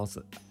anywhere else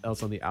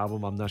on the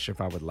album, I'm not sure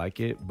if I would like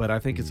it. But I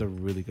think it's a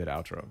really good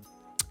outro.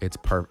 It's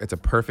a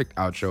perfect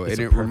outro, and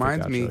it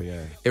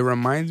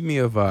reminds me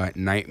of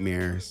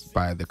Nightmares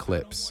by the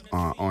Clips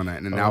on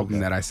an album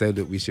that I said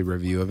that we should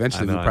review.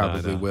 Eventually, we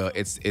probably will.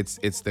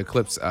 It's the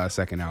Clips'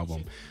 second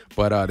album,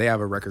 but they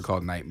have a record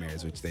called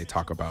Nightmares, which they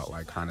talk about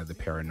like kind of the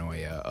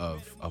paranoia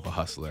of a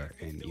hustler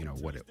and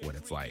what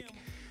it's like.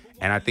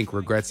 And I think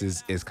Regrets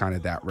is kind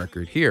of that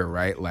record here,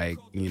 right? Like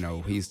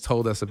he's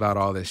told us about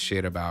all this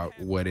shit about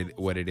what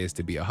it is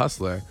to be a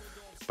hustler.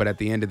 But at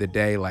the end of the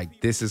day, like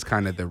this is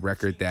kind of the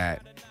record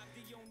that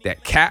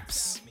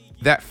caps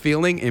that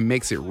feeling and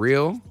makes it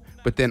real,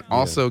 but then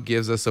also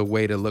gives us a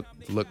way to look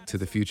to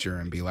the future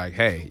and be like,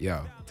 hey,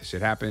 yo, this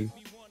shit happened.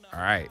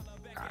 All right,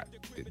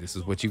 this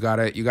is what you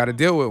gotta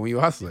deal with when you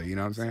hustle. You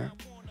know what I'm saying?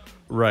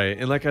 Right.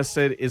 And like I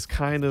said, it's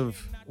kind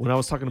of when I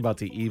was talking about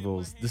the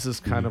evils, this is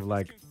kind of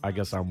like, I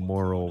guess, our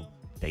moral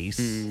base,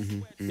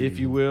 if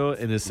you will,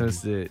 in the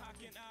sense that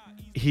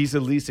he's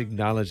at least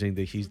acknowledging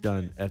that he's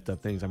done effed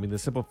up things. I mean, the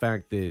simple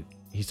fact that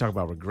he's talking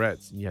about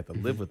regrets and you have to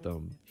live with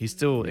them, he's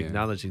still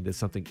acknowledging that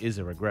something is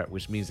a regret,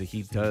 which means that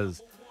he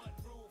does,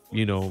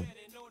 you know,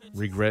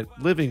 regret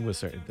living with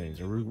certain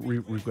things or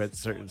regret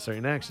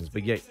certain actions,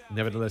 but yet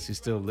nevertheless he's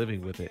still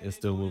living with it and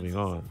still moving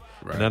on.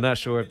 Right. And I'm not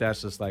sure if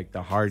that's just like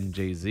the hardened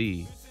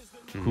Jay-Z,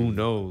 who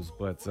knows,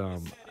 but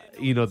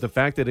you know, the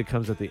fact that it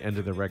comes at the end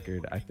of the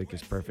record I think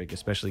is perfect,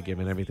 especially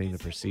given everything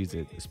that precedes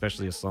it,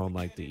 especially a song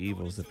like The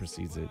Evils that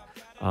precedes it,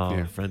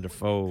 Friend or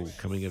Foe,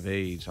 Coming of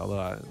Age,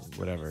 although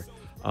whatever,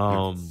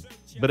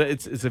 but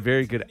it's a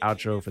very good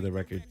outro for the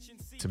record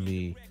to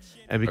me.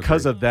 And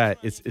because of that,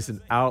 it's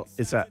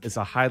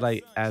a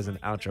highlight as an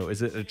outro.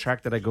 Is it a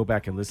track that I go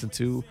back and listen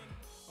to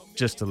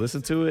just to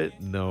listen to it?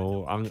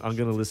 No, I'm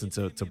gonna listen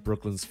to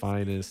Brooklyn's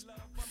Finest,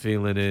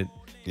 Feeling It,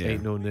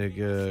 Ain't No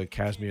Nigga,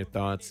 Cashmere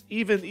Thoughts,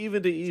 even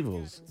The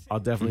Evils. I'll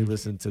definitely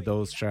listen to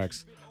those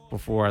tracks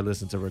before I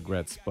listen to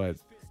Regrets. But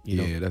you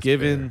know,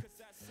 given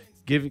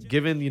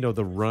you know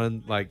the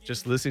run, like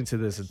just listening to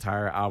this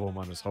entire album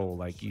on its whole,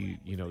 like you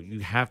know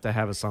you have to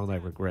have a song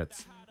like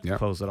Regrets to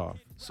close it off.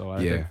 So I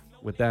think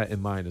with that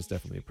in mind, it's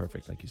definitely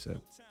perfect, like you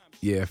said.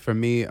 Yeah, for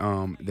me,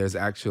 there's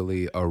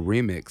actually a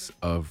remix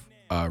of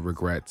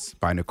Regrets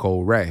by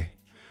Nicole Ray.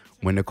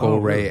 When Nicole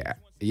Ray,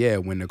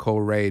 when Nicole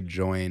Ray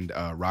joined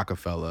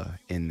Rockefeller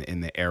in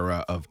the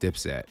era of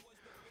Dipset,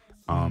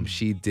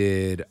 she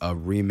did a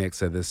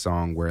remix of this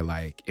song where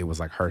like it was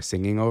like her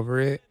singing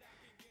over it,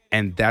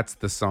 and that's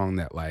the song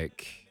that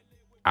like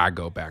I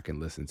go back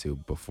and listen to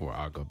before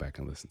I'll go back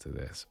and listen to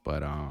this.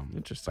 But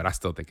interesting. But I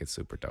still think it's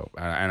super dope,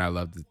 and I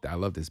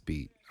love this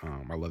beat.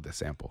 I love the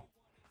sample.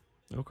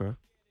 Okay,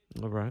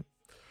 all right.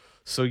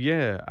 So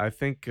yeah, I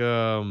think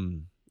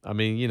I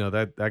mean, you know,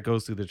 that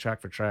goes through the track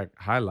for track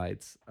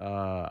highlights.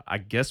 I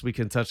guess we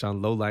can touch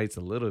on lowlights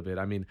a little bit.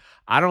 I mean,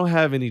 I don't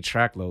have any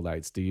track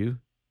lowlights. Do you?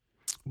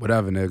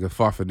 Whatever, nigga.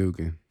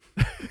 Farfadukin.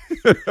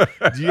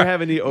 Do you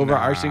have any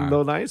overarching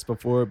lowlights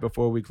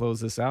before we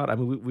close this out? I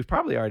mean, we've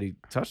probably already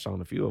touched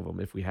on a few of them,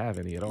 if we have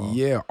any at all.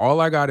 Yeah,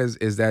 all I got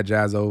is that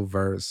Jaz-O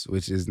verse,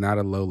 which is not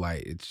a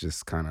lowlight. It's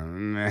just kind of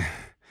meh.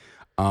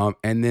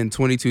 And then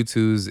 22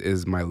 Twos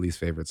is my least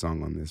favorite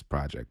song on this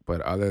project.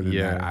 But other than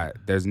that,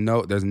 there's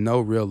no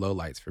real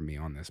lowlights for me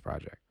on this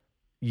project.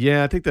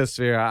 Yeah, I think that's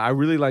fair. I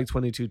really like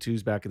 22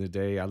 Twos back in the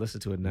day. I listen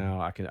to it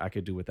now. I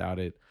could do without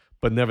it.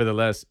 But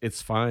nevertheless, it's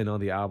fine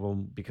on the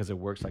album because it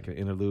works like an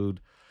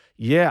interlude.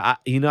 Yeah,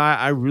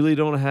 I really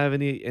don't have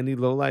any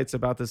lowlights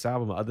about this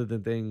album other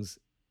than things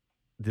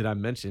that I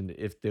mentioned,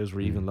 if those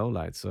were even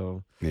lowlights.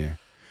 So yeah.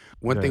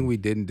 One thing we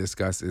didn't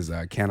discuss is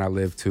Can I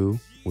Live Too,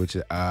 which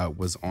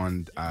was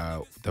on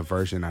the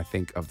version, I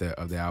think, of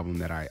the album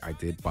that I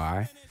did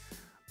buy.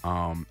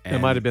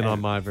 It might have been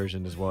on my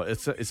version as well.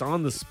 It's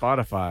on the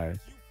Spotify.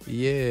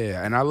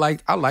 Yeah, and I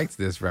liked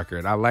this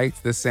record. I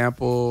liked the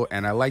sample,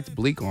 and I liked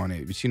Bleak on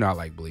it. But you know I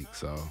like Bleak,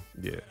 so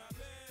yeah.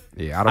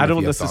 I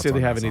don't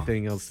necessarily have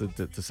anything else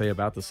to say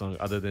about the song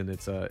other than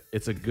it's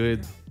a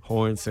good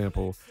horn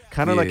sample,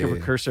 kind of like a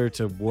precursor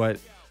to what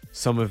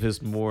some of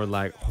his more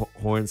like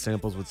horn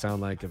samples would sound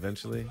like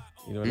eventually.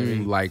 You know what I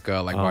mean? Like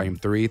Volume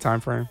 3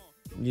 time frame.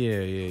 Yeah.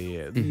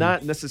 Mm-hmm.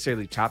 Not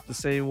necessarily chopped the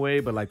same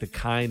way, but like the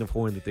kind of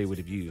horn that they would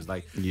have used.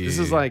 Like this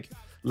is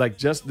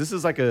this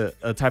is like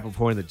a type of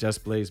horn that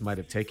Just Blaze might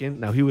have taken.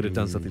 Now he would have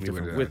done something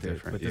different with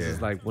it, but this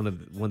is like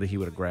one that he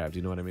would have grabbed.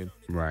 You know what I mean?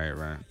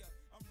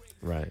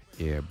 Right.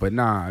 Yeah, but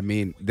nah, I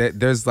mean,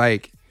 there's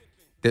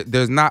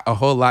not a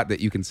whole lot that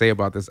you can say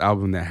about this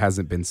album that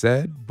hasn't been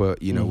said,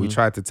 but you know, we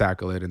tried to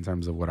tackle it in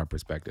terms of what our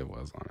perspective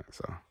was on it.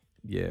 So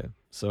yeah.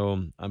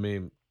 So I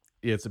mean,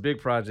 yeah, it's a big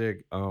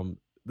project.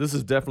 This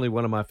is definitely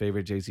one of my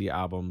favorite Jay-Z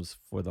albums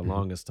for the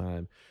longest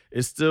time.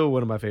 It's still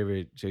one of my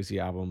favorite Jay-Z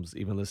albums,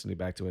 even listening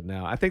back to it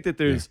now. I think that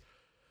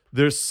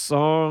there's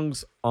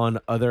songs on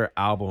other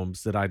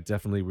albums that I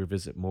definitely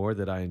revisit more,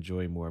 that I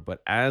enjoy more.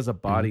 But as a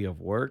body of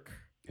work,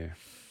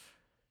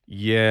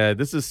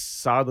 this is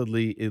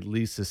solidly at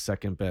least his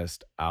second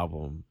best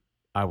album,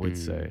 I would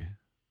say.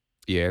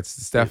 Yeah,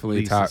 it's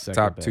definitely top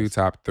 2,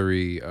 top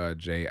 3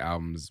 Jay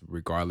albums,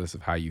 regardless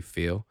of how you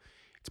feel.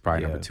 It's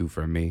probably number 2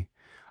 for me.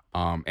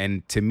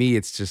 And to me,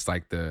 it's just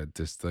like the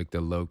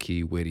low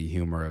key witty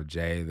humor of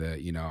Jay.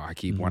 I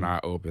keep one eye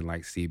open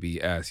like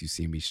CBS. You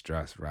see me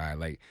stressed, right?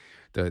 Like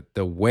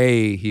the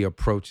way he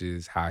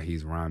approaches how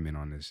he's rhyming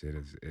on this shit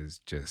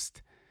is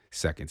just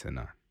second to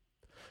none.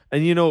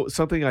 And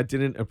something I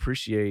didn't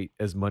appreciate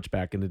as much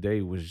back in the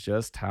day was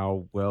just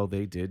how well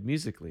they did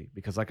musically.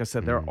 Because like I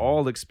said, they're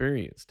all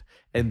experienced.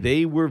 And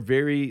they were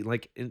very,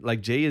 like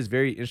Jay is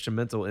very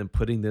instrumental in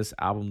putting this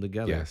album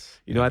together. Yes.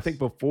 I think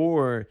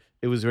before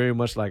it was very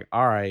much like,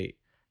 all right,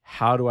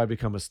 how do I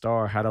become a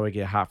star? How do I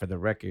get hot for the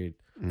record?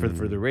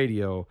 for the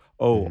radio.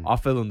 I'll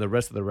fill in the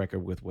rest of the record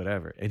with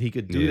whatever. And he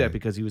could do that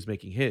because he was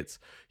making hits.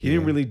 He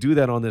didn't really do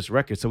that on this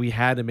record. So he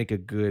had to make a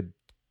good,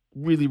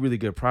 really, really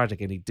good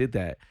project. And he did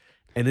that.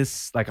 And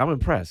it's like, I'm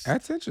impressed.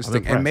 That's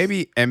interesting. And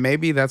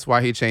maybe that's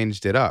why he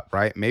changed it up,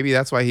 right? Maybe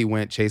that's why he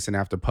went chasing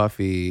after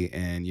Puffy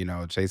and, you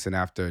know, chasing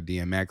after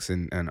DMX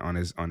and on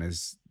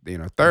his you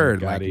know,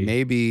 third. Like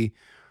maybe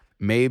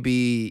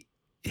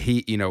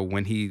he, you know,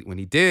 when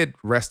he did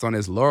rest on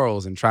his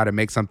laurels and try to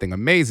make something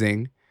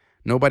amazing,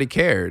 nobody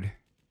cared.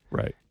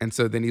 Right. And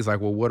so then he's like,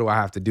 well, what do I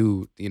have to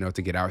do, you know,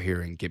 to get out here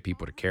and get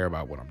people to care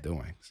about what I'm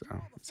doing? So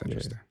it's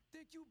interesting.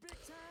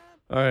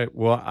 All right.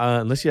 Well,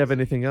 unless you have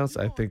anything else,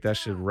 I think that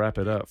should wrap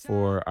it up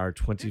for our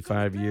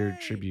 25-year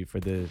tribute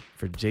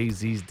for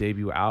Jay-Z's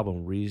debut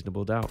album,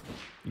 Reasonable Doubt.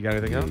 You got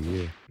anything else?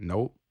 Yeah.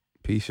 Nope.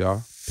 Peace,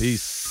 y'all.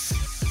 Peace.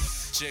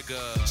 Jigga,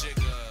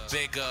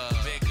 bigger,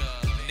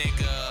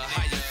 nigga,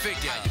 how you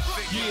figure?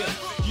 Yeah.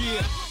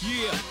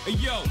 Hey,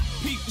 yo,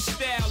 peep the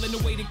style and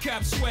the way the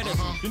cops sweaters.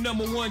 The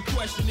number one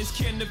question is,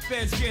 can the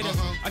feds get us?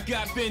 I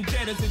got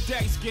vendettas and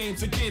dice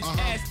games against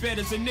ass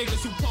betters and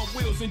niggas who pump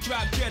wheels and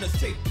drive jettas.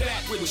 Take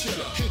that with ya.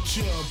 Hit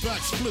ya, back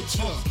split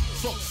ya.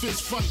 Fuck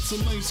fist fights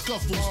and lame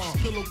scuffles.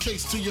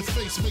 Pillowcase to your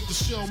face, make the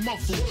shell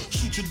muffle.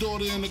 Shoot your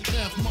daughter in the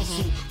calf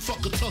muscle.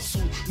 Fuck a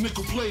tussle,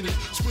 nickel plated.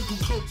 Sprinkle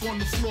coke on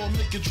the floor,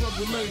 make it drug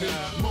related.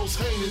 Most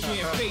hated.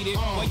 Can't fade it.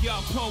 While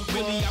y'all pump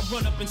Willie, I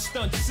run up and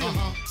stunt silly.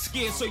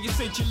 Scared so you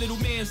sent your little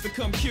mans to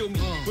come kill me.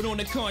 But on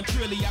the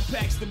contrary, I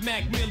packs the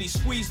Mac Millie,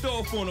 squeezed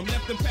off on him,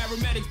 left the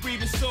paramedics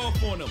breathing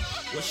soft on him.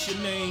 What's your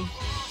name?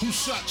 Who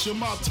shot you?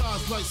 My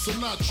ties like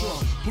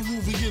Sinatra.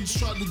 Peruvians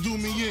tried to do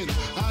me in.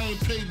 I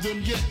ain't paid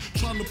them yet.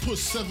 Trying to push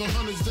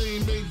 700s, they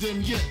ain't made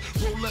them yet.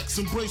 Rolex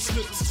and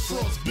bracelets, it's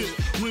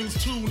frostbit. Rings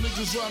too,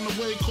 niggas riding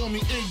away, call me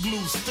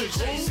igloo sticks.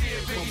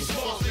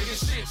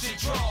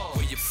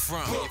 Where you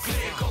from? Brooklyn,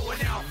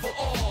 going out for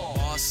all.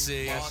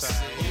 Bossy,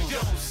 you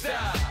don't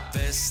stop.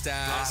 Best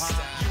style,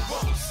 you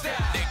won't stop.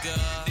 Nigga,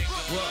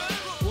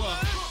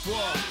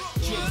 what?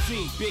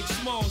 Jay-Z, Big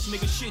Smalls,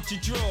 nigga, shit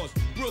your drawers.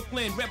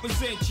 Brooklyn,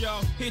 represent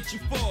y'all, hit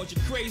your falls.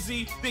 You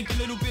crazy? Think a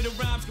little bit of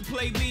rhymes can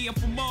play me? I'm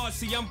from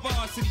Marcy, I'm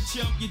varsity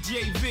chump, you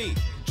JV.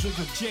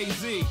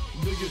 Jay-Z.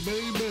 Nigga,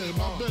 baby,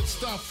 my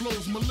bed-style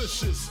flows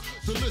malicious,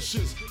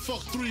 delicious.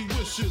 Fuck 3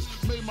 wishes,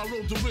 made my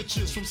road to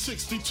riches. From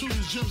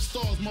 62's gym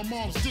stars, my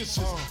mom's dishes.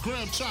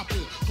 Gram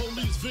chopping,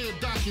 police van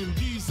docking,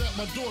 D's at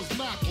my doors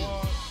knocking.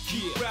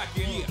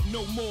 Yeah,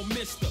 no more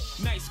mister.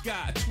 Nice guy,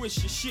 I twist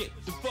your shit.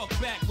 The fuck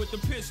back with the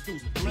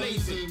pistols.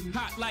 Blazing,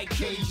 hot like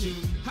Cajun.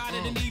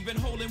 Hotter than even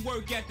holding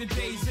work at the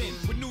day's end.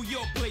 With New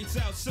York plates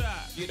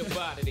outside. Get up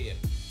out of there.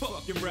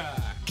 Fuck your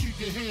ride. Keep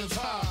your hands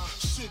high,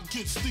 shit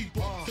gets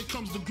steeper. Here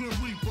comes the Grim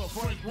Reaper,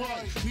 Frank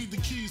White. Need the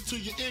keys to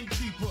your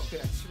innkeeper.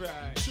 That's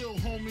right. Chill,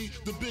 homie.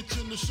 The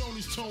bitch in the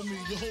Shoney's told me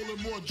you're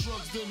holding more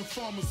drugs than the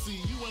pharmacy.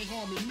 You ain't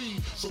harming me,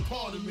 so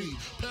pardon me.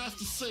 Pass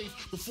the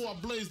safe before I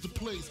blaze the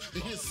place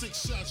and hit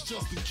 6 shots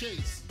just in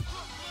case.